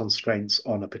what are the constraints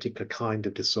on a particular kind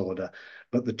of disorder.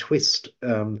 But the twist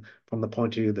from the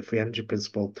point of view of the free energy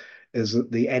principle is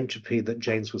that the entropy that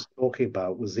James was talking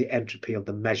about was the entropy of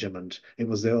the measurement. It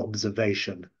was the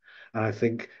observation. And I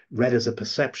think read as a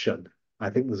perception, I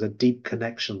think there's a deep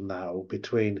connection now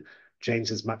between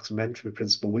James's maximum entropy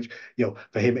principle, which,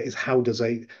 for him is how does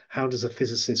a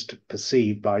physicist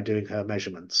perceive by doing her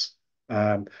measurements?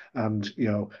 And,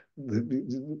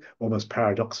 almost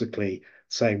paradoxically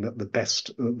saying that the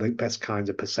best kinds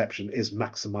of perception is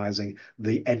maximizing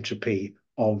the entropy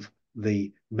of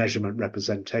the measurement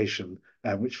representation,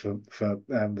 which for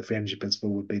the free energy principle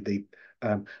would be the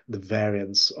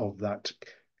variance of that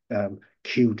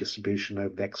Q distribution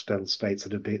over the external states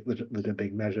that are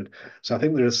being measured. So I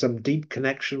think there is some deep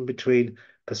connection between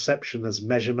perception as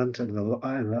measurement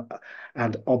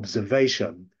and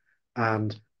observation,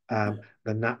 and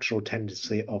the natural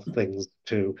tendency of things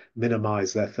to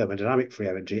minimize their thermodynamic free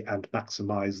energy and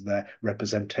maximize their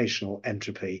representational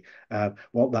entropy.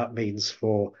 What that means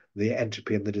for the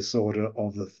entropy and the disorder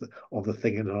of the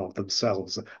thing in and of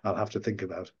themselves, I'll have to think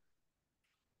about.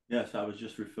 Yes, I was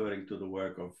just referring to the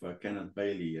work of Kenneth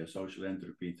Bailey, social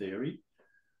entropy theory,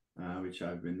 which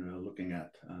I've been looking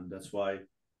at. And that's why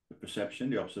the perception,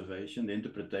 the observation, the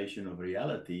interpretation of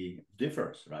reality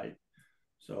differs, right?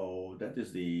 So that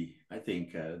is I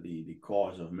think, the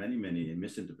cause of many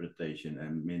misinterpretation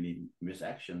and many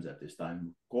misactions at this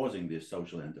time, causing this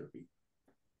social entropy.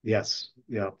 Yes,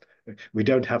 yeah. We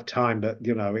don't have time, but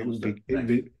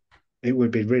it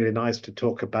would be really nice to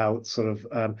talk about sort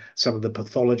of some of the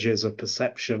pathologies of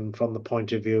perception from the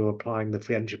point of view of applying the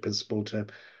free energy principle to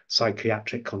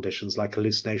psychiatric conditions like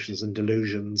hallucinations and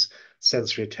delusions,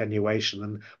 sensory attenuation,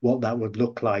 and what that would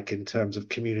look like in terms of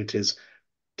communities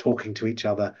talking to each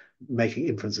other, making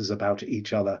inferences about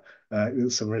each other.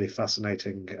 There's some really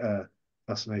fascinating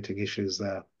issues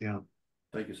there. Yeah.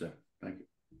 Thank you, sir. Thank you.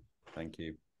 Thank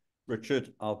you. Richard,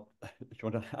 do you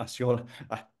want to ask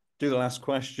do the last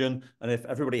question? And if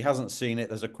everybody hasn't seen it,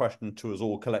 there's a question to us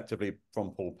all collectively from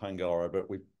Paul Pangara, but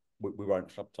we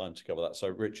won't have time to cover that. So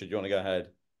Richard, you want to go ahead?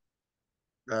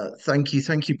 Thank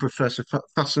you, Professor.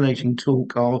 Fascinating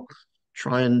talk. I'll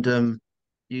try and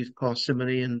use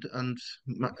parsimony and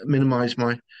minimize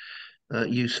my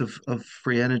use of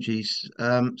free energies.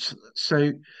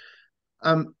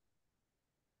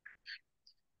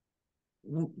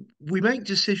 We make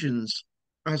decisions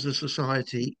as a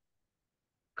society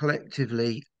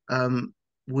collectively.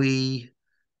 We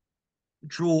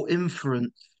draw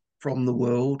inference from the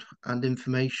world and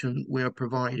information we are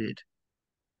provided,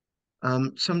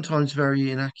 sometimes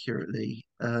very inaccurately.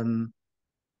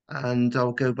 And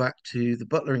I'll go back to the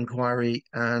Butler inquiry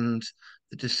and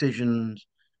the decision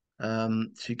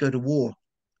to go to war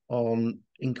on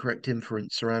incorrect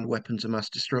inference around weapons of mass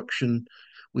destruction.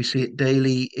 We see it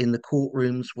daily in the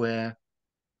courtrooms where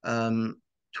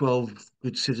 12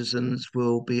 good citizens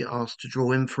will be asked to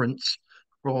draw inference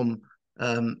from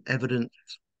evidence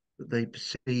that they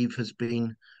perceive has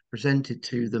been presented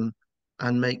to them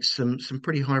and make some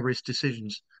pretty high-risk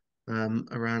decisions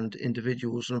around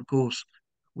individuals. And of course,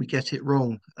 we get it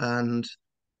wrong. And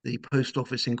the post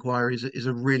office inquiry is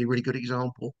a really, really good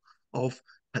example of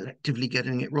collectively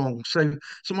getting it wrong. So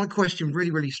my question,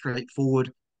 really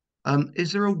straightforward.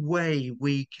 Is there a way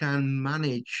we can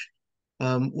manage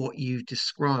what you've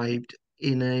described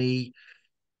in a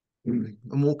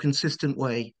more consistent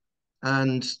way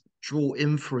and draw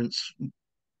inference,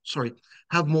 sorry,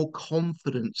 have more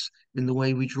confidence in the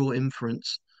way we draw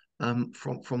inference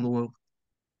from the world?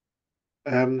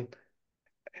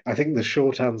 I think the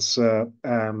short answer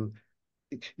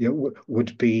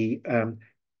would be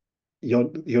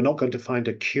you're not going to find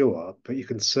a cure, but you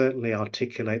can certainly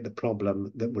articulate the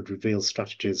problem that would reveal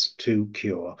strategies to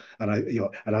cure. And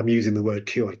I'm using the word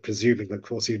cure, presuming, of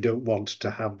course, you don't want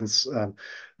to have this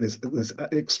this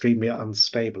extremely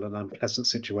unstable and unpleasant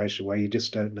situation where you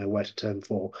just don't know where to turn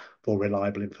for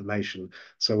reliable information.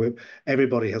 So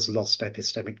everybody has lost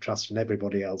epistemic trust in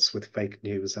everybody else with fake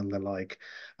news and the like.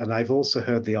 And I've also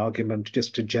heard the argument,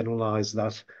 just to generalize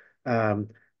that,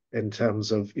 in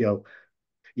terms of,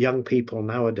 young people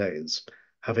nowadays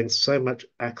having so much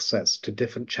access to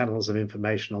different channels of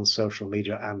information on social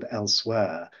media and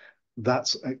elsewhere,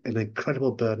 that's an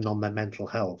incredible burden on their mental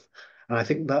health. And I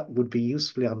think that would be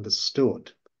usefully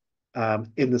understood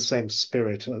in the same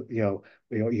spirit of,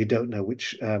 you don't know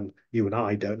which, you and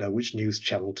I don't know which news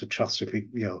channel to trust if we,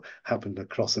 happen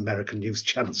across American news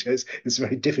channels. It's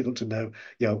very difficult to know,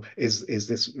 is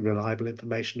this reliable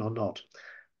information or not?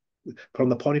 From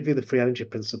the point of view of the free energy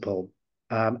principle,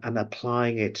 and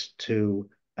applying it to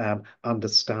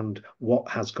understand what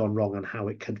has gone wrong and how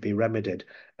it can be remedied.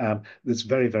 It's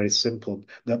very simple.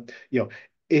 That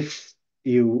if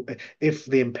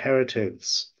the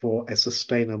imperatives for a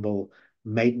sustainable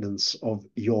maintenance of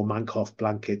your Mankoff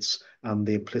blankets and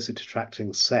the implicit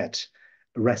attracting set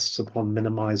rests upon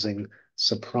minimizing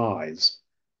surprise,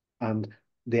 and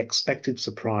the expected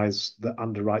surprise that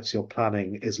underwrites your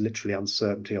planning is literally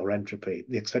uncertainty or entropy.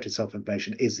 The expected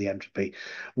self-information is the entropy.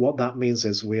 What that means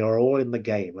is we are all in the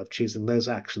game of choosing those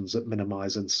actions that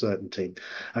minimize uncertainty.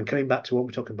 And coming back to what we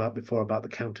were talking about before about the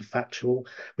counterfactual,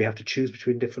 we have to choose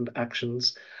between different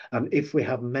actions. And if we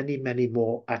have many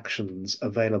more actions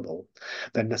available,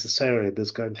 then necessarily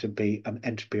there's going to be an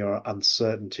entropy or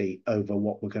uncertainty over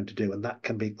what we're going to do. And that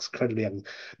can be incredibly,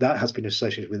 that has been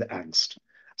associated with angst.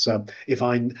 So if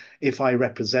I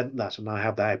represent that and I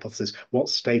have the hypothesis, what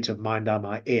state of mind am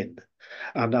I in?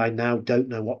 And I now don't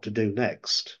know what to do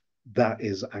next. That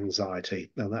is anxiety,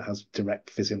 and that has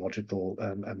direct physiological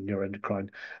and neuroendocrine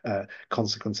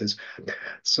consequences.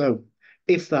 So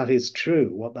if that is true,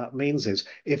 what that means is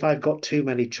if I've got too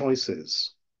many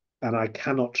choices and I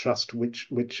cannot trust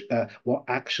what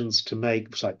actions to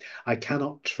make, sorry, I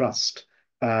cannot trust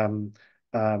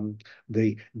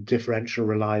the differential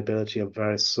reliability of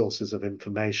various sources of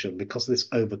information because of this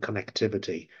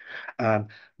overconnectivity.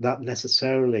 That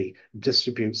necessarily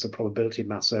distributes the probability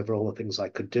mass over all the things I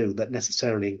could do. That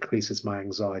necessarily increases my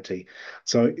anxiety.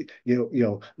 So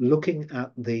looking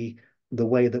at the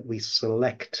way that we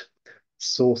select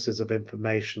sources of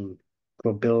information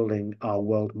for building our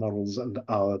world models and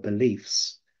our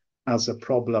beliefs as a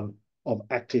problem of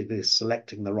actively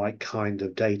selecting the right kind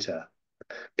of data.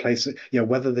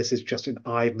 Whether this is just in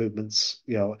eye movements,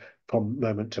 from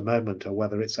moment to moment, or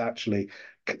whether it's actually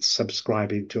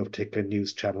subscribing to a particular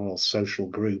news channel or social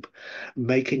group,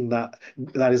 making that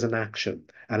is an action,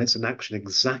 and it's an action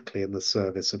exactly in the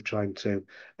service of trying to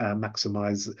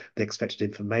maximize the expected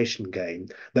information gain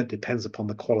that depends upon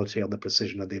the quality and the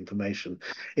precision of the information.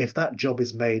 If that job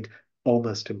is made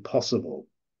almost impossible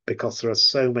because there are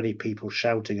so many people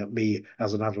shouting at me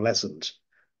as an adolescent,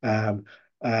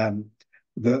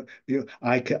 you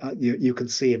can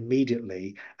see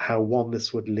immediately how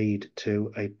this would lead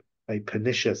to a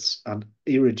pernicious and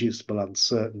irreducible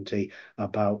uncertainty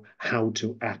about how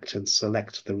to act and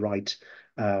select the right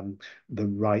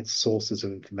sources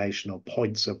of information or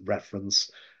points of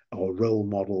reference or role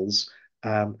models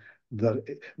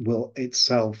that will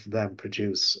itself then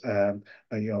produce a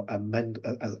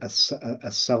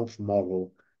self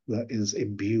model that is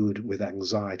imbued with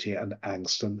anxiety and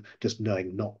angst and just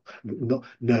not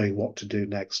knowing what to do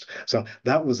next. So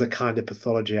that was the kind of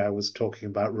pathology I was talking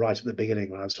about right at the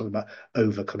beginning when I was talking about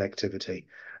over-connectivity.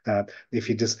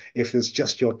 If there's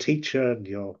just your teacher and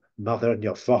your mother and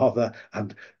your father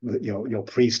and your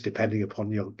priest, depending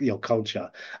upon your culture,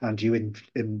 and you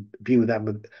imbue them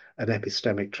with an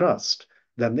epistemic trust,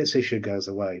 then this issue goes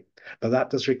away. But that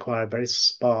does require a very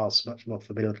sparse, much more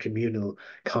familial communal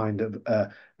kind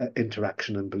of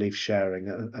interaction and belief sharing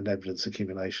and evidence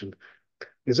accumulation.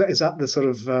 Is that the sort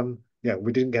of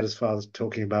we didn't get as far as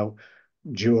talking about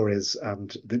juries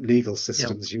and the legal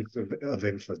system's use of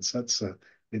inference. That's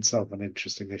itself an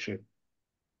interesting issue.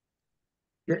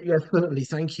 Yeah, certainly.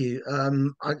 Thank you.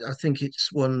 I think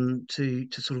it's one to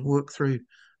sort of work through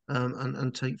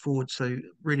and take forward. So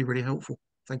really, really helpful.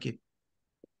 Thank you.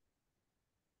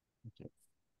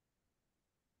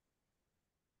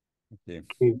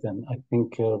 Thank you. Then I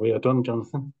think we are done,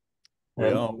 Jonathan.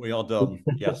 We are done.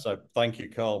 Yes. So thank you,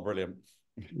 Karl. Brilliant.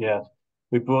 Yeah,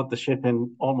 we brought the ship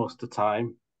in almost to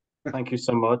time. Thank you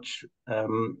so much.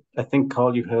 I think,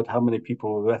 Karl, you heard how many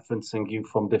people were referencing you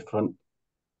from different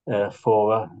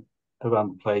fora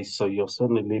around the place, so you're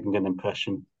certainly leaving an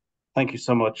impression. Thank you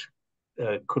so much.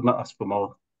 Could not ask for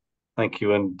more. Thank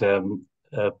you, and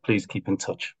please keep in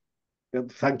touch.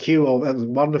 Thank you all. That was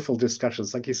wonderful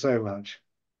discussions. Thank you so much.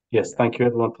 Yes, thank you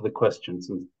everyone for the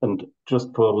questions and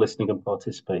just for listening and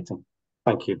participating.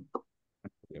 Thank you.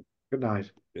 Good night.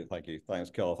 Thank you. Thanks,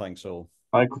 Karl. Thanks all.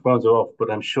 Microphones are off,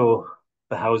 but I'm sure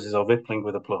the houses are rippling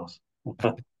with applause.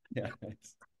 Yeah.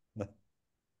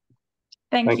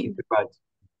 Thank you. Good night.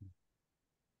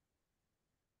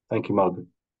 Thank you, Margaret.